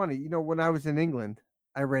 It's funny. When I was in England,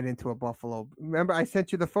 I ran into a Buffalo. Remember, I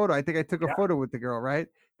sent you the photo. I think I took a photo with the girl, right?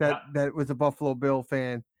 That was a Buffalo Bill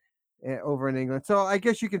fan over in England. So I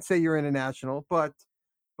guess you can say you're international, but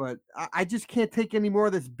I just can't take any more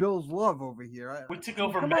of this Bills love over here. We took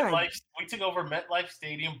over MetLife. We took over MetLife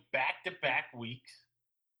Stadium back-to-back weeks.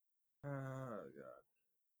 Oh God!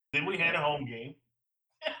 Then we had a home game.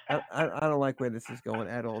 I don't like where this is going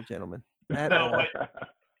at all, gentlemen. But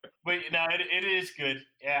it is good.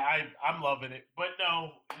 Yeah, I'm loving it. But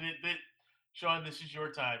no, Sean, this is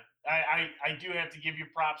your time. I do have to give you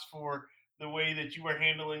props for the way that you were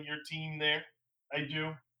handling your team there. I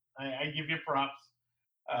do. I give you props.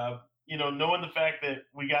 Knowing the fact that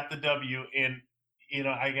we got the W, and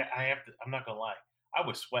I'm not gonna lie, I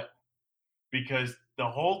was sweating because the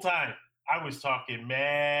whole time I was talking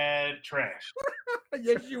mad trash.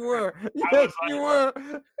 Yes, you were. Yes, you were.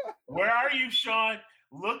 Where are you, Sean?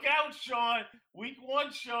 Look out, Sean. Week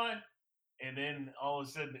one, Sean. And then all of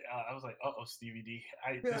a sudden, I was like, "Uh-oh, Stevie D,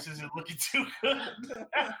 this isn't looking too good."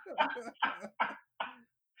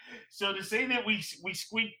 So to say that we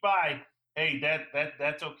squeaked by, hey,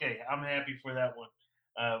 that's okay. I'm happy for that one.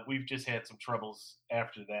 We've just had some troubles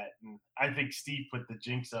after that, and I think Steve put the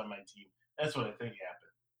jinx on my team. That's what I think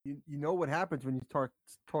happened. You know what happens when you start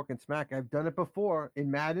talking smack. I've done it before in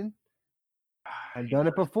Madden. I've done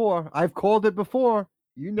it before. I've called it before.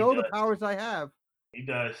 You know the powers I have. He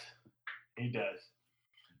does.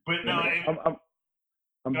 But no,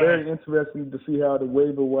 I'm very interested to see how the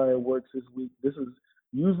waiver wire works this week. This is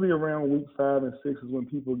usually around week 5 and 6 is when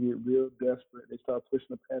people get real desperate. They start pushing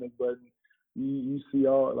the panic button. You see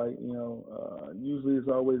all usually it's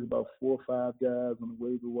always about 4 or 5 guys on the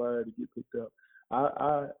waiver wire to get picked up.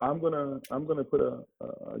 I'm gonna put a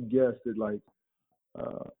guess that like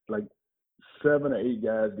 7 or 8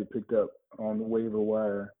 guys get picked up on the waiver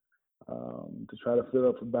wire to try to fill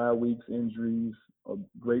up for bye weeks, injuries, or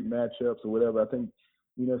great matchups or whatever. I think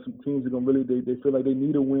some teams are gonna really they feel like they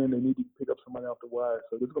need a win. They need to pick up somebody off the wire.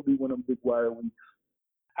 So this is gonna be one of them big wire weeks.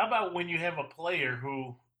 How about when you have a player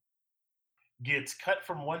who gets cut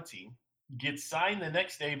from one team, gets signed the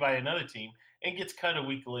next day by another team, and gets cut a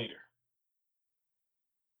week later?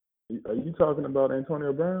 Are you talking about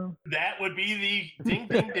Antonio Brown? That would be the ding,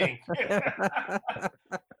 ding, ding.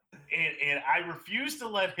 and I refuse to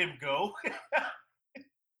let him go,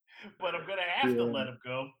 but I'm going to have to let him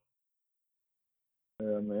go.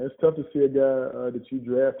 Yeah, man, it's tough to see a guy that you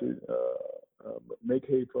drafted make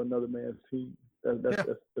hay for another man's team. That's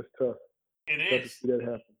tough. It Tough to is. see that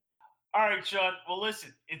happen. All right, Sean. Well,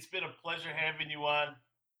 listen, it's been a pleasure having you on.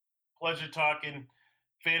 Pleasure talking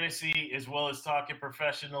fantasy as well as talking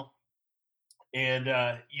professional. And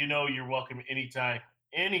you're welcome anytime.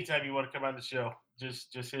 Anytime you want to come on the show,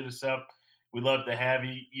 just hit us up. We'd love to have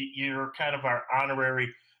you. You're kind of our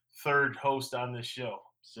honorary third host on this show,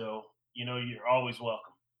 so you're always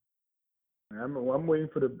welcome. I'm waiting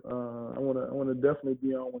for the. I want to definitely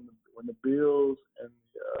be on when the Bills and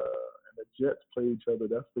the Jets play each other.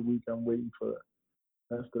 That's the week I'm waiting for.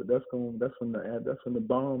 That's when the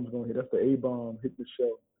bomb's gonna hit. That's the A bomb hitting the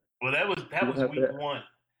show. Well, that was week one,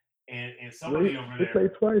 and somebody over they there. play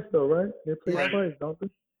twice though, right? They play twice, don't they?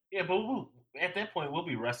 Yeah, but at that point we'll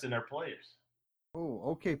be resting our players. Oh,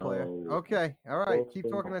 okay, player. Oh. Okay, all right. Okay.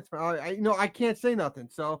 Keep talking. That's I can't say nothing.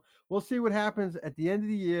 So we'll see what happens at the end of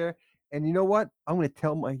the year. And you know what? I'm going to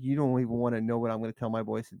tell you don't even want to know what I'm going to tell my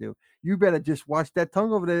boys to do. You better just watch that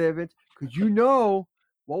tongue over there, Vince, because you know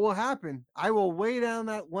what will happen. I will weigh down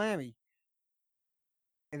that whammy,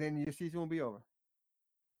 and then your season will be over.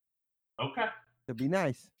 Okay. It'll be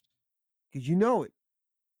nice, because you know it.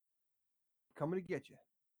 Coming to get you.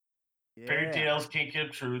 Yeah. Fairy tales can't come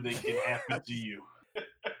true. They can happen to you.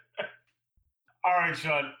 All right,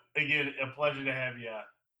 Sean. Again, a pleasure to have you on.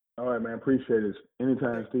 All right, man. Appreciate it.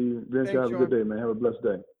 Anytime, Steve. Vince, have a good day, man. Have a blessed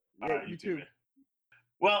day. All right, you too, man.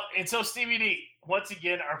 Well, and so Stevie D, once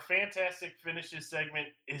again, our fantastic finishes segment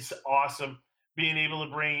is awesome. Being able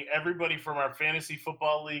to bring everybody from our fantasy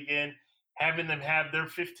football league in, having them have their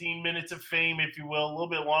 15 minutes of fame, if you will, a little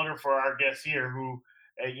bit longer for our guest here, who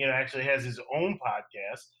actually has his own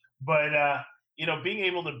podcast. But being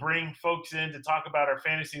able to bring folks in to talk about our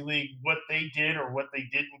fantasy league, what they did or what they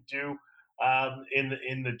didn't do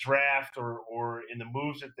in the draft or in the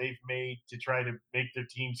moves that they've made to try to make their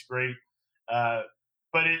teams great. But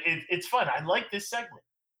it's fun. I like this segment.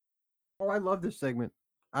 Oh, I love this segment.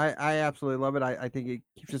 I absolutely love it. I think it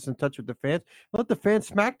keeps us in touch with the fans. Let the fans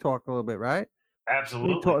smack talk a little bit, right?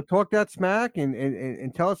 Absolutely. Talk that smack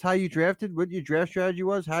and tell us how you drafted, what your draft strategy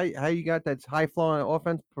was, how you got that high flying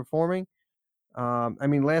offense performing.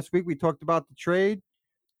 Last week we talked about the trade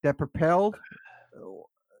that propelled.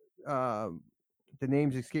 The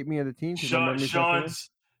names escape me of the team. Sean's.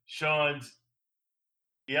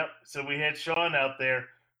 Yep. So we had Sean out there,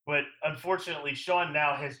 but unfortunately, Sean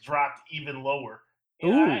now has dropped even lower.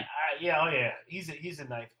 He's in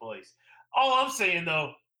ninth place. All I'm saying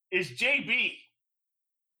though is JB,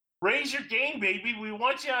 raise your game, baby. We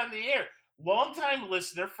want you on the air. Long-time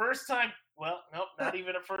listener, first time. Well, nope, not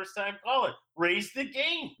even a first-time caller. Raise the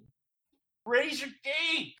game. Raise your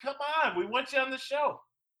game. Come on, we want you on the show.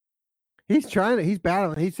 He's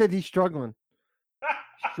battling. He said he's struggling.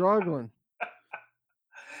 Struggling.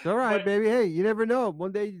 It's all right, baby. Hey, you never know.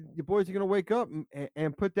 One day your boys are gonna wake up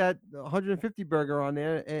and put that 150 burger on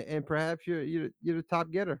there, and perhaps you're the top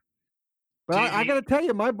getter. But I gotta tell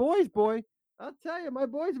you, my boys, I'll tell you, my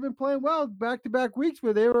boys have been playing well back-to-back weeks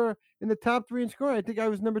where they were in the top 3 in scoring. I think I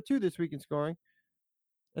was number 2 this week in scoring.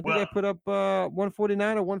 I think I put up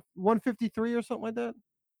 149 or 153 or something like that.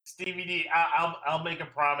 Stevie D, I'll make a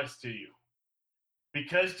promise to you.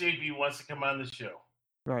 Because JB wants to come on the show.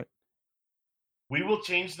 Right. We will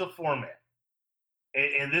change the format.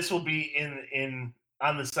 And this will be in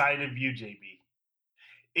on the side of you, JB.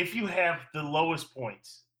 If you have the lowest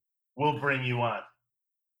points, we'll bring you on.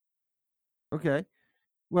 Okay.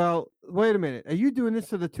 Well, wait a minute. Are you doing this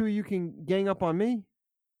so the two of you can gang up on me?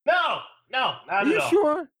 No, not at all. Are you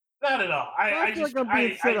sure? Not at all. I feel like I'm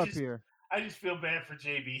being set up here. I just feel bad for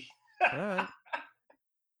JB. All right.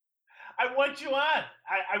 I want you on.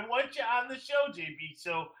 I want you on the show, JB.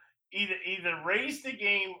 So either raise the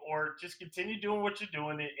game or just continue doing what you're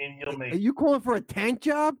doing, and you'll make. Are you calling for a tank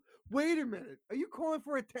job? Wait a minute. Are you calling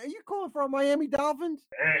for Are you calling for our Miami Dolphins?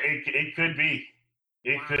 It could be.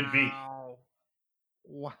 It could be.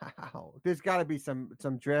 Wow. There's got to be some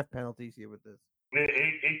draft penalties here with this.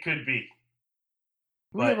 It could be.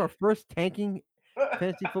 We have our first tanking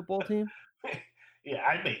fantasy football team. Yeah,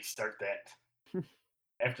 I may start that.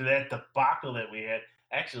 After that debacle that we had,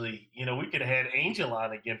 actually, we could have had Angel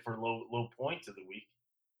on again for low points of the week.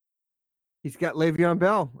 He's got Le'Veon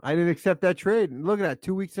Bell. I didn't accept that trade. And look at that,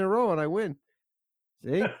 2 weeks in a row, and I win.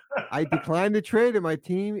 See, I declined the trade, and my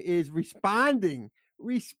team is responding.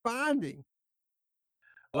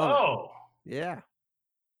 Love it. Yeah.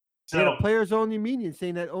 So they had a players only meeting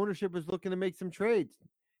saying that ownership was looking to make some trades,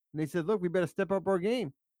 and they said, "Look, we better step up our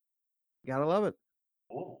game." Gotta love it.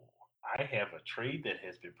 Oh, I have a trade that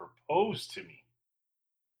has been proposed to me.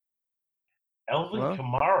 Elvin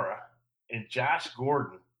Kamara and Josh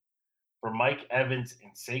Gordon for Mike Evans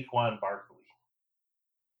and Saquon Barkley.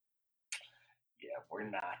 Yeah, we're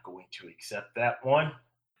not going to accept that one.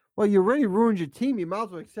 Well, you already ruined your team. You might as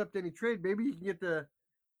well accept any trade. Maybe you can get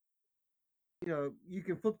you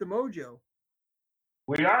can flip the mojo.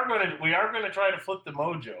 We are gonna try to flip the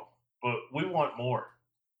mojo, but we want more.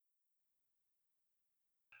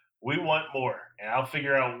 We want more, and I'll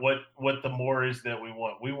figure out what the more is that we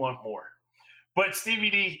want. We want more. But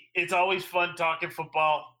Stevie D, it's always fun talking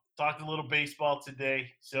football. Talked a little baseball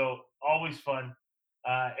today, so always fun.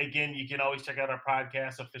 Again, you can always check out our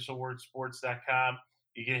podcast, officialwordsports.com.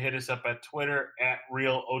 You can hit us up at Twitter at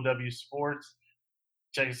RealOWSports.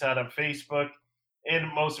 Check us out on Facebook.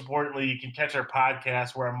 And most importantly, you can catch our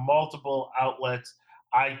podcast. We're on multiple outlets,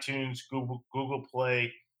 iTunes, Google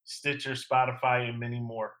Play, Stitcher, Spotify, and many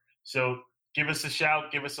more. So give us a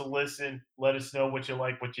shout, give us a listen. Let us know what you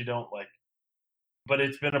like, what you don't like. But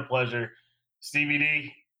it's been a pleasure. Stevie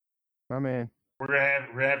D. My man. We're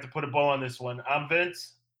gonna have to put a bow on this one. I'm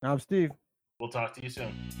Vince. I'm Steve. We'll talk to you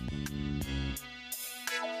soon.